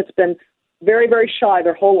person that's been very, very shy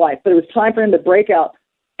their whole life, but it was time for him to break out.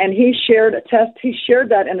 and he shared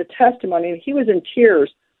that in a testimony, and he was in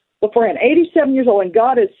tears beforehand. 87 years old, and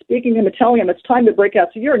God is speaking to him and telling him it's time to break out.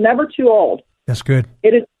 So you're never too old. That's good.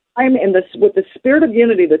 It is time with the spirit of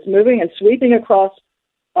unity that's moving and sweeping across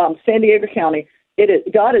San Diego County.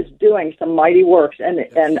 God is doing some mighty works,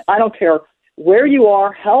 and I don't care where you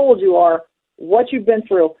are, how old you are, what you've been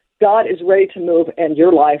through. God is ready to move in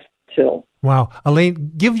your life too. Wow.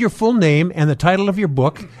 Elaine, give your full name and the title of your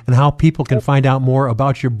book and how people can find out more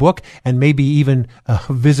about your book and maybe even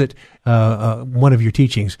visit one of your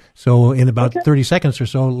teachings. So in about 30 seconds or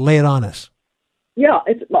so, lay it on us. Yeah,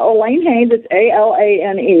 it's Elaine Haynes. It's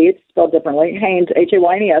A-L-A-N-E. It's spelled differently. Haynes,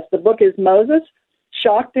 H-A-Y-N-E-S. The book is Moses,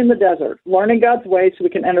 Shocked in the Desert, Learning God's Ways so we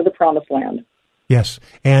can enter the Promised Land. Yes.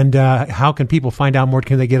 And how can people find out more?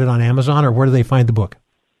 Can they get it on Amazon, or where do they find the book?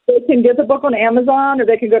 They can get the book on Amazon, or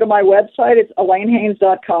they can go to my website. It's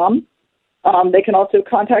ElaineHaynes.com. They can also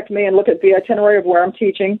contact me and look at the itinerary of where I'm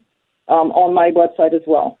teaching on my website as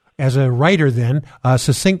well. As a writer, then, a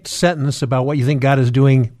succinct sentence about what you think God is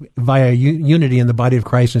doing via unity in the body of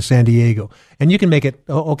Christ in San Diego. And you can make it,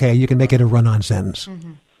 you can make it a run-on sentence.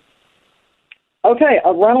 Mm-hmm. Okay,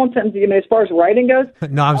 a run-on sentence, you mean as far as writing goes?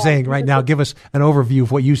 No, I'm saying right now, give us an overview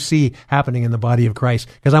of what you see happening in the body of Christ.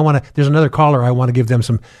 Because there's another caller, I want to give them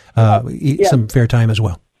some fair time as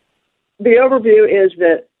well. The overview is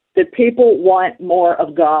that people want more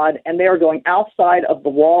of God, and they are going outside of the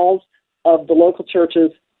walls of the local churches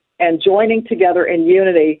and joining together in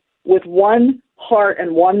unity with one heart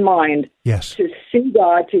and one mind to see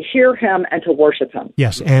God, to hear Him, and to worship Him.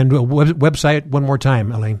 Yes, and website one more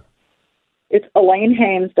time, Elaine. It's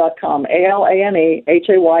ElaineHaynes.com,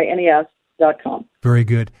 ALANEHAYNES.com. Very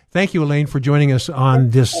good. Thank you, Elaine, for joining us on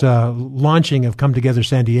this launching of Come Together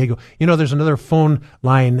San Diego. You know, there's another phone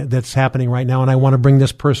line that's happening right now, and I want to bring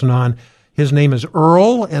this person on. His name is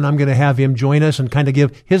Earl, and I'm going to have him join us and kind of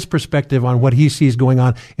give his perspective on what he sees going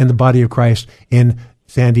on in the body of Christ in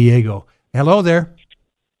San Diego. Hello there.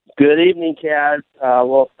 Good evening, Kaz.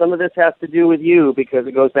 Well, some of this has to do with you because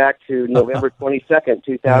it goes back to November 22nd,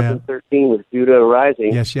 2013 with Judah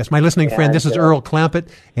Rising. Yes. My listening friend, this is Earl Clampett,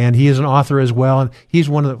 and he is an author as well. And he's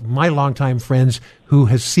one of my longtime friends who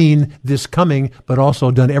has seen this coming, but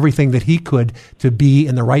also done everything that he could to be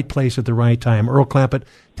in the right place at the right time. Earl Clampett,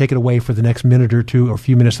 take it away for the next minute or two or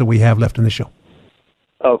few minutes that we have left in the show.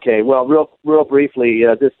 Okay, well, real briefly,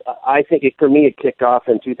 I think for me it kicked off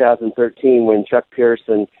in 2013 when Chuck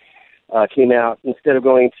Pearson came out. Instead of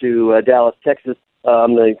going to Dallas, Texas,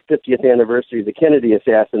 the 50th anniversary of the Kennedy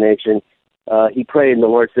assassination, he prayed and the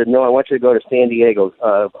Lord said, no, I want you to go to San Diego,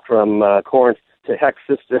 from Corinth to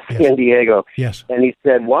Texas to San Diego. Yes. And he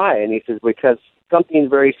said, why? And he says, because something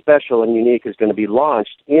very special and unique is going to be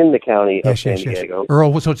launched in the county of San Diego.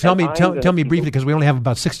 Earl, so tell me briefly, because we only have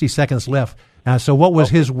about 60 seconds left. So what was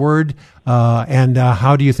his word, and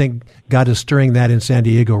how do you think God is stirring that in San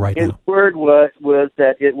Diego right now? His word was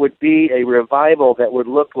that it would be a revival that would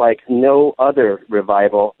look like no other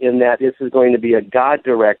revival, in that this is going to be a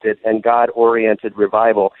God-directed and God-oriented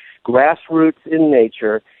revival. Grassroots in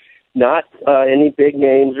nature, not any big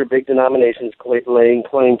names or big denominations laying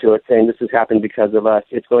claim to it, saying this has happened because of us.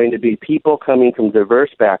 It's going to be people coming from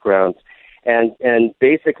diverse backgrounds and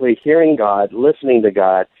basically hearing God, listening to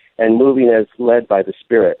God, and moving as led by the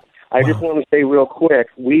Spirit. I just want to say real quick,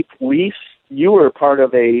 you were part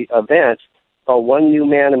of a event called One New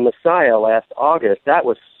Man in Messiah last August. That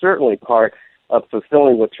was certainly part of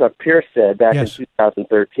fulfilling what Chuck Pierce said back in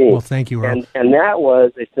 2013. Well, thank you, Earl. And that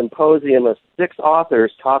was a symposium of 6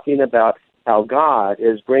 authors talking about how God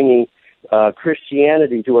is bringing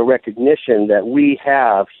Christianity to a recognition that we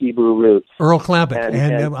have Hebrew roots. Earl Clampett,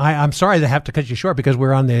 and I'm sorry to have to cut you short because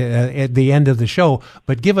we're on at the end of the show,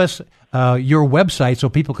 but give us your website so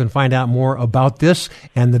people can find out more about this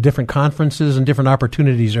and the different conferences and different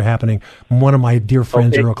opportunities are happening. One of my dear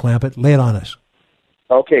friends, Earl Clampett, lay it on us.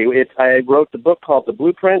 Okay, I wrote the book called The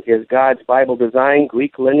Blueprint, is God's Bible Design,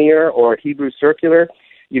 Greek Linear or Hebrew Circular.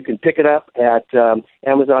 You can pick it up at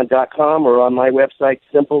Amazon.com or on my website,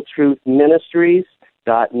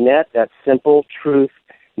 SimpleTruthMinistries.net. That's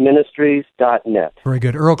SimpleTruthMinistries.net. Very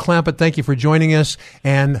good. Earl Clampett, thank you for joining us.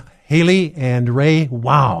 And Haley and Ray,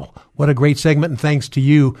 wow, what a great segment. And thanks to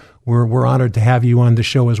you, we're honored to have you on the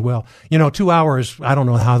show as well. 2 hours, I don't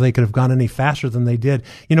know how they could have gone any faster than they did.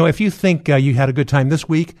 If you think you had a good time this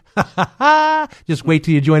week, just wait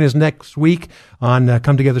till you join us next week on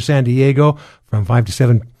Come Together San Diego from 5 to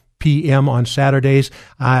 7 p.m. on Saturdays.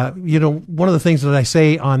 One of the things that I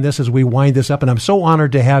say on this as we wind this up, and I'm so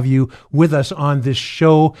honored to have you with us on this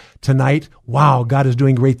show tonight. Wow, God is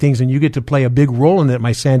doing great things, and you get to play a big role in it,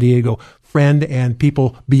 my San Diego friend, and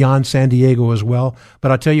people beyond San Diego as well.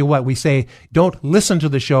 But I'll tell you what, we say, don't listen to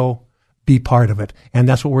the show, be part of it. And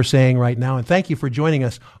that's what we're saying right now. And thank you for joining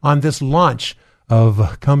us on this launch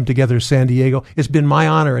of Come Together San Diego. It's been my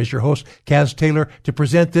honor as your host, Kaz Taylor, to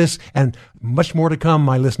present this and much more to come,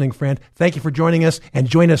 my listening friend. Thank you for joining us, and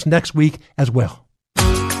join us next week as well.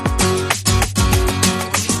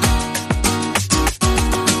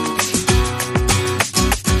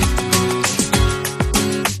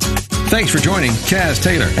 Thanks for joining Kaz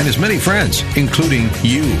Taylor and his many friends, including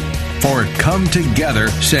you, for Come Together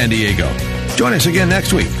San Diego. Join us again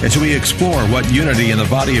next week as we explore what unity in the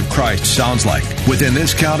body of Christ sounds like within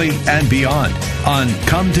this county and beyond on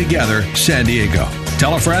Come Together San Diego.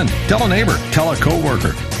 Tell a friend, tell a neighbor, tell a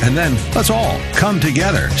coworker, and then let's all come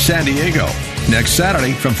together San Diego next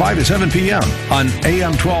Saturday from 5 to 7 p.m. on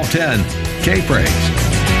AM 1210 K-Praise.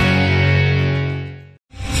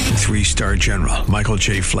 3-star General Michael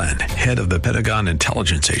J. Flynn, head of the Pentagon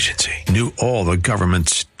Intelligence Agency, knew all the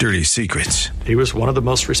government's dirty secrets. He was one of the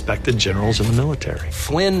most respected generals in the military.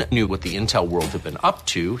 Flynn knew what the intel world had been up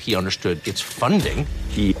to. He understood its funding.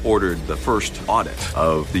 He ordered the first audit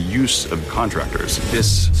of the use of contractors.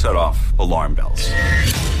 This set off alarm bells.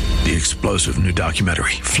 The explosive new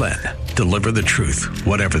documentary, Flynn, Deliver the Truth,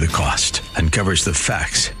 Whatever the Cost, uncovers the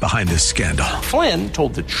facts behind this scandal. Flynn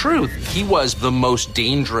told the truth. He was the most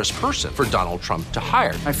dangerous person for Donald Trump to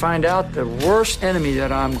hire. I find out the worst enemy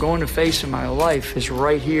that I'm going to face in my life is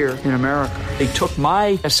right here in America. They took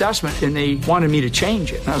my assessment and they wanted me to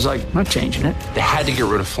change it. And I was like, I'm not changing it. They had to get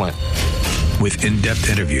rid of Flynn. With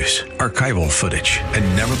in-depth interviews, archival footage,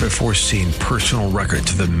 and never-before-seen personal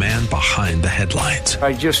records of the man behind the headlines.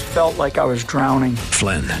 I just felt like I was drowning.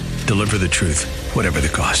 Flynn, Deliver the Truth, Whatever the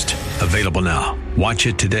Cost. Available now. Watch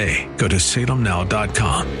it today. Go to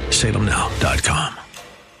salemnow.com. salemnow.com.